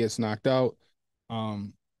don't think he gets knocked out.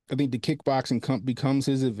 I think the kickboxing becomes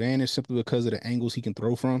his advantage simply because of the angles he can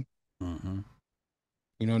throw from. Mm-hmm.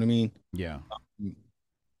 You know what I mean? Yeah.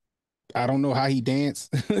 I don't know how he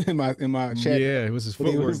danced in my chat. Yeah, it was his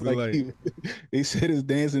footwork. They said his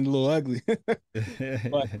dancing a little ugly,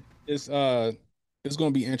 but it's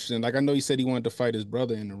gonna be interesting. Like I know he said he wanted to fight his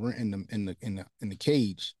brother in the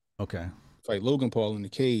cage. Okay. Fight Logan Paul in the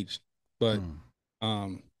cage, but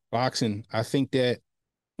boxing. I think that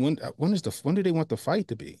when do they want the fight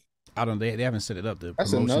to be? I don't. They haven't set it up. The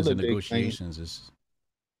That's promotions another and big negotiations is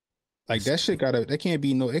like that shit gotta. That can't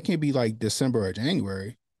be it can't be like December or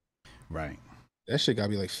January. right. That shit gotta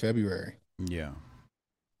be like February. Yeah.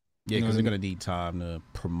 You Yeah, know because what they're I gonna need time to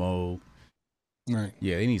promote. Right.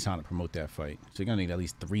 Yeah, they need time to promote that fight. So you're gonna need at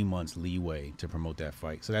least 3 months leeway to promote that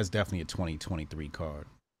fight. So that's definitely a 2023 card.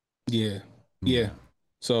 Yeah. Yeah.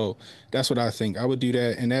 So that's what I think. I would do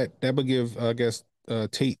that, and that would give, I guess,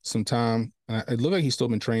 Tate some time. It looked like he's still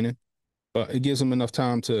been training, but it gives him enough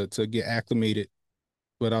time to get acclimated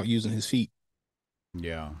without using his feet.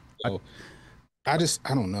 Yeah. So I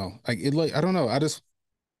don't know. I don't know.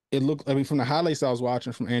 It looked. I mean, from the highlights I was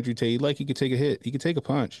watching from Andrew Tate, like he could take a hit, he could take a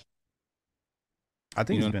punch. I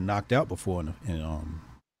think he's been knocked out before in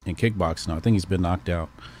kickboxing. I think he's been knocked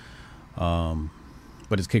out.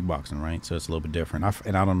 But it's kickboxing, right? So it's a little bit different.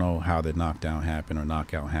 I don't know how the knockdown happened or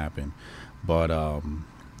knockout happened, but I'm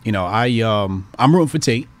rooting for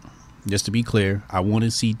Tate. Just to be clear, I want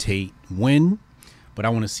to see Tate win, but I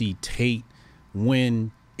want to see Tate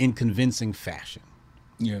win in convincing fashion.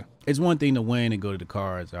 Yeah, it's one thing to win and go to the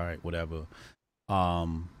cards, all right, whatever.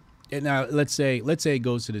 And now let's say it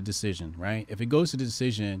goes to the decision, right? If it goes to the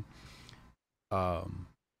decision,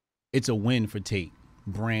 it's a win for Tate.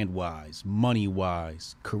 Brand wise, money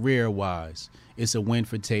wise, career wise, it's a win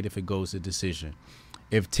for Tate if it goes to decision.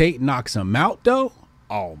 If Tate knocks him out though,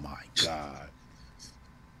 oh my God.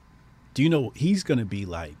 Do you know he's gonna be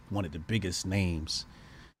like one of the biggest names?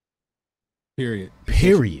 Period.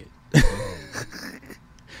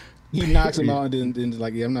 He knocks him out and then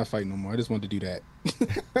like, yeah, I'm not fighting no more. I just wanted to do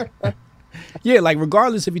that. Yeah, like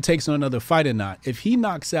regardless if he takes on another fight or not, if he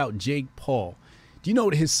knocks out Jake Paul, do you know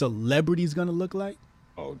what his celebrity is gonna look like?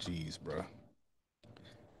 Oh, geez, bro.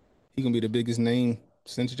 He gonna be the biggest name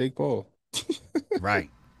since Jake Paul. Right.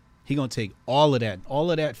 He gonna take all of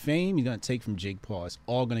that fame he's gonna take from Jake Paul. It's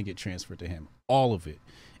all gonna get transferred to him. All of it,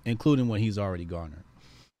 including what he's already garnered.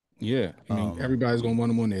 Yeah. I mean, everybody's gonna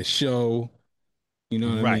want him on their show. You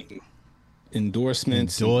know what right. I mean?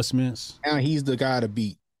 Endorsements. Now he's the guy to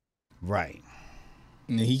beat. Right.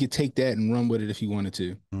 And he could take that and run with it if he wanted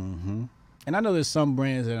to. Mm-hmm. And I know there's some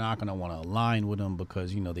brands that are not going to want to align with him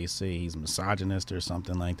because, they say he's misogynist or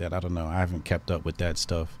something like that. I don't know. I haven't kept up with that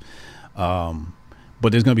stuff. But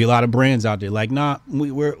there's going to be a lot of brands out there like, nah,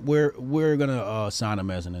 we're going to sign him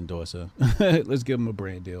as an endorser. Let's give him a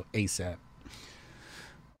brand deal ASAP.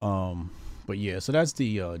 But yeah, so that's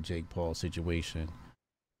the Jake Paul situation.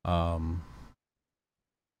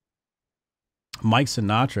 Mike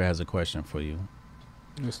Sinatra has a question for you.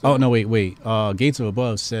 Oh, no, wait. Gates of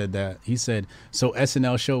Above said that. He said, so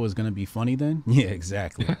SNL show is going to be funny then? Yeah,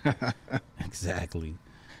 exactly. Exactly.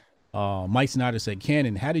 Mike Snyder said,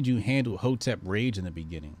 Cannon, how did you handle Hotep rage in the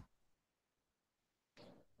beginning?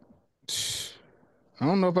 I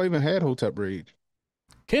don't know if I even had Hotep rage.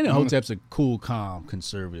 Cannon Hotep's a cool, calm,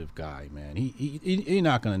 conservative guy, man. He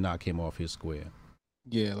not going to knock him off his square.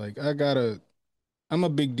 Yeah, like I'm a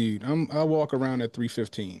big dude. I walk around at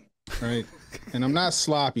 315. Right, and I'm not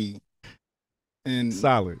sloppy, and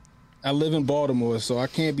solid. I live in Baltimore, so I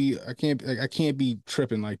can't be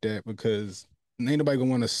tripping like that because ain't nobody gonna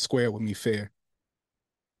want to square it with me fair.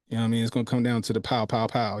 You know what I mean? It's gonna come down to the pow, pow,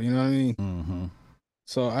 pow. You know what I mean? Mm-hmm.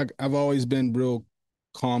 So I've always been real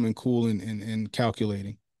calm and cool and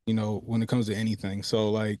calculating. When it comes to anything. So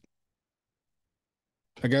like,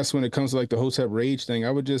 I guess when it comes to like the Hotep rage thing,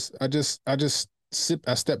 I just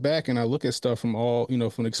step back and I look at stuff from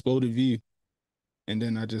from an exploded view. And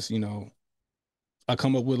then I just, I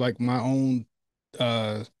come up with like my own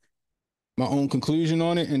conclusion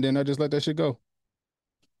on it. And then I just let that shit go.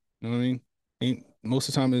 You know what I mean? Most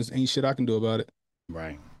of the time ain't shit I can do about it.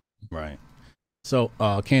 Right. So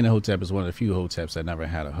Cannon Hotep is one of the few Hoteps that never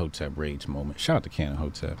had a Hotep rage moment. Shout out to Cannon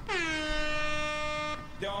Hotep.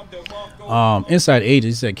 Inside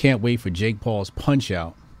Agent said, can't wait for Jake Paul's punch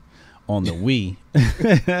out on the Wii.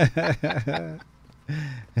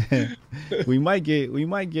 we might get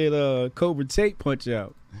Cobra Tate punch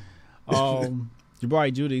out.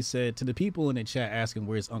 Jabari Judy said, to the people in the chat asking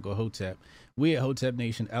where's Uncle Hotep, we at Hotep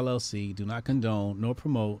Nation LLC do not condone nor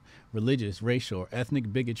promote religious, racial, or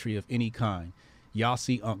ethnic bigotry of any kind. Y'all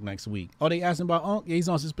see Unc next week. Oh, they asking about Unc? Yeah, he's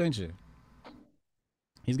on suspension.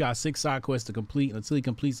 He's got 6 side quests to complete. Until he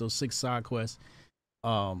completes those 6 side quests,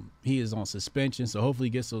 he is on suspension. So hopefully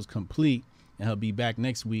he gets those complete, and he'll be back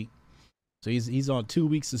next week. So he's on 2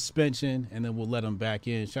 weeks suspension, and then we'll let him back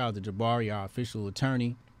in. Shout out to Jabari, our official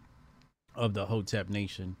attorney of the Hotep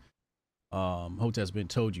Nation. Hotep's Been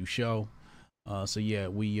Told You show. So yeah,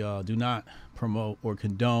 we do not promote or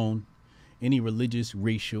condone any religious,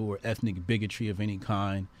 racial, or ethnic bigotry of any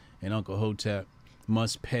kind, and Uncle Hotep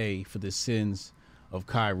must pay for the sins of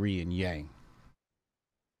Kyrie and Yang.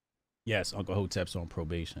 Yes, Uncle Hotep's on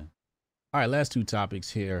probation. All right, last 2 topics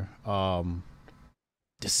here.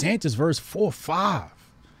 DeSantis verse 4-5.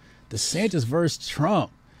 DeSantis verse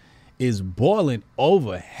Trump is boiling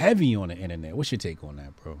over heavy on the internet. What's your take on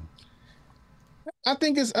that, bro? I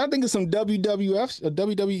think it's some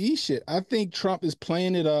WWE shit. I think Trump is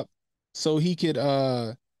playing it up so he could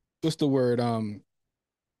what's the word?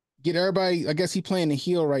 Get everybody. I guess he playing the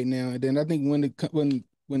heel right now. And then I think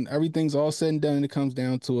when everything's all said and done and it comes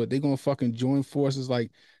down to it, they're gonna fucking join forces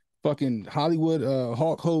like fucking Hollywood,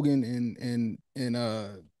 Hulk Hogan and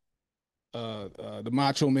the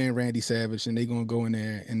Macho Man Randy Savage, and they're gonna go in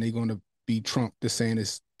there and they're gonna be Trump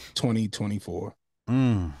DeSantis 2024.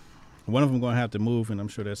 One of them going to have to move, and I'm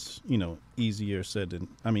sure that's, easier said than,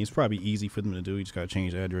 it's probably easy for them to do. You just got to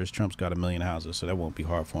change the address. Trump's got 1 million houses, so that won't be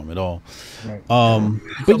hard for him at all. Right.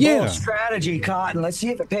 But yeah. Bold strategy, Cotton. Let's see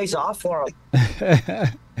if it pays off for him.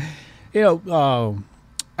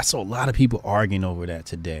 I saw a lot of people arguing over that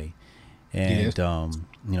today. And,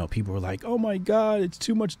 people were like, oh my God, it's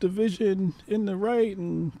too much division in the right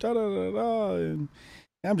and da-da-da-da.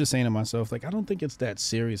 And I'm just saying to myself, like, I don't think it's that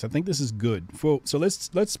serious. I think this is good. So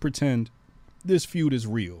let's pretend this feud is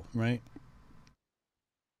real, right?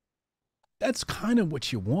 That's kind of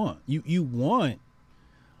what you want. You want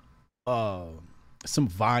some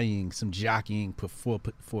vying, some jockeying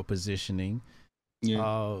for positioning,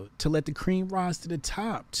 to let the cream rise to the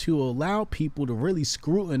top, to allow people to really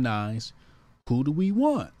scrutinize who do we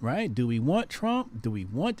want, right? Do we want Trump? Do we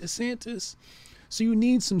want DeSantis? So you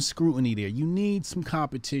need some scrutiny there. You need some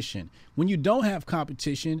competition. When you don't have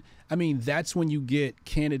competition, that's when you get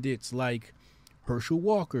candidates like Herschel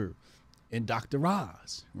Walker and Dr.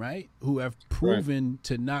 Oz, right? Who have proven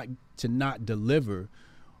to not deliver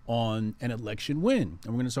on an election win.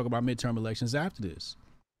 And we're going to talk about midterm elections after this.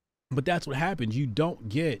 But that's what happens. You don't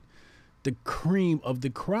get the cream of the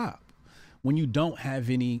crop when you don't have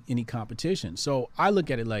any competition. So I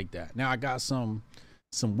look at it like that. Now I got some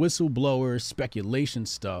whistleblower speculation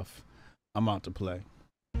stuff I'm out to play.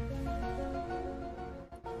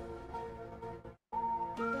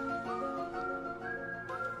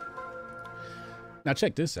 Now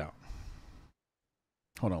check this out.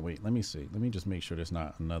 Hold on, wait, let me see. Let me just make sure there's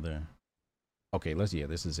not another. Okay,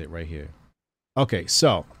 this is it right here. Okay,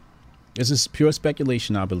 so this is pure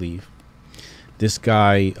speculation, I believe. This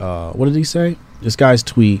guy, what did he say? This guy's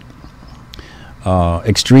tweet,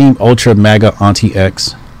 Extreme Ultra MAGA Auntie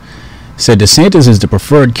X, said DeSantis is the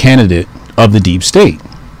preferred candidate of the deep state.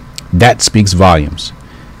 That speaks volumes.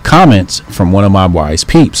 Comments from one of my wise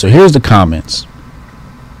peeps. So here's the comments.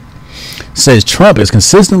 Says Trump has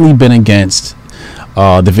consistently been against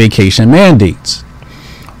the vacation mandates,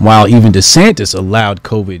 while even DeSantis allowed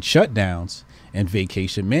COVID shutdowns and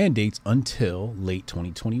vacation mandates until late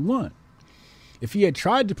 2021. If he had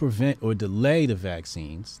tried to prevent or delay the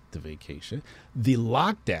vaccines, the vacation, the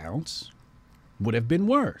lockdowns would have been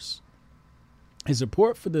worse. His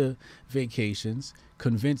support for the vacations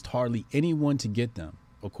convinced hardly anyone to get them,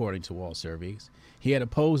 according to all surveys. He had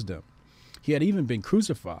opposed them. He had even been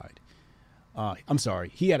crucified.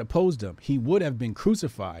 He had opposed them. He would have been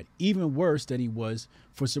crucified, even worse than he was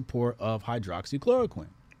for support of hydroxychloroquine.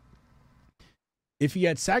 If he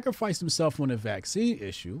had sacrificed himself on the vaccine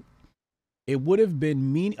issue, it would have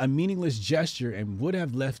been a meaningless gesture and would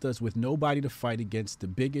have left us with nobody to fight against the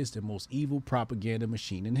biggest and most evil propaganda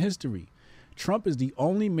machine in history. Trump is the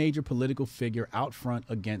only major political figure out front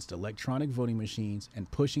against electronic voting machines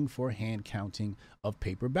and pushing for hand counting of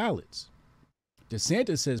paper ballots.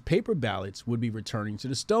 DeSantis says paper ballots would be returning to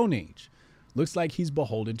the Stone Age. Looks like he's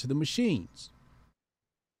beholden to the machines.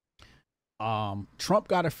 Trump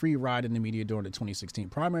got a free ride in the media during the 2016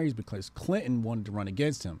 primaries because Clinton wanted to run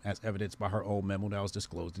against him, as evidenced by her own memo that was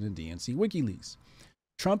disclosed in the DNC WikiLeaks.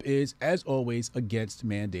 Trump is, as always, against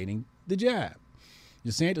mandating the jab.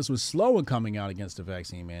 DeSantis was slow in coming out against the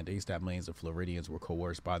vaccine mandates that millions of Floridians were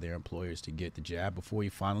coerced by their employers to get the jab before he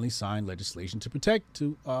finally signed legislation to protect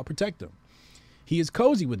them. He is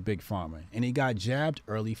cozy with Big Pharma, and he got jabbed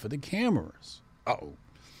early for the cameras.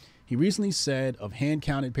 He recently said of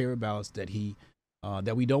hand-counted paper ballots that we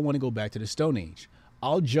don't want to go back to the Stone Age.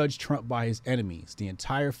 I'll judge Trump by his enemies, the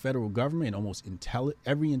entire federal government and almost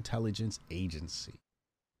every intelligence agency.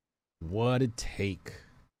 What a take.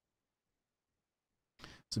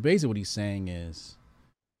 So basically what he's saying is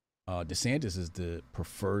DeSantis is the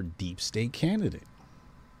preferred deep state candidate.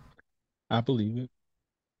 I believe it.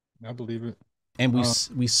 And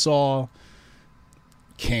we saw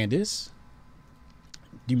Candace.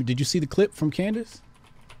 Did you see the clip from Candace?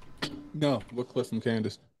 No, what clip from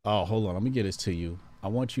Candace? Oh, hold on. Let me get this to you. I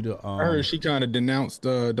want you to. I heard she kind of denounced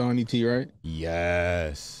Donnie T, right?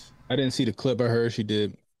 Yes. I didn't see the clip. I heard she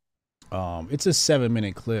did. It's a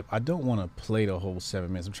 7-minute clip. I don't want to play the whole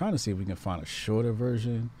 7 minutes. I'm trying to see if we can find a shorter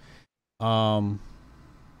version. But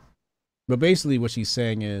basically what she's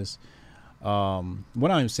saying is,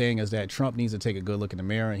 what I'm saying is that Trump needs to take a good look in the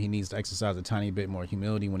mirror, and he needs to exercise a tiny bit more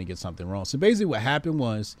humility when he gets something wrong. So basically what happened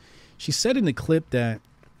was she said in the clip that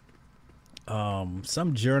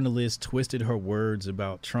some journalist twisted her words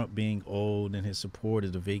about Trump being old and his support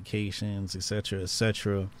of the vacations, etc.,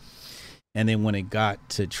 etc. And then when it got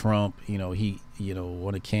to Trump, he,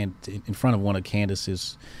 in front of one of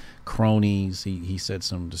Candace's cronies, he said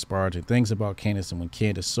some disparaging things about Candace. And when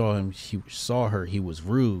Candace saw her, he was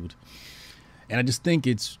rude. And I just think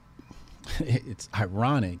it's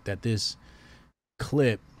ironic that this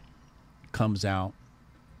clip comes out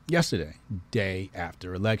yesterday, day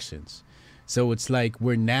after elections. So it's like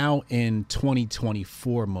we're now in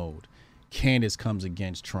 2024 mode. Candace comes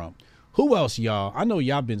against Trump. Who else, y'all? I know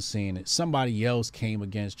y'all been seeing it. Somebody else came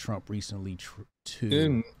against Trump recently too.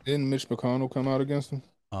 Didn't Mitch McConnell come out against him?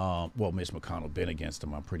 Well, Mitch McConnell been against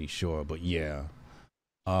him, I'm pretty sure. But yeah.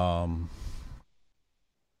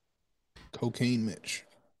 Cocaine Mitch.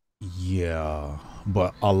 Yeah.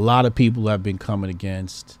 But a lot of people have been coming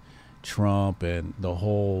against Trump, and the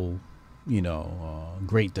whole,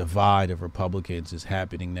 great divide of Republicans is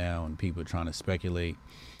happening now, and people are trying to speculate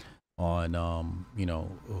on,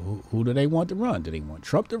 who do they want to run? Do they want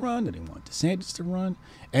Trump to run? Do they want DeSantis to run?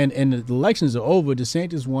 And the elections are over.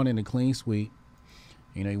 DeSantis won in a clean sweep.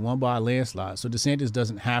 He won by a landslide. So DeSantis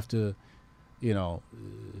doesn't have to,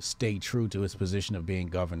 stay true to his position of being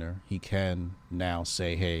governor. He can now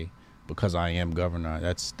say, hey, because I am governor,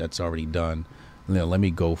 that's already done. Let me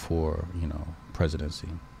go for, presidency.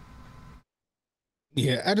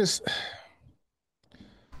 Yeah,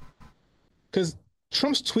 because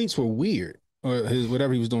Trump's tweets were weird, or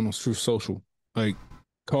whatever he was doing on Truth Social, like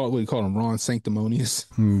what he called him, Ron Sanctimonious.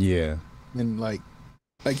 Yeah, and like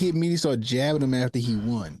he immediately started jabbing him after he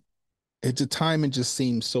won. The timing just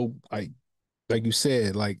seemed so like you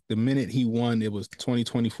said, like the minute he won, it was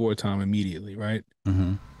 2024 time immediately, right?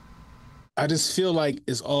 Mm-hmm. I just feel like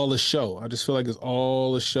it's all a show. And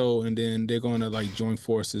then they're going to join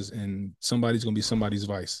forces, and somebody's going to be somebody's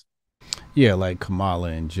vice. Yeah, like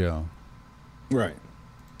Kamala and Joe. Right.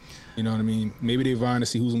 You know what I mean? Maybe they're vying to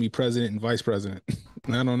see who's going to be president and vice president.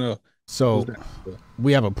 I don't know. So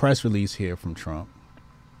we have a press release here from Trump.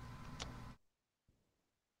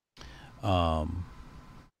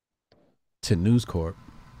 To News Corp.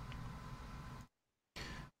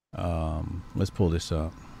 Let's pull this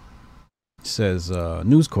up. It says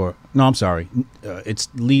News Corp. No, I'm sorry. It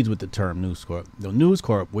leads with the term News Corp. The News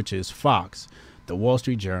Corp, which is Fox, the Wall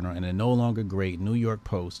Street Journal, and the no longer great New York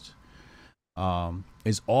Post,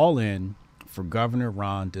 is all in for Governor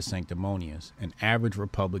Ron DeSanctimonious, an average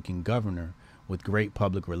Republican governor with great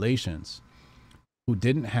public relations, who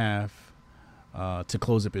didn't have to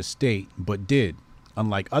close up his state, but did,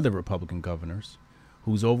 unlike other Republican governors,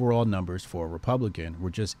 whose overall numbers for a Republican were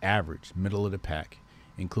just average, middle of the pack,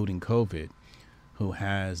 including COVID, who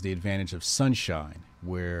has the advantage of sunshine,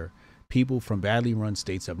 where people from badly run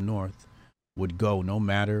states up north would go no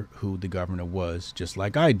matter who the governor was, just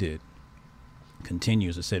like I did.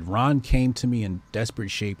 Continues, it said, Ron came to me in desperate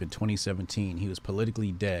shape in 2017. He was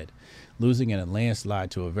politically dead, losing in a landslide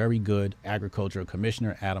to a very good agricultural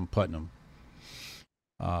commissioner, Adam Putnam,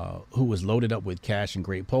 who was loaded up with cash and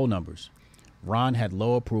great poll numbers. Ron had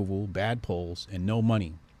low approval, bad polls, and no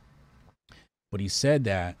money. But he said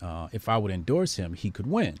that if I would endorse him, he could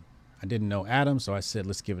win. I didn't know Adam, so I said,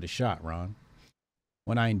 let's give it a shot, Ron.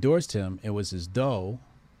 When I endorsed him, it was as though,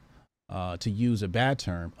 to use a bad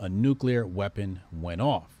term, a nuclear weapon went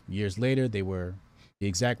off. Years later, they were the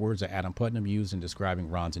exact words that Adam Putnam used in describing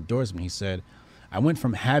Ron's endorsement. He said, I went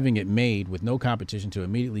from having it made with no competition to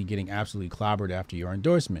immediately getting absolutely clobbered after your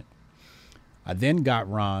endorsement. I then got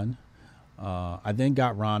Ron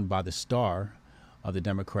by the star of the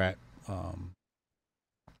Democrat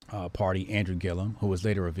Party, Andrew Gillum, who was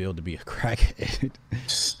later revealed to be a crackhead,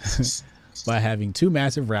 by having 2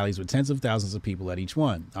 massive rallies with tens of thousands of people at each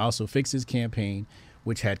one. I also fixed his campaign,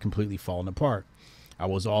 which had completely fallen apart. I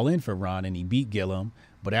was all in for Ron, and he beat Gillum.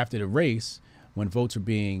 But after the race, when votes were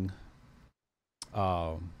being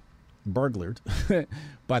burglared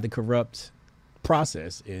by the corrupt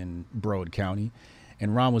process in Broward County,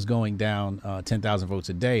 and Ron was going down 10,000 votes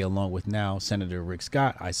a day, along with now Senator Rick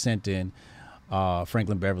Scott, I sent in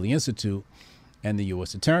Franklin Beverly Institute and the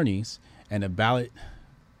U.S. attorneys, and the ballot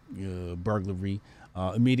burglary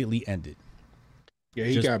immediately ended. Yeah,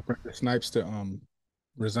 he got Snipes to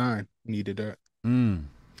resign. Needed that.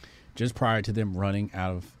 Just prior to them running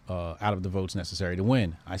out of the votes necessary to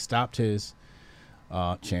win. I stopped his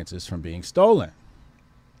chances from being stolen.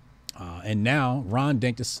 And now Ron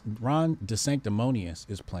DeSanctimonious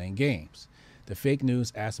is playing games. The fake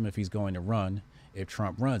news asked him if he's going to run if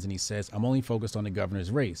Trump runs, and he says, I'm only focused on the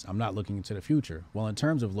governor's race. I'm not looking into the future. Well, in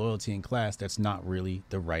terms of loyalty and class, that's not really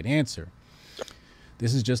the right answer.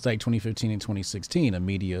 This is just like 2015 and 2016, a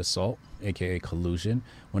media assault, aka collusion,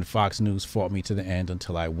 when Fox News fought me to the end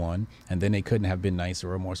until I won, and then they couldn't have been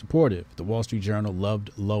nicer or more supportive. The Wall Street Journal loved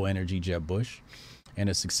low-energy Jeb Bush and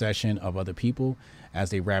a succession of other people as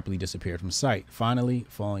they rapidly disappeared from sight, finally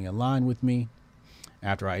falling in line with me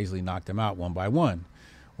after I easily knocked them out one by one.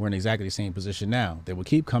 We're in exactly the same position now. They will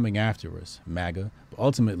keep coming after us, MAGA, but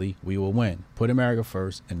ultimately we will win. Put America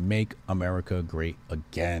first and make America great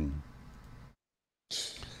again.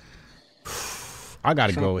 I got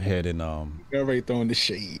to go ahead and already throwing the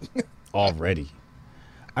shade. Already.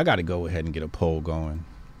 I got to go ahead and get a poll going.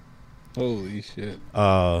 Holy shit.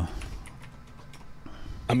 I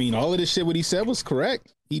mean, all of this shit what he said was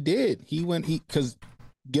correct. He did. Because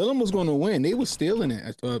Gillum was going to win. They were stealing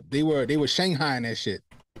it. They were Shanghaiing that shit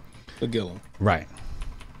for Gillum. Right.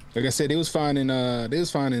 Like I said, they was finding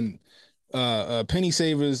penny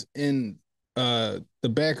savers in the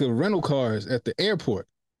back of rental cars at the airport.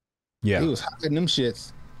 Yeah. He was hiding them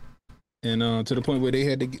shits. And to the point where they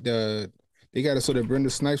had to they got to sort of Brenda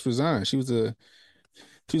Snipes resign. She was the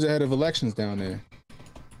head of elections down there.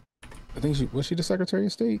 I think she was the Secretary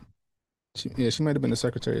of State? She might have been the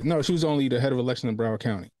Secretary. No, she was only the head of election in Broward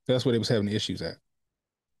County. That's where they was having the issues at.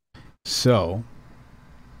 So,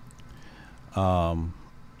 the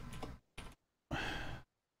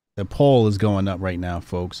poll is going up right now,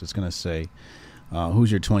 folks. It's going to say,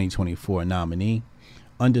 who's your 2024 nominee?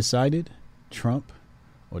 Undecided, Trump,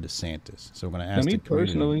 or DeSantis? So we're going to ask. Me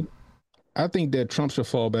personally, I think that Trump should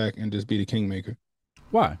fall back and just be the kingmaker.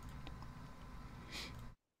 Why?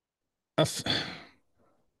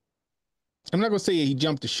 I'm not gonna say he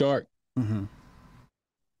jumped the shark. Mm-hmm.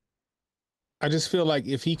 I just feel like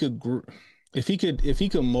if he could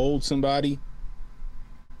mold somebody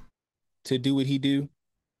to do what he do,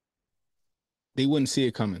 they wouldn't see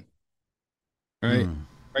it coming. Right?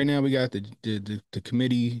 Right now we got the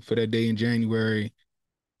committee for that day in January.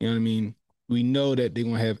 You know what I mean? We know that they're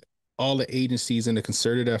gonna have all the agencies in a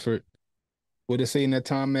concerted effort. What they say in that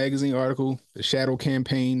Time Magazine article, the shadow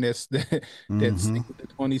campaign that's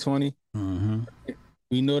 2020. Mm-hmm.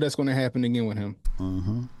 We know that's going to happen again with him.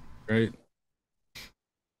 Mm-hmm. Right?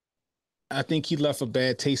 I think he left a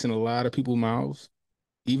bad taste in a lot of people's mouths,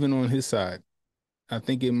 even on his side. I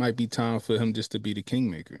think it might be time for him just to be the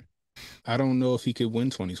kingmaker. I don't know if he could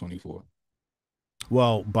win 2024.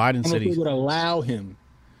 Well, Biden said he would allow him.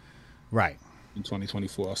 Right. In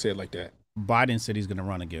 2024. I'll say it like that. Biden said he's going to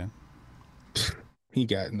run again. He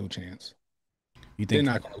got no chance. You think they're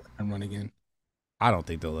not going to let him run again? I don't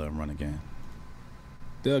think they'll let him run again.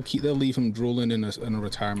 They'll leave him drooling in a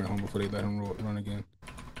retirement home before they let him run again.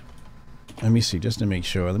 Let me see, just to make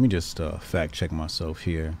sure. Let me just fact check myself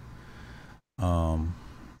here.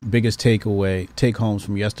 Biggest take homes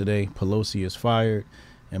from yesterday: Pelosi is fired,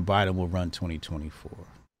 and Biden will run 2024.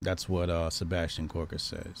 That's what Sebastian Corker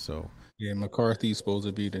said. So yeah, McCarthy's supposed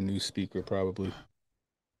to be the new speaker, probably.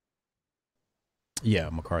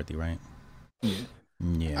 Yeah, McCarthy, right?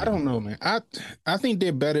 Yeah. I don't know, man. I think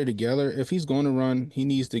they're better together. If he's going to run, he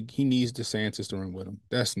needs DeSantis to run with him.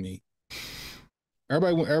 That's me.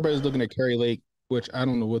 Everybody's looking at Carrie Lake, which I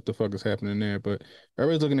don't know what the fuck is happening there, but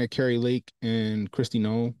everybody's looking at Carrie Lake and Kristi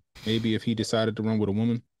Noem. Maybe if he decided to run with a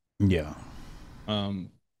woman. Yeah.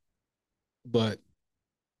 But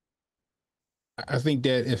I think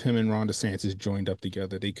that if him and Ron DeSantis joined up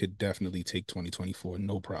together, they could definitely take 2024,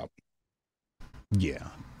 no problem. Yeah.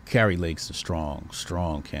 Kari Lake's a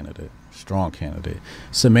strong candidate. Strong candidate.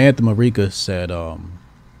 Samantha Marika said,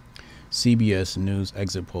 CBS News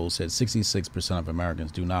exit poll said 66% of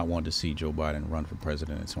Americans do not want to see Joe Biden run for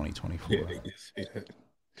president in 2024. Yeah, they did say that.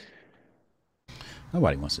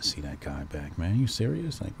 Nobody wants to see that guy back, man. You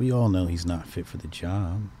serious? Like, we all know he's not fit for the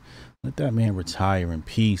job. Let that man retire in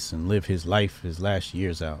peace and live his life, his last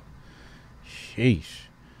years out. Sheesh.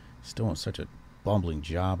 He's doing such a bumbling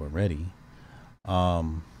job already.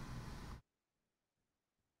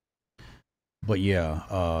 But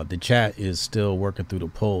yeah, the chat is still working through the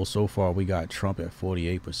poll. So far, we got Trump at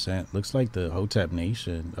 48%. Looks like the Hotep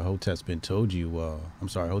Nation, the Hotep's been told you,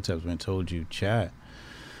 Hotep's been told you, chat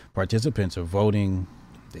participants are voting.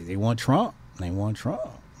 They want Trump. They want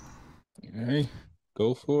Trump. Hey,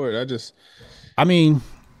 go for it.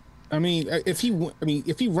 If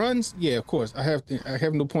he runs, yeah, of course. I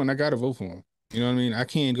have no point. I gotta vote for him. You know what I mean? I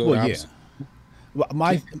can't go. Well, yeah.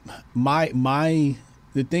 My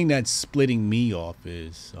the thing that's splitting me off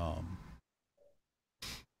is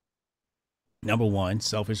number one,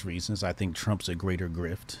 selfish reasons. I think Trump's a greater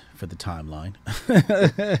grift for the timeline.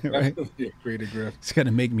 Right? Greater grift. It's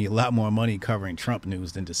gonna make me a lot more money covering Trump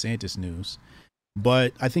news than DeSantis news.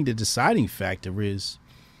 But I think the deciding factor is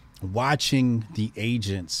watching the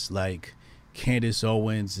agents like Candace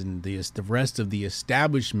Owens and the rest of the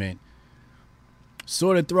establishment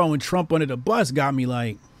sort of throwing Trump under the bus got me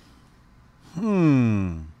like, I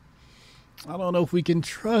don't know if we can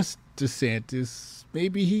trust DeSantis.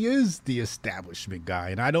 Maybe he is the establishment guy,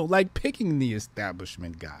 and I don't like picking the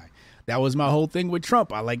establishment guy. That was my whole thing with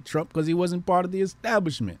Trump. I like Trump because he wasn't part of the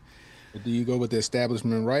establishment. But do you go with the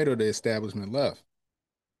establishment right or the establishment left?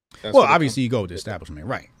 Well, obviously you go with the establishment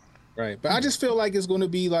right. Right. But I just feel like it's going to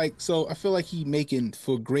be like, so I feel like he's making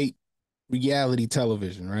for great reality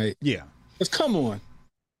television, right? Yeah. Because come on.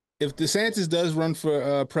 If DeSantis does run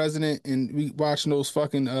for president and we watching those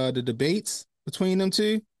fucking the debates between them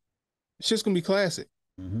two, it's just gonna be classic.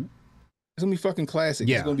 Mm-hmm. It's gonna be fucking classic.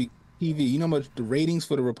 Yeah. It's gonna be TV. You know how much the ratings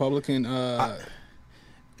for the Republican and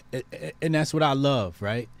that's what I love,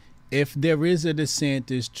 right? If there is a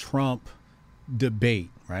DeSantis Trump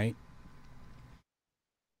debate, right?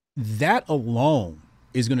 That alone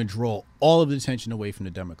is gonna draw all of the attention away from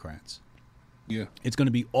the Democrats. Yeah. It's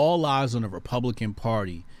gonna be all eyes on the Republican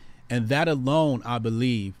Party. And that alone, I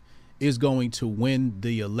believe, is going to win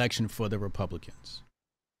the election for the Republicans.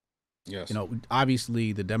 Yes. You know,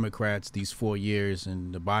 obviously the Democrats, these 4 years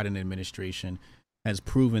and the Biden administration has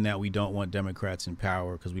proven that we don't want Democrats in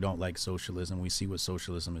power because we don't like socialism. We see what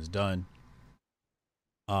socialism has done.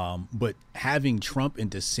 But having Trump and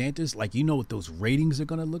DeSantis, like, you know what those ratings are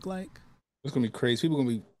going to look like? It's going to be crazy. People are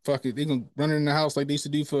going to be fucking, they're going to run in the house like they used to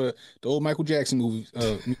do for the old Michael Jackson movies,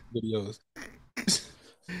 videos.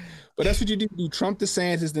 But that's what you do. You do Trump,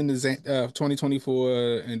 DeSantis, then the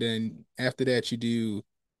 2024, and then after that you do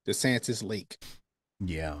DeSantis Lake.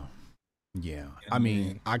 Yeah. I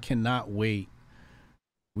mean, I cannot wait.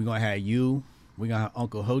 We're gonna have you. We're gonna have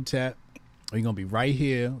Uncle Hotep. We're gonna be right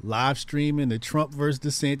here live streaming the Trump versus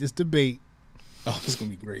DeSantis debate. Oh, it's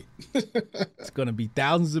gonna be great. It's gonna be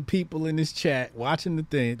thousands of people in this chat watching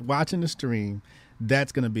the stream.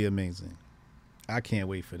 That's gonna be amazing. I can't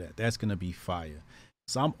wait for that. That's gonna be fire.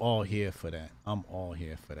 So I'm all here for that.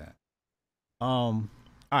 All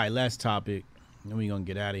right, last topic. Then we're gonna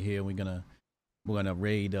get out of here. We're gonna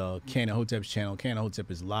raid Canon Hotep's channel. Canon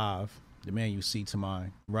Hotep is live. The man you see to my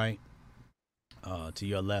right, to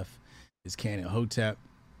your left, is Canon Hotep.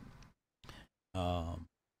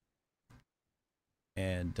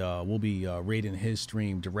 And we'll be raiding his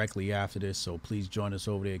stream directly after this. So please join us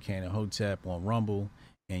over there, Canon Hotep, on Rumble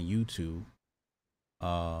and YouTube.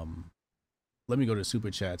 Let me go to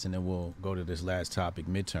super chats and then we'll go to this last topic,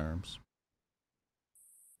 midterms.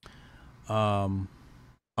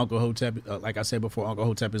 Uncle Hotep, like I said before, Uncle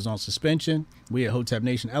Hotep is on suspension. We at Hotep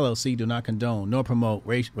Nation LLC do not condone nor promote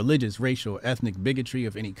religious, racial, or ethnic bigotry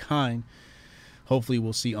of any kind. Hopefully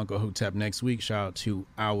we'll see Uncle Hotep next week. Shout out to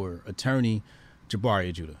our attorney,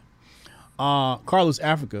 Jabari Judah. Carlos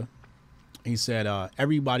Africa, he said,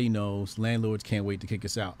 everybody knows landlords can't wait to kick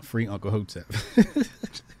us out. Free Uncle Hotep.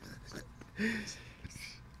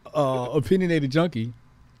 Opinionated Junkie,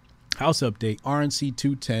 house update, RNC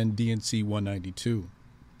 210, DNC 192.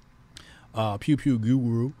 Pew Pew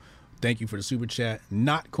Guru, thank you for the super chat.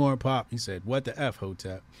 Not Corn Pop, he said, what the F,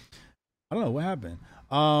 Hotep? I don't know what happened.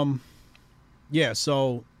 Yeah,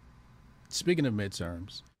 so speaking of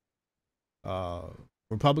midterms,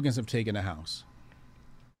 Republicans have taken the House.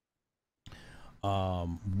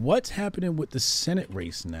 What's happening with the Senate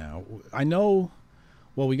race now? I know,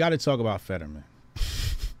 well, we got to talk about Fetterman.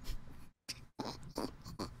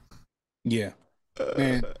 Yeah,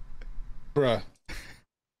 man, bruh.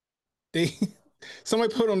 They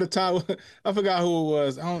somebody put on the top. I forgot who it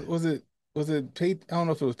was. I don't know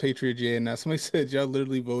if it was Patriot J or not. Somebody said y'all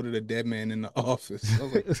literally voted a dead man in the office. I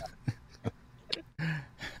was like,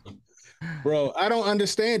 bro, I don't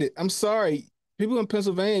understand it. I'm sorry, people in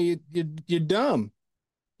Pennsylvania, you're dumb.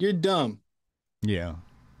 You're dumb. Yeah.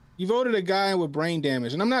 You voted a guy with brain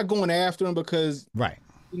damage, and I'm not going after him because Right.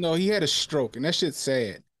 he had a stroke, and that shit's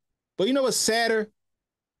sad. But you know what's sadder?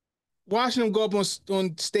 Watching him go up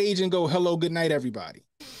on stage and go, "Hello, good night, everybody."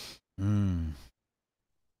 Mm.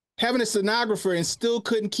 Having a stenographer and still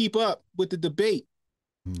couldn't keep up with the debate.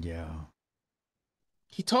 Yeah.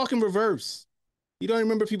 He talking reverse. You don't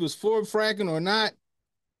remember if he was forward fracking or not.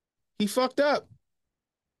 He fucked up.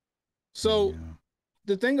 So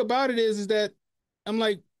the thing about it is that I'm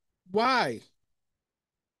like, why?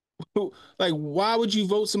 Like, why would you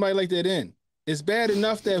vote somebody like that in? It's bad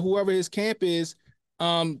enough that whoever his camp is,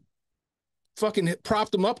 fucking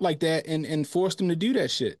propped him up like that and forced him to do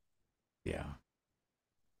that shit. Yeah.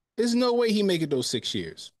 There's no way he make it those 6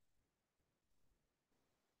 years.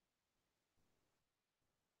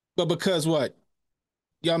 But because what?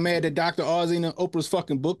 Y'all mad that Dr. Oz ain't in Oprah's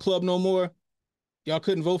fucking book club no more? Y'all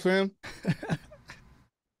couldn't vote for him?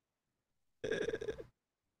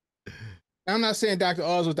 I'm not saying Dr.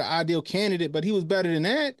 Oz was the ideal candidate, but he was better than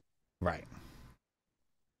that. Right.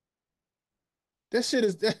 That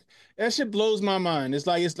shit blows my mind. It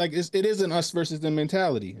is an us versus them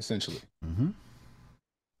mentality, essentially. Mm-hmm.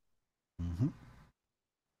 Mm-hmm.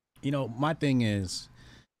 You know, my thing is,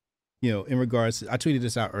 in regards to, I tweeted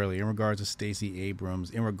this out earlier, in regards to Stacey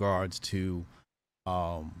Abrams, in regards to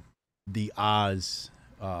the Oz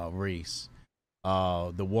race,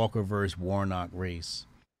 the Walker versus Warnock race.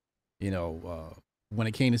 When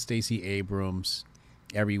it came to Stacey Abrams,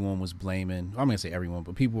 everyone was blaming, I'm going to say everyone,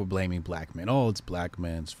 but people were blaming black men. Oh, it's black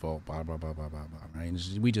men's fault, blah, blah, blah, blah, blah, blah, right?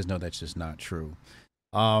 We just know that's just not true.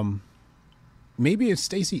 Maybe it's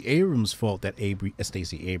Stacey Abrams' fault that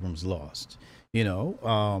Stacey Abrams lost. No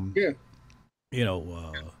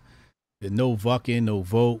vucking, no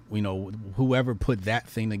vote. Whoever put that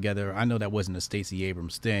thing together, I know that wasn't a Stacey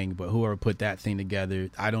Abrams thing, but whoever put that thing together,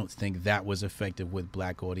 I don't think that was effective with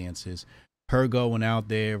black audiences. Her going out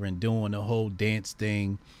there and doing the whole dance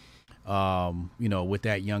thing, with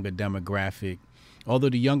that younger demographic. Although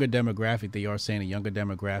the younger demographic, they are saying the younger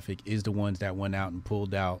demographic is the ones that went out and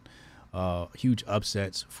pulled out huge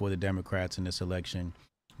upsets for the Democrats in this election.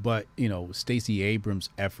 But, Stacey Abrams'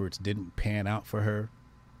 efforts didn't pan out for her.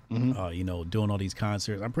 Mm-hmm. Doing all these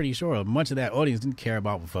concerts. I'm pretty sure much of that audience didn't care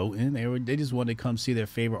about voting. They just wanted to come see their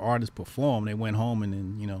favorite artist perform. They went home and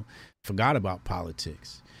then, forgot about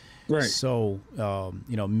politics. Right. So,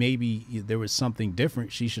 maybe there was something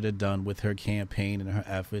different she should have done with her campaign and her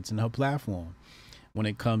efforts and her platform. When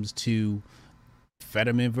it comes to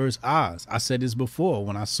Fetterman versus Oz, I said this before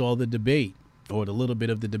when I saw the debate, or the little bit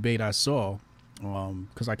of the debate I saw,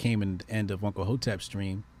 because I came in the end of Uncle Hotep's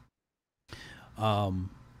stream.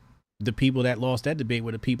 The people that lost that debate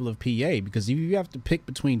were the people of PA, because if you have to pick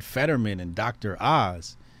between Fetterman and Dr.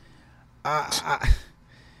 Oz,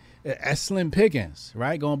 that's slim pickings,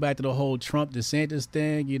 right? Going back to the whole Trump DeSantis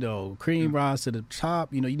thing, cream rise to the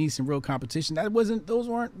top, you need some real competition. Those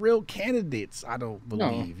weren't real candidates, I don't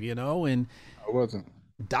believe, and I wasn't.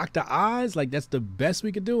 Dr. Oz, that's the best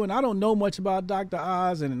we could do. And I don't know much about Dr.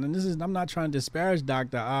 Oz, and I'm not trying to disparage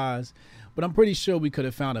Dr. Oz, but I'm pretty sure we could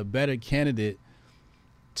have found a better candidate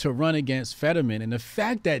to run against Fetterman. And the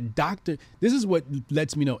fact that this is what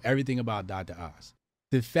lets me know everything about Dr. Oz.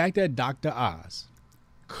 The fact that Dr. Oz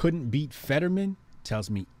couldn't beat Fetterman tells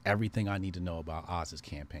me everything I need to know about Oz's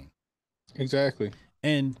campaign. Exactly.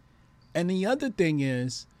 And the other thing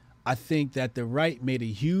is, I think that the right made a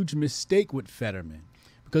huge mistake with Fetterman,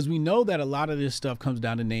 because we know that a lot of this stuff comes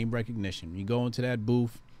down to name recognition. You go into that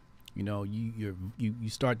booth, you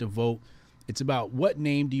start to vote. It's about what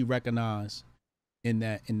name do you recognize in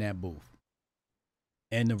that booth.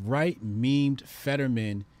 And the right memed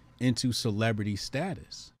Fetterman into celebrity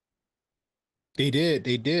status. They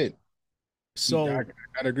did. So I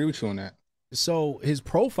gotta agree with you on that. So his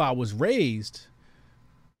profile was raised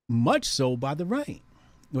much so by the right,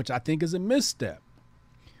 which I think is a misstep.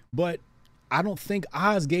 But I don't think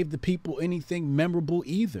Oz gave the people anything memorable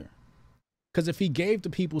either. Because if he gave the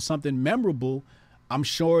people something memorable, I'm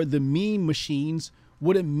sure the meme machines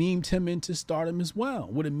would have memed him into stardom as well,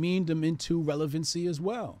 would have memed him into relevancy as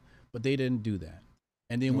well. But they didn't do that.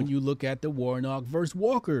 And then when you look at the Warnock versus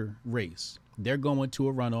Walker race, they're going to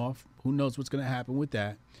a runoff. Who knows what's going to happen with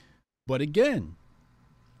that? But again,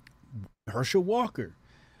 Herschel Walker,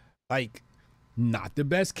 not the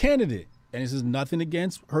best candidate. and this is nothing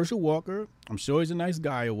against Herschel Walker. I'm sure he's a nice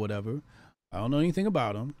guy or whatever. I don't know anything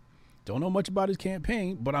about him. Don't know much about his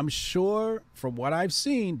campaign, but I'm sure from what I've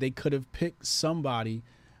seen, they could have picked somebody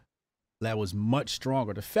that was much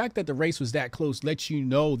stronger. The fact that the race was that close lets you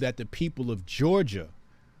know that the people of Georgia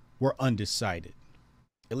were undecided.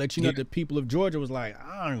 It lets you know that the people of Georgia was like,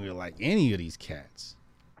 I don't really like any of these cats.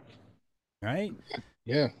 Right?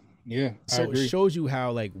 Yeah. So it shows you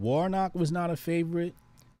how like Warnock was not a favorite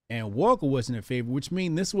and Walker wasn't a favorite, which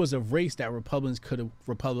means this was a race that Republicans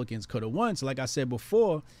could have won. So like I said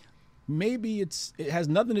before, maybe it has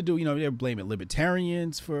nothing to do, they're blaming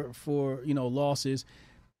libertarians for losses.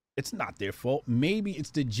 It's not their fault. Maybe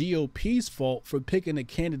it's the GOP's fault for picking the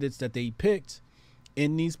candidates that they picked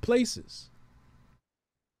in these places.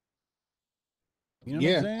 You know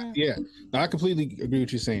what I'm saying? Yeah. No, I completely agree with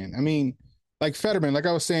what you're saying. I mean, like Fetterman, like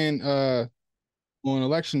I was saying on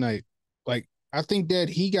election night, like I think that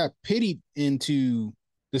he got pitied into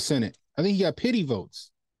the Senate. I think he got pity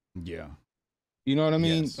votes. Yeah. You know what I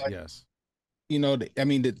mean? Yes. Like, yes. I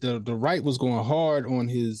mean, the right was going hard on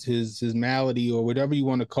his malady or whatever you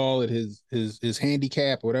want to call it, his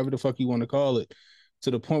handicap, or whatever the fuck you want to call it,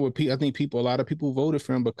 to the point where I think a lot of people voted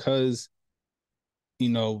for him because,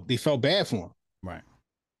 they felt bad for him. Right.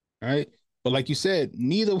 Right. But like you said,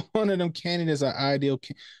 neither one of them candidates are ideal.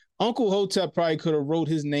 Uncle Hotep probably could have wrote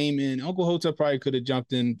his name in. Uncle Hotep probably could have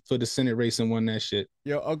jumped in for the Senate race and won that shit.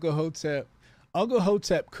 Yo, Uncle Hotep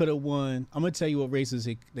could have won. I'm gonna tell you what races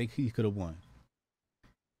he could have won.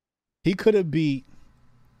 He could have beat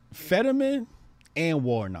Fetterman and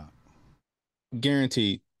Warnock.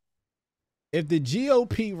 Guaranteed. If the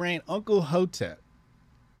GOP ran Uncle Hotep,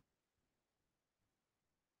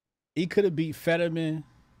 he could have beat Fetterman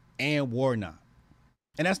and Warnock.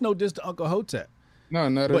 And that's no diss to Uncle Hotep. No,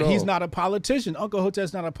 not at all. But he's not a politician. Uncle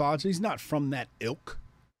Hotep's not a politician. He's not from that ilk.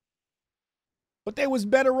 But they was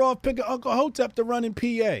better off picking Uncle Hotep to run in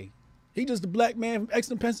PA. He just a black man from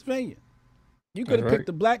Exeter, Pennsylvania. You could have picked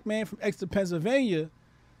the black man from Exeter, Pennsylvania,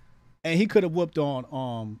 and he could have whooped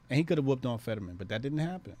on Fetterman, but that didn't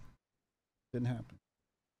happen.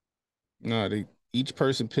 No, each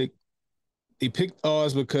person picked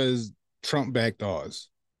Oz because Trump backed Oz.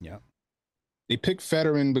 Yeah. They picked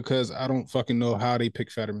Fetterman because I don't fucking know how they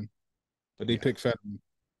picked Fetterman, but they picked Fetterman.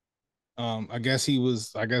 I guess he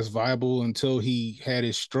was viable until he had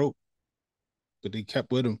his stroke, but they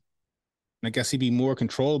kept with him. And I guess he'd be more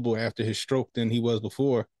controllable after his stroke than he was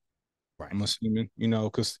before. Right. I'm assuming,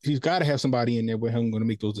 because he's got to have somebody in there with him going to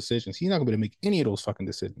make those decisions. He's not going to be able to make any of those fucking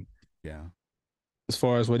decisions. Yeah. As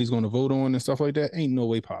far as what he's going to vote on and stuff like that, ain't no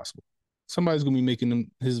way possible. Somebody's going to be making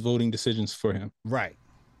his voting decisions for him. Right.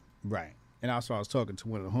 And also I was talking to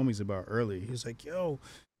one of the homies about earlier. He's like, yo,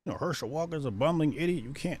 Herschel Walker's a bumbling idiot.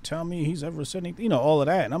 You can't tell me he's ever said anything, all of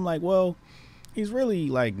that. And I'm like, well, he's really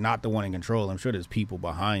like not the one in control. I'm sure there's people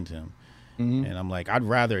behind him. Mm-hmm. And I'm like, I'd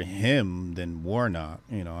rather him than Warnock.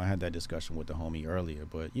 I had that discussion with the homie earlier,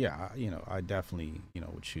 but yeah, I definitely,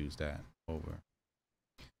 would choose that over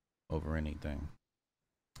anything.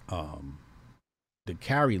 The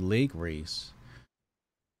Kari Lake race,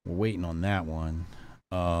 we're waiting on that one.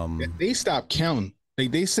 They stopped counting.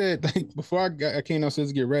 Like they said, like before I came downstairs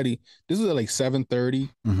to get ready, this was at like 7:30.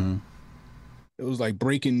 Mm-hmm. It was like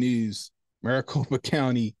breaking news. Maricopa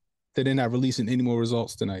County that they're not releasing any more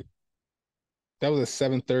results tonight. That was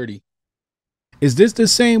at 7:30. Is this the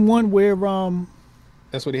same one where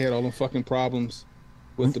that's where they had all them fucking problems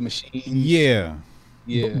with the machines? Yeah.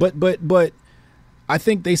 But I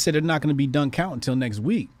think they said they're not going to be done counting until next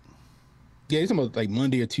week. Yeah, they're talking about like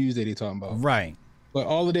Monday or Tuesday they're talking about. Right. But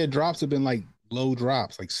all of their drops have been like low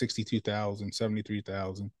drops, like 62,000,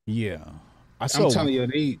 73,000. Yeah. I'm telling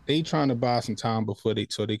you, they trying to buy some time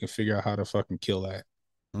so they can figure out how to fucking kill that.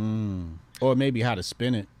 Or maybe how to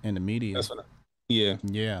spin it in the media. That's what yeah.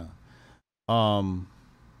 I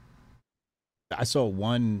saw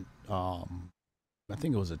one, I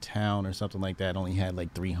think it was a town or something like that, only had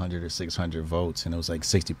like 300 or 600 votes, and it was like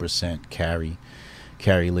 60%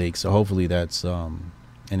 Kari Lake. So hopefully that's an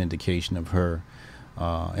indication of her.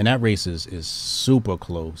 And that race is super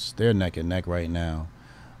close. They're neck and neck right now.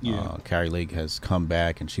 Yeah. Kari Lake has come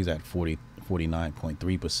back, and she's at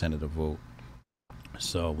 49.3% of the vote.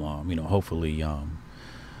 So, hopefully our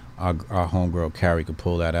homegirl Kari could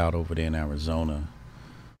pull that out over there in Arizona.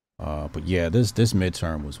 But yeah, this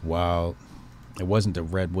midterm was wild. It wasn't the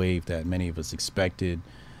red wave that many of us expected,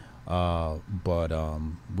 but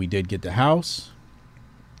we did get the House.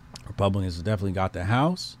 Republicans definitely got the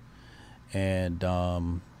House, and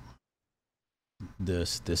the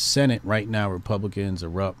Senate right now, Republicans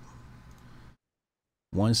are up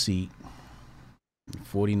one seat.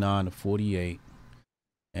 49 to 48.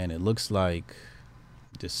 And it looks like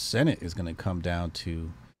the Senate is going to come down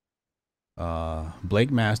to Blake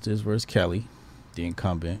Masters versus Kelly, the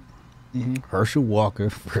incumbent, Herschel Walker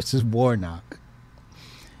versus Warnock,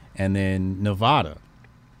 and then Nevada,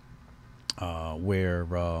 where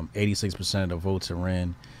 86% of the votes are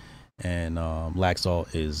in, and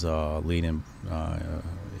Laxalt is leading.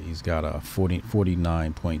 He's got a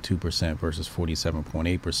 49.2% versus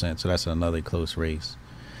 47.8%, so that's another close race.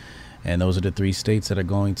 And those are the three states that are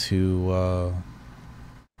going to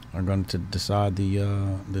decide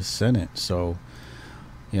the Senate. So,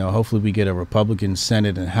 hopefully we get a Republican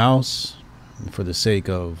Senate and House for the sake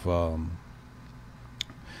of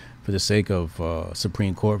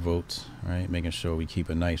Supreme Court votes, right? Making sure we keep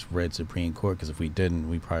a nice red Supreme Court, because if we didn't,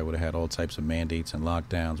 we probably would have had all types of mandates and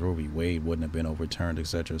lockdowns. Roe v. Wade wouldn't have been overturned, et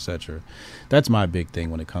cetera, et cetera. That's my big thing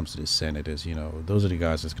when it comes to the Senate is, those are the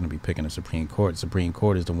guys that's going to be picking the Supreme Court. Supreme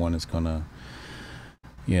Court is the one that's going to,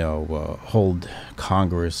 hold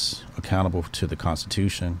Congress accountable to the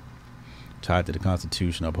Constitution, tied to the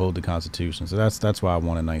Constitution, uphold the Constitution. So that's why I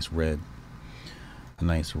want a nice red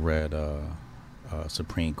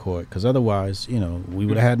Supreme Court, because otherwise, we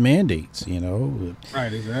would have had mandates.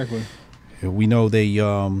 Right, exactly. We know they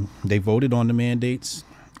voted on the mandates.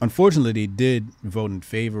 Unfortunately, they did vote in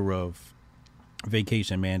favor of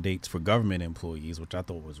vacation mandates for government employees, which I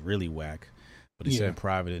thought was really whack. But they said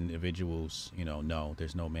private individuals, no,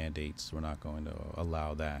 there's no mandates. We're not going to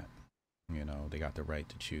allow that. They got the right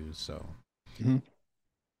to choose. So,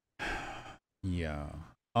 yeah.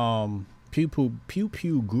 Pew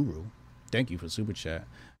Pew Guru, thank you for super chat.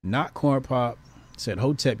 Not Corn Pop said,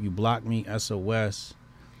 Hotep, you blocked me. SOS.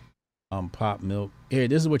 Pop Milk. Here,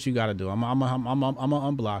 this is what you got to do. I'm gonna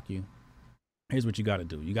unblock you. Here's what you got to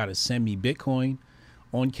do. You got to send me Bitcoin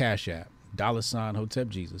on Cash App. $ Hotep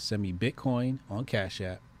Jesus. Send me Bitcoin on Cash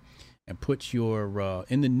App, and put your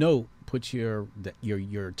in the note. Put your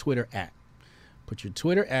Twitter at. Put your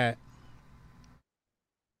Twitter at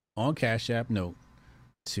on Cash App note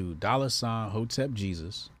to $ Hotep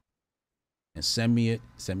Jesus, and send me it.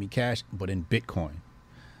 Send me cash, but in Bitcoin.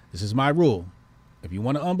 This is my rule. If you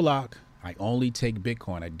want to unblock, I only take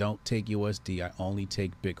Bitcoin. I don't take USD. I only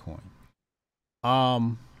take Bitcoin.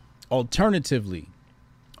 Alternatively,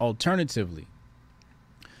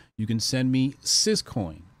 you can send me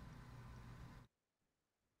Syscoin.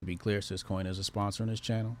 To be clear, Syscoin is a sponsor on this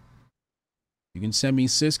channel. You can send me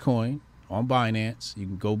Syscoin on Binance. You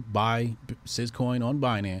can go buy Syscoin on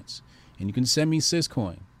Binance, and you can send me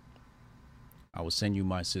Syscoin. I will send you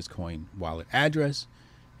my Syscoin wallet address,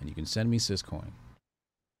 and you can send me Syscoin.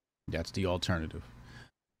 That's the alternative.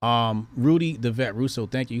 Rudy the Vet Russo,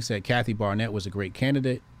 thank you. You said Kathy Barnett was a great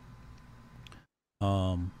candidate.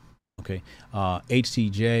 Okay.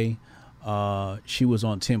 HTJ, she was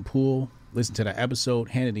on Tim Pool. Listen to that episode.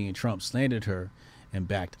 Hannity and Trump slandered her and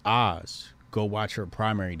backed Oz. Go watch her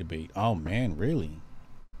primary debate. Oh man, really?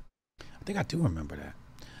 I think I do remember that.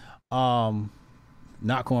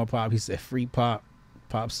 Not Corn Pop. He said free pop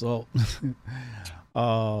salt.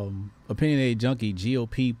 Opinionated Junkie,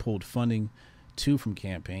 GOP pulled funding too from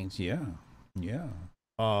campaigns. Yeah.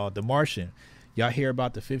 The Martian. Y'all hear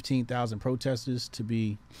about the 15,000 protesters to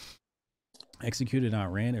be executed in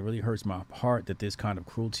Iran? It really hurts my heart that this kind of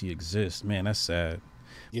cruelty exists. Man, that's sad.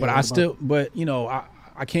 Yeah, but I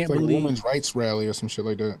can't like believe a women's rights rally or some shit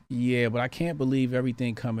like that. Yeah, but I can't believe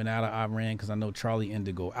everything coming out of Iran, because I know Charlie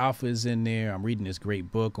Indigo Alpha is in there. I'm reading this great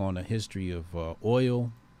book on the history of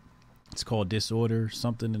oil. It's called Disorder,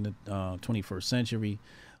 something in the 21st century.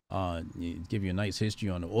 Give you a nice history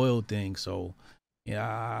on the oil thing. So, yeah,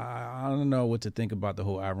 I don't know what to think about the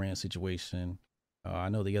whole Iran situation. I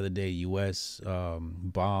know the other day U.S.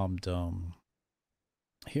 bombed.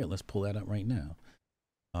 Here, let's pull that up right now.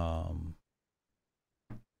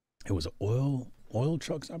 It was oil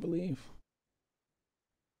trucks, I believe.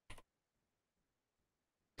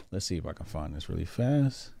 Let's see if I can find this really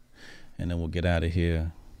fast, and then we'll get out of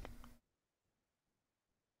here.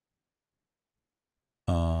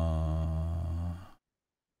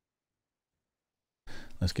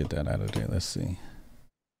 Let's get that out of there. Let's see.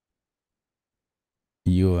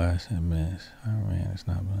 U.S. admits Iran is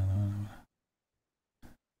not.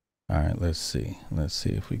 All right, let's see. Let's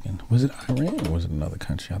see if we can. Was it Iran or was it another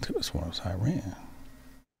country? I think this one was Iran.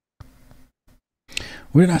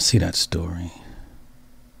 Where did I see that story?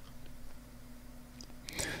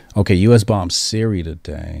 Okay, U.S. bombed Syria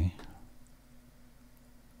today.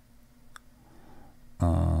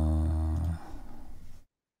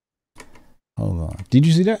 Hold on. Did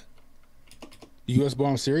you see that? The U.S.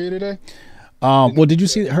 bombed Syria today? Well, did you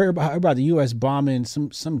see heard about the U.S. bombing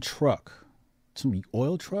some truck some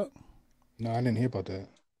oil truck? No, I didn't hear about that.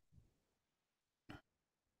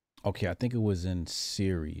 Okay, I think it was in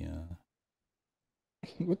Syria.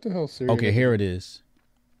 What the hell, Syria? Okay, here it is.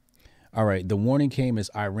 All right, the warning came as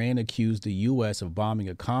Iran accused the U.S. of bombing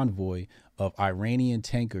a convoy of Iranian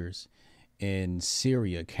tankers in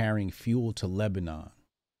Syria carrying fuel to Lebanon.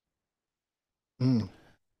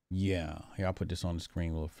 Yeah, here, I'll put this on the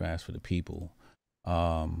screen real fast for the people.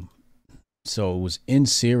 So it was in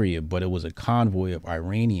Syria, but it was a convoy of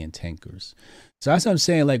Iranian tankers. So that's what I'm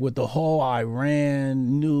saying, like with the whole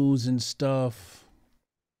Iran news and stuff.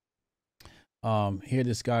 Here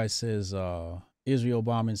this guy says Israel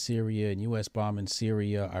bombing Syria and U.S. bombing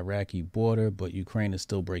Syria, Iraqi border, but Ukraine is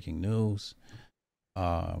still breaking news.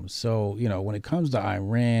 So, you know, when it comes to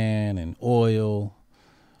Iran and oil,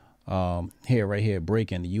 right here,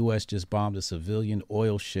 breaking. The U.S. just bombed a civilian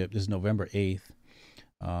oil ship. This is November 8th.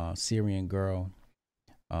 Syrian girl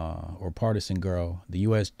or partisan girl. The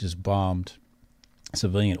U.S. just bombed a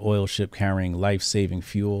civilian oil ship carrying life-saving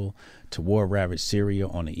fuel to war-ravaged Syria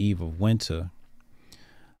on the eve of winter.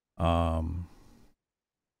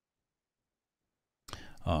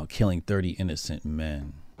 Killing 30 innocent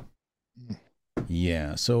men.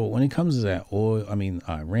 Yeah, so when it comes to that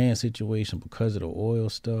Iran situation, because of the oil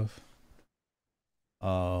stuff,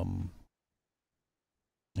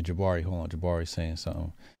 Jabari, hold on, Jabari saying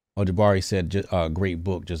something. Oh, Jabari said, great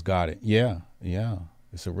book, just got it. Yeah,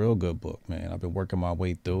 it's a real good book, man. I've been working my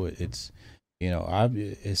way through it. It's, you know,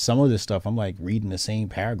 it's some of this stuff, I'm like reading the same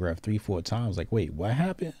paragraph 3-4 times, like, wait, what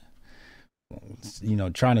happened? You know,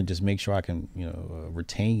 trying to just make sure I can, you know,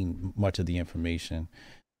 retain much of the information.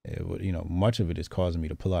 You know, much of it is causing me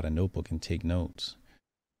to pull out a notebook and take notes.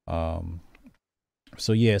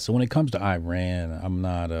 So yeah, so when it comes to Iran, I'm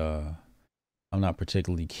not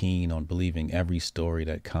particularly keen on believing every story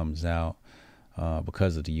that comes out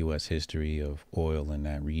because of the U.S. history of oil in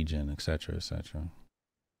that region, et cetera, et cetera.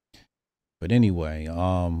 But anyway,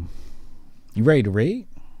 you ready to raid?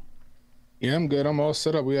 Yeah, I'm good. I'm all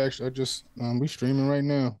set up. We streaming right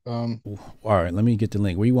now. All right, let me get the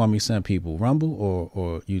link. Where you want me to send people? Rumble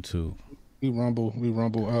or YouTube? We rumble. We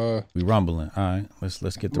rumbling. All right,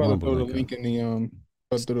 let's get the Rumble link. Throw the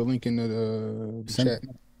link in the chat.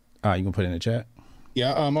 All right, you gonna put it in the chat?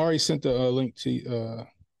 Yeah, I already sent the link to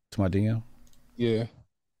my DM. Yeah.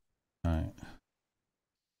 All right.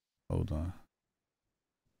 Hold on.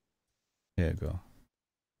 Here you go.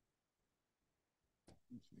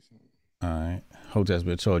 All right. Hope that's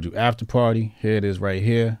been told you. After party. Here it is right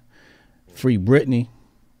here. Free Britney.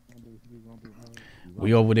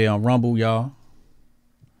 We over there on Rumble, y'all.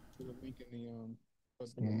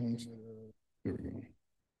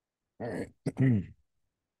 All right.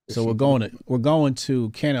 So we're going to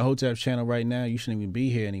Cannon Hotep's channel right now. You shouldn't even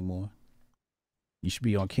be here anymore. You should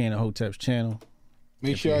be on Cannon Hotep's channel.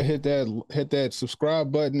 Make sure I hit that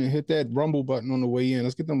subscribe button and hit that Rumble button on the way in.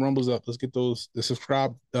 Let's get them Rumbles up. Let's get the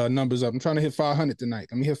subscribe numbers up. I'm trying to hit 500 tonight.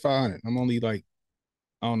 Let me hit 500. I'm only like,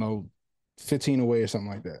 I don't know, 15 away or something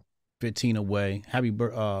like that. 15 away.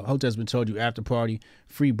 Hotep's been told you after party.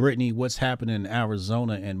 Free Britney. What's happening in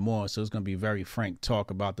Arizona and more. So it's gonna be very frank talk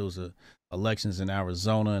about those elections in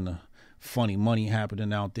Arizona and the funny money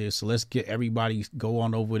happening out there. So let's get everybody go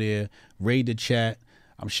on over there. Raid the chat.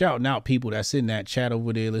 I'm shouting out people that's in that chat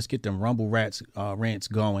over there. Let's get them Rumble rants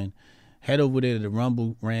going. Head over there to the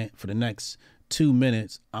Rumble rant for the next 2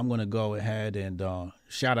 minutes. I'm going to go ahead and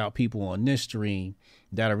shout out people on this stream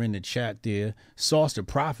that are in the chat there. Sauce the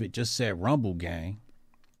Prophet just said Rumble gang.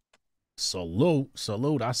 Salute.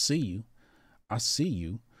 I see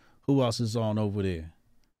you. Who else is on over there?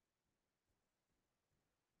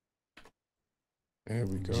 There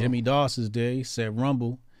we go. Jimmy Doss is there. He said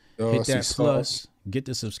Rumble. Hit that plus. Get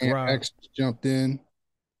the subscribe. X jumped in.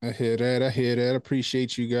 I hear that.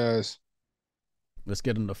 Appreciate you guys. Let's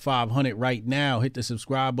get them to 500 right now. Hit the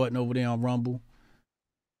subscribe button over there on Rumble.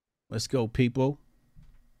 Let's go, people.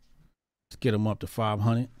 Let's get them up to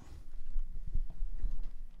 500.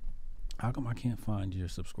 How come I can't find your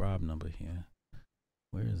subscribe number here?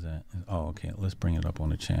 Where is that? Oh, okay. Let's bring it up on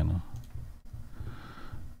the channel.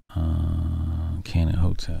 Cannon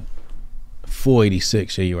Hotep.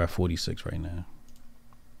 486. Yeah, you're at 46 right now.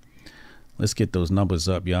 Let's get those numbers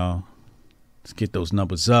up, y'all. Let's get those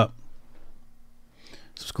numbers up.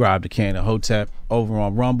 Subscribe to Cannon Hotep over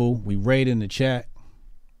on Rumble. We raid in the chat.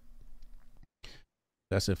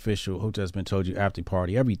 That's official. Hotep's been told you after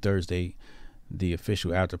party every Thursday. The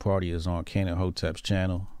official after party is on Cannon Hotep's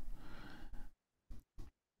channel.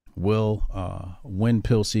 Win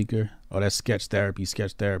Pill Seeker. Oh, that's sketch therapy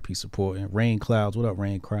supporting. Rain Clouds. What up,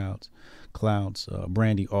 Rain Clouds?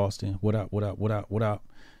 Brandy Austin. What up?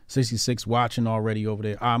 66 watching already over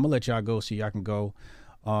there. I'm gonna let y'all go so y'all can go.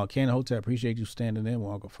 Ken Hotep, appreciate you standing in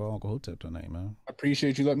for Uncle Hotep tonight, man. I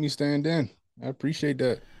appreciate you letting me stand in. I appreciate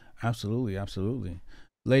that. Absolutely, absolutely.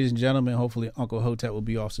 Ladies and gentlemen, hopefully Uncle Hotep will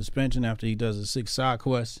be off suspension after he does his 6 side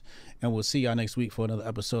quests, and we'll see y'all next week for another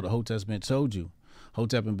episode of Hotep's Been Told You.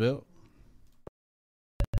 Hotep and Bill.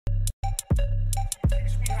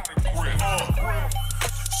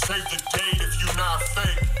 Save the date if you not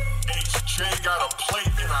fake. HJ got a plate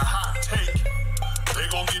and a hot take. They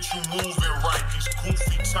gon' get you moving right. These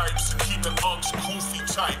goofy types and keeping unks goofy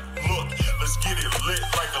tight. Look, let's get it lit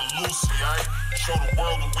like a Lucy, aight? Show the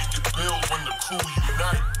world what we can build when the crew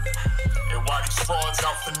unite. And while these frauds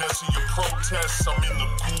out finessing your protests, I'm in the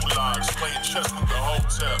gulags playing chess with the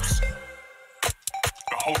Hoteps.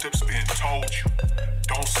 The Hoteps been told you.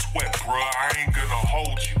 Don't sweat, bruh, I ain't gonna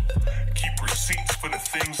hold you. Keep receipts for the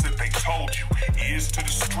things that they told you. Ears to the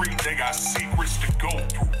street, they got secrets to go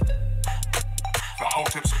through. The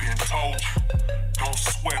Hoteps been told you. Don't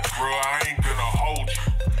sweat, bruh, I ain't gonna hold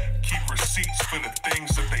you. Keep receipts for the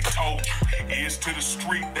things that they told you. Ears to the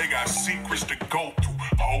street, they got secrets to go through.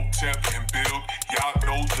 Hotep and Build, y'all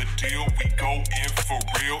know the deal. We go in for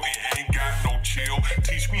real and ain't got no chill.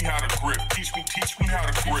 Teach me how to grip, teach me how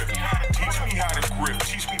to grip. Teach me how to grip,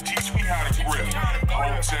 teach me how to grip.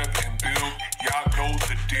 Hotep and Build, y'all know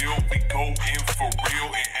the deal. We go in for real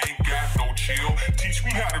and ain't got no chill. Teach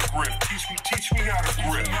me how to grip, teach me how to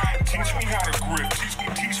grip. Teach me how to grip,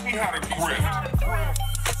 teach me how to grip.